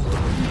need to hold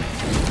on.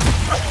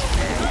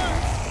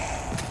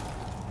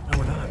 No,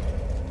 we're not.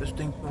 This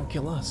thing's gonna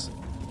kill us.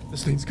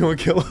 This thing's gonna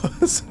kill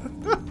us.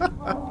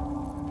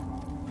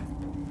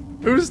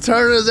 Whose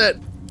turn is it?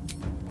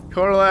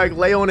 Karlach,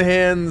 lay on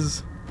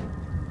hands.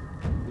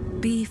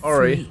 Be free.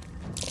 Ari.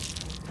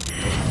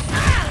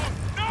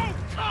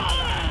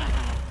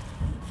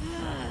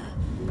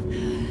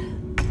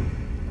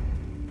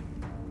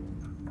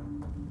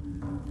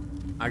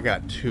 I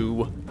got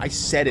 2. I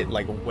said it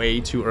like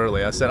way too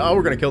early. I said, oh,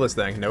 we're gonna kill this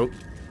thing. Nope.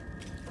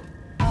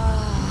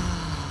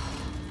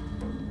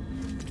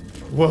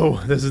 Whoa,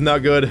 this is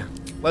not good.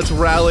 Let's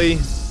rally.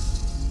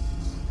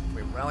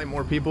 Wait, rally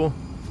more people?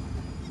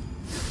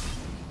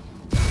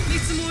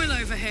 Need some oil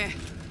over here.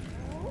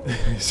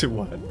 So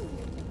what?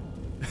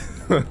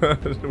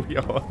 We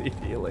all need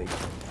healing.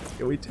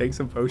 Can we take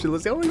some potions?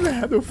 Let's see, I don't even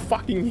have no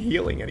fucking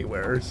healing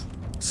anywhere.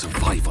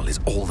 Survival is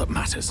all that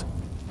matters.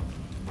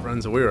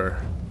 Friends,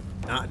 we're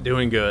not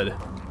doing good.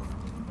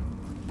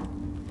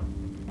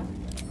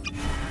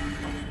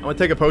 I'm gonna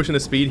take a potion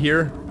of speed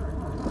here.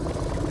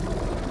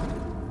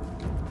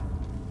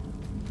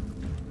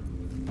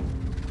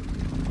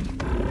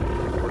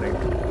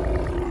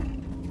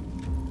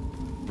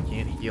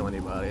 Can't heal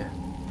anybody.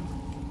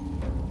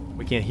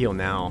 We can't heal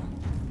now.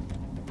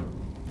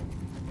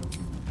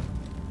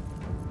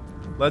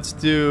 Let's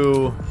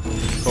do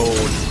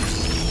cold.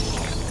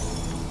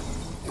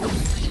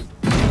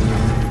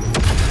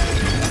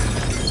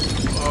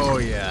 Oh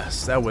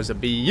yes, that was a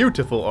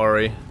beautiful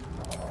Ari.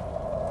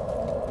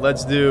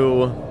 Let's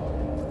do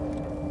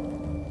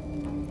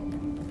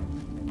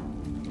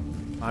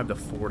 5 to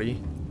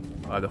 40.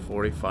 5 to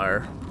 40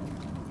 fire.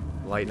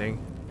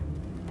 Lightning.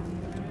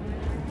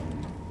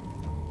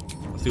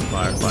 Let's do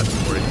fire. 5 to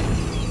 40.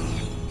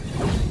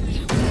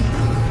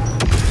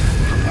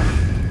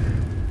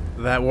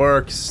 That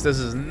works. This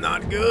is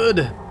not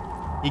good.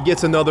 He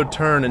gets another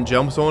turn and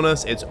jumps on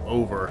us. It's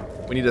over.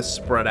 We need to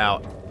spread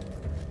out.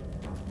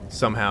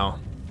 Somehow.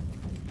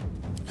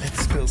 Let's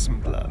spill some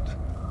blood.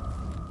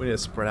 We need to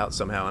spread out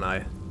somehow,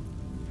 and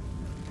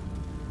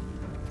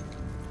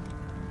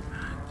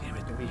damn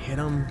it, did we hit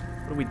him?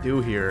 What do we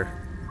do here?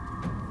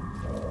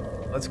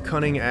 Let's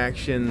cunning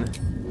action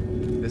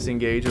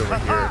disengage over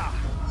here.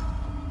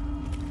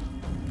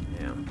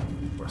 Damn.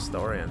 We're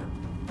Starian.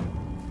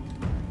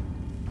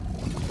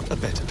 A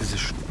better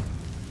position.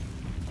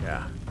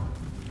 Yeah.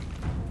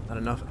 Not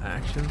enough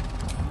action.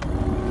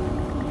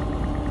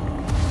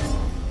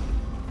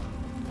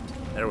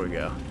 There we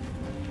go.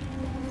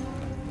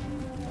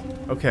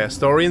 Okay,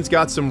 Starian's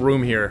got some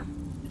room here.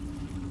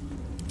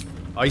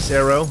 Ice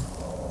arrow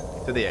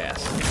to the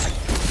ass.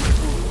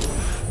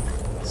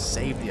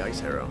 Save the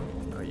ice arrow.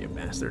 Oh, you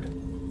bastard.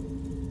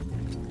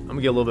 I'm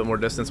gonna get a little bit more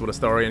distance with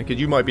Astarian, because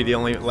you might be the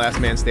only last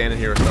man standing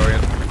here,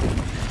 Astarian.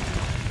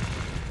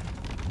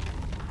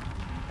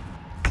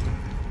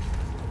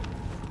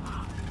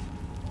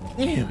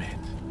 Damn it.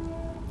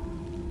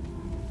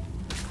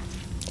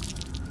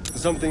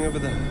 Something over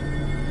there.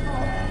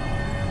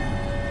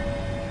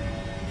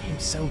 Came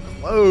so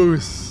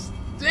close.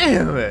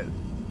 Damn it.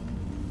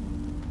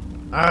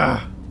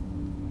 Ah.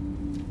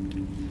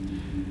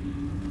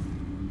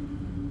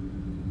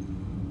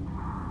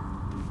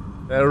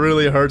 That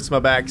really hurts my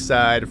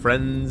backside,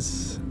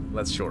 friends.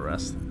 Let's short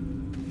rest.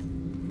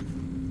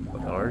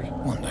 Hard.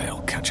 One day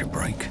I'll catch a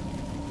break.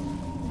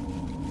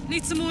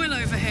 Need some oil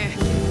over here.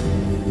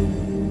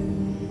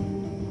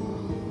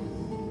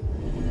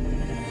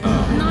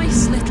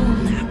 Nice little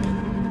nap.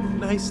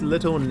 Nice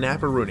little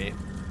napperoonie.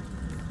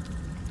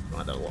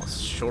 Oh, that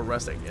was short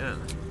rest again.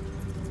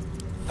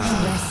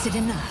 Rested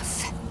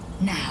enough.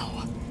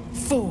 Now,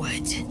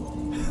 forward.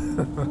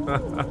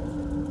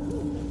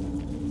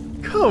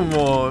 Come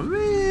on,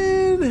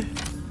 man.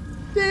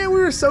 Yeah, we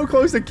were so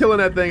close to killing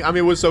that thing. I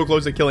mean, it was so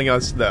close to killing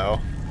us, though.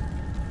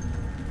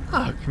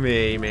 Fuck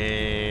me,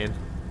 man.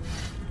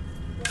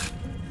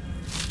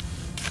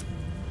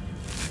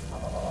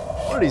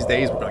 One of these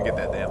days, we're gonna get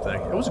that damn thing.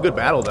 It was a good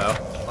battle, though.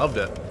 Loved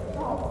it.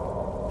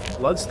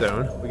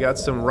 Bloodstone. We got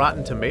some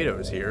rotten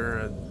tomatoes here.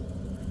 I don't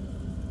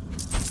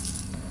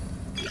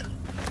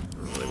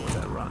really want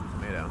that rotten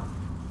tomato.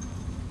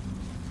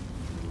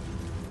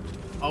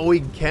 Oh, we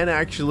can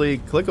actually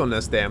click on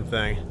this damn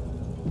thing.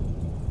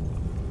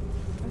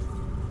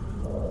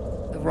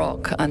 The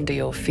rock under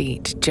your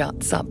feet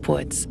juts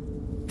upwards,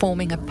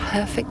 forming a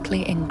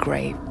perfectly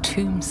engraved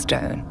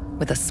tombstone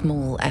with a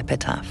small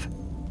epitaph.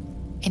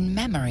 In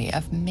memory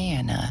of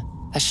Myrna,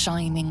 a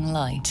shining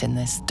light in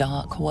this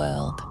dark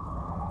world,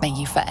 may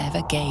you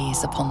forever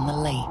gaze upon the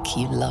lake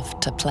you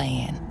loved to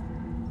play in.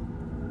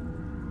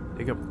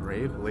 Dig up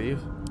grave, leave.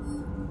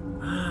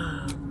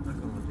 I'm not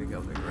gonna dig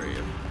up the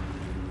grave.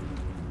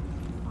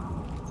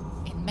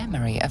 In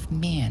memory of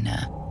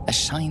Myrna, a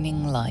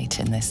shining light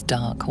in this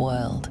dark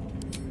world.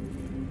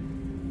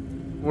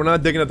 We're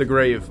not digging up the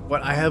grave,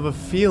 but I have a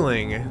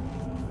feeling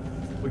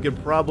we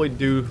could probably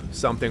do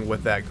something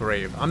with that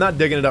grave. I'm not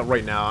digging it up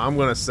right now. I'm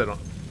gonna sit on.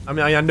 I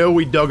mean, I know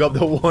we dug up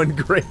the one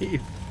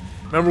grave.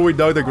 Remember we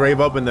dug the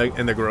grave up in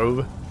the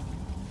grove?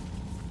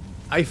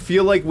 I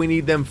feel like we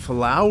need them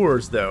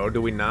flowers, though.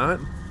 Do we not?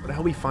 But how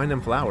do we find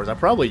them flowers? I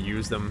probably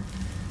used them.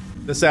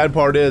 The sad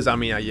part is, I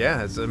mean,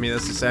 yeah, that's the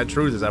sad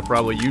truth is I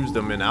probably used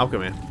them in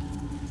alchemy.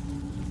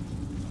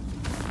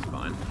 It's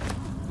fine.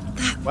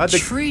 That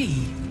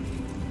tree.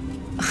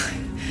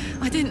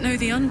 I didn't know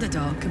the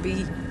Underdark could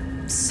be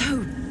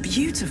so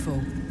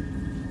beautiful.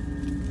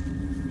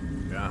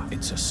 Yeah.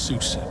 It's a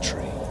Susa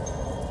tree.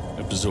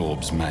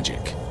 Absorbs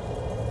magic.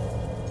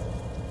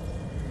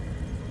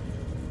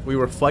 we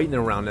were fighting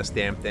around this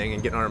damn thing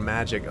and getting our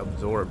magic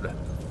absorbed.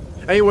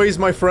 Anyways,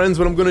 my friends,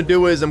 what I'm going to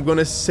do is I'm going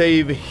to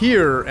save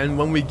here, and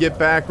when we get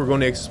back, we're going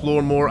to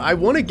explore more. I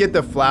want to get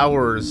the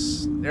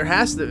flowers.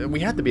 We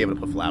have to be able to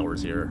put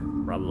flowers here.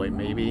 Probably,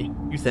 maybe.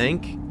 You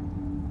think?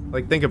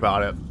 Like, think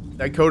about it.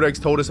 That codex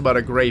told us about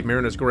a grave,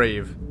 Myrna's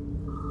grave.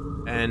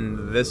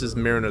 And this is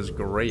Myrna's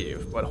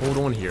grave. But hold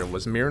on here.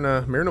 Was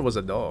Myrna was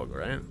a dog,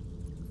 right?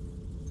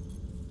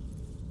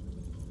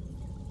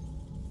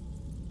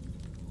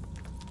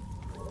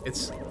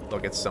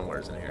 Look, it's somewhere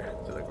in here.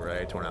 To the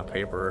gray, torn out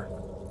paper.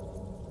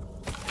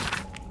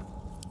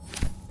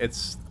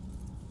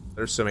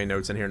 There's so many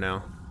notes in here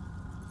now.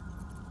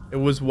 It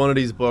was one of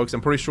these books. I'm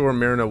pretty sure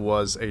Myrna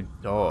was a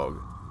dog.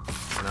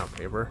 Torn out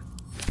paper.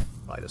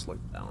 I just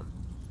looked down.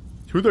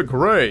 To the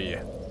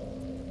gray.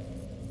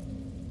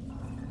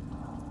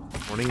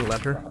 Morning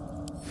letter.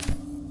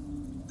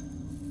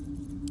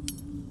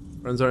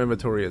 Friends, our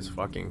inventory is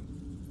fucking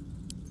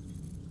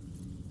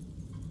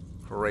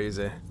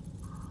crazy.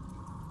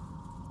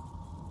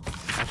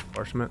 Ash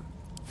parchment.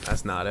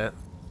 That's not it.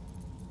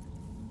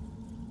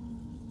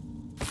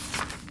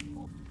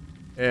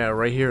 Yeah,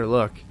 right here,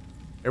 look.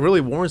 It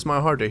really warms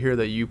my heart to hear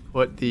that you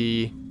put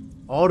the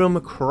autumn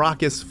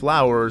crocus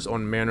flowers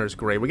on Myrna's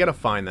grave. We gotta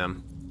find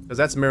them, because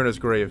that's Myrna's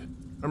grave.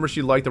 Remember,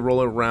 she liked to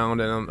roll it around,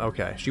 and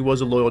okay, she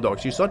was a loyal dog.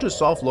 She's such a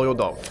soft, loyal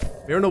dog.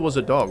 Myrna was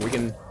a dog. We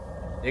can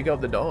dig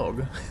up the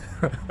dog.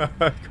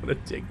 Gonna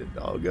dig the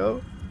dog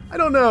out? I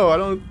don't know. I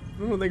don't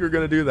think we're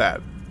gonna do that.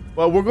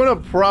 Well, we're gonna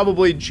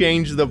probably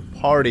change the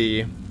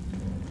party.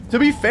 To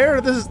be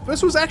fair,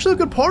 this was actually a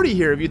good party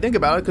here, if you think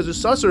about it, because the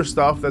susser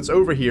stuff that's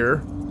over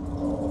here,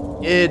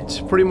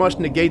 it pretty much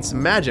negates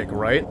magic,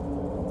 right?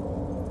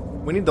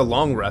 We need the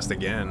long rest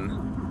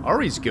again.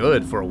 Ari's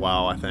good for a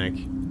while, I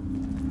think.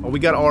 Well, we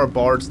got our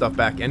bard stuff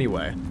back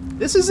anyway.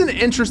 This is an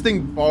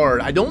interesting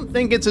bard. I don't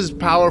think it's as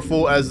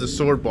powerful as the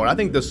sword bard. I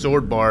think the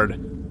sword bard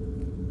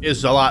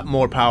is a lot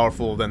more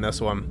powerful than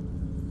this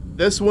one.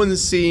 This one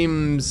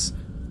seems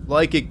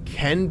like it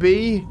can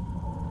be,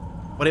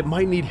 but it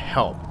might need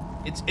help.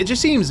 It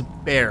just seems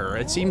bare.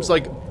 It seems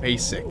like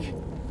basic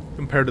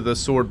compared to the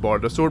sword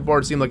bard. The sword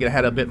bard seemed like it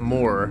had a bit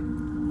more.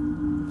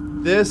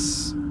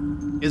 This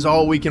is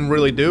all we can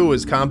really do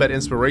is combat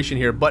inspiration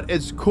here, but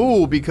it's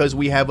cool because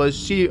we have a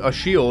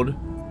shield.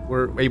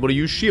 We're able to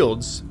use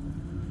shields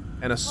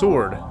and a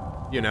sword,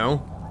 you know,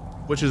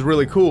 which is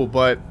really cool,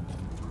 but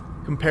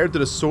compared to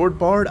the sword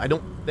bard, I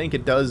don't think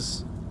it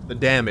does the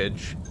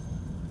damage.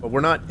 But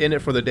we're not in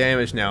it for the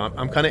damage now.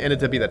 I'm kind of in it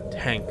to be the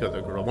tank of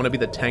the girl. I want to be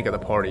the tank of the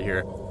party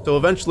here. So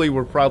eventually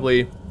we're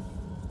going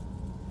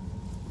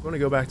to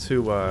go back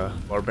to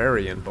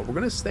Bardbarian, but we're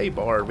going to stay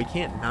Bard. We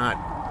can't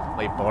not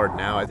play Bard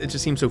now. It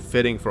just seems so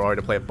fitting for Ari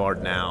to play a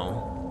Bard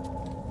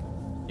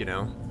now. You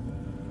know?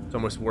 It's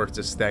almost worth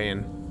just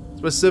staying.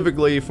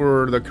 Specifically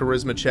for the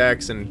charisma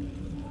checks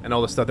and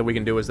all the stuff that we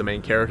can do as the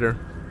main character.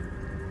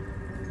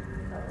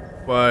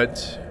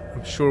 But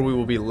I'm sure we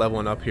will be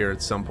leveling up here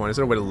at some point. Is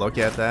there a way to look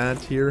at that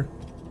here?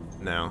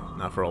 No,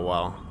 not for a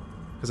while.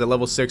 Because at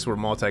level 6 we're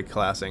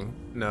multi-classing.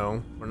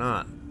 No, we're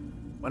not.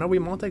 Why are we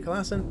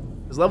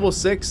multi-classing? Because level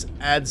 6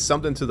 adds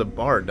something to the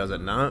bard, does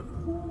it not?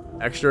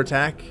 Extra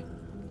attack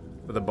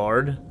for the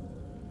bard.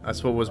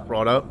 That's what was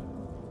brought up.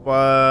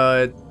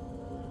 But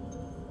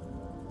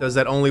does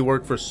that only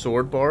work for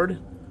sword bard?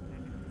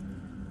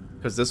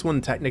 Because this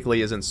one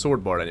technically isn't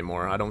sword bard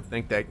anymore. I don't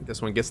think that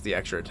this one gets the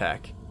extra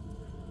attack.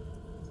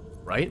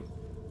 Right?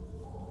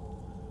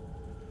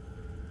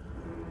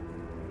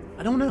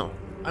 I don't know.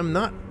 I'm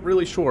not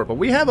really sure, but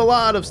we have a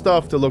lot of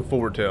stuff to look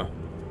forward to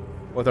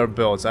with our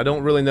builds. I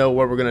don't really know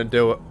what we're gonna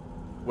do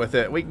with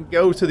it. We can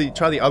go to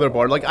try the other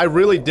bard. Like, I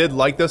really did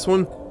like this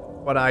one,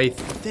 but I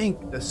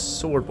think the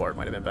sword bard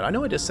might have been better. I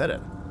know I just said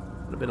it.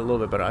 Would have been a little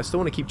bit better. I still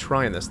want to keep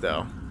trying this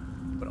though.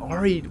 But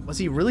Ari, was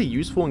he really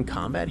useful in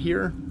combat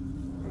here?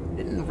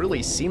 Didn't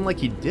really seem like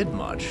he did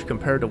much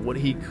compared to what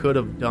he could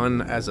have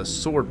done as a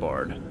sword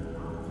bard.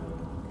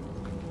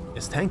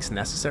 Is tanks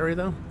necessary,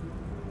 though?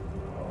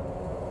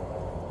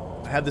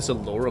 I have this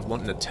allure of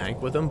wanting to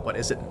tank with him, but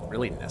is it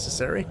really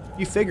necessary?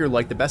 You figure,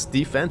 like, the best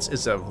defense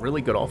is a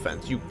really good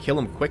offense. You kill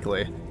him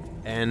quickly,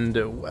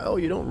 and, well,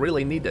 you don't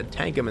really need to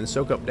tank him and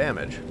soak up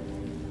damage.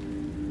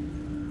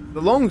 The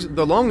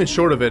long and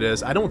short of it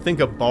is, I don't think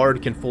a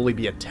bard can fully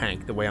be a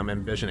tank the way I'm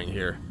envisioning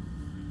here.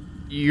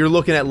 You're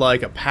looking at,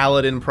 like, a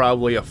paladin,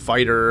 probably a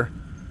fighter,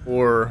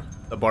 or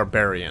a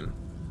barbarian,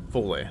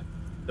 fully.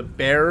 The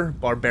bear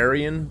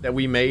barbarian that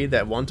we made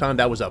that one time,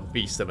 that was a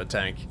beast of a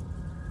tank.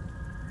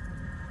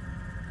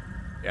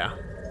 Yeah.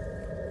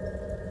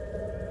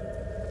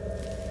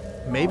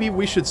 Maybe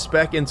we should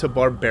spec into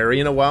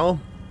barbarian a while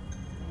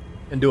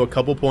and do a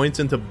couple points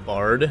into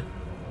bard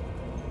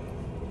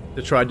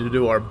to try to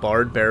do our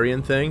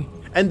bardbarian thing.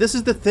 And this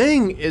is the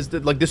thing, is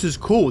that, like, this is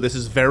cool. This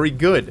is very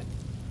good.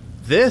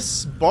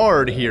 This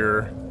bard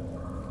here,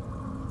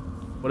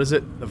 what is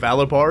it? The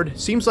Valor Bard?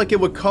 Seems like it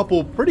would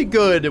couple pretty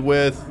good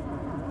with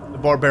the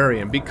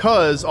Barbarian,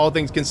 because, all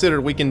things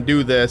considered, we can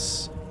do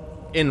this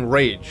in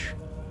Rage.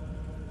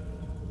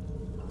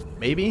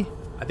 Maybe?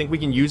 I think we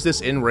can use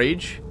this in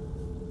Rage.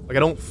 Like,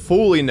 I don't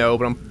fully know,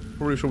 but I'm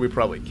pretty sure we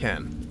probably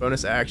can.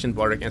 Bonus action,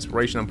 Bardic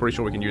Inspiration, I'm pretty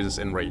sure we can use this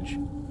in Rage.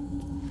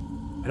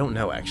 I don't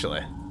know,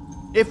 actually.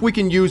 If we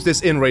can use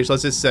this in Rage,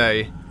 let's just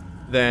say,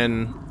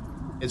 then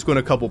it's going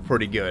to couple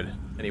pretty good.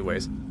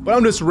 Anyways, but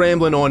I'm just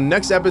rambling on.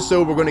 Next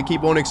episode, we're going to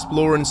keep on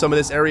exploring some of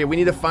this area. We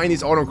need to find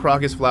these autumn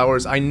crocus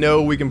flowers. I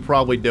know we can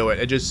probably do it.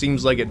 It just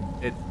seems like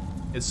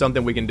it's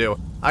something we can do.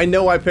 I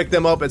know I picked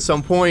them up at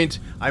some point.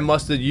 I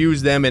must have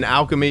used them in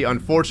alchemy.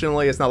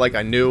 Unfortunately, it's not like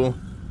I knew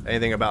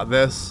anything about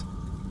this.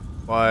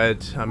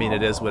 But, I mean,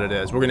 it is what it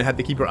is. We're going to have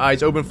to keep our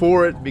eyes open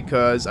for it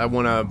because I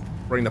want to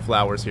bring the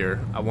flowers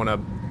here. I want to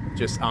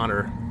just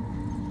honor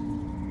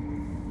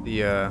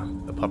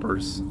the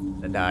puppers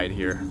that died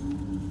here.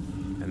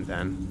 And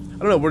then, I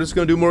don't know, we're just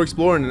going to do more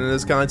exploring and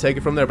just kind of take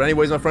it from there. But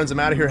anyways, my friends, I'm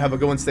out of here. Have a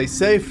good one. Stay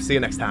safe. See you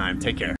next time. Take care.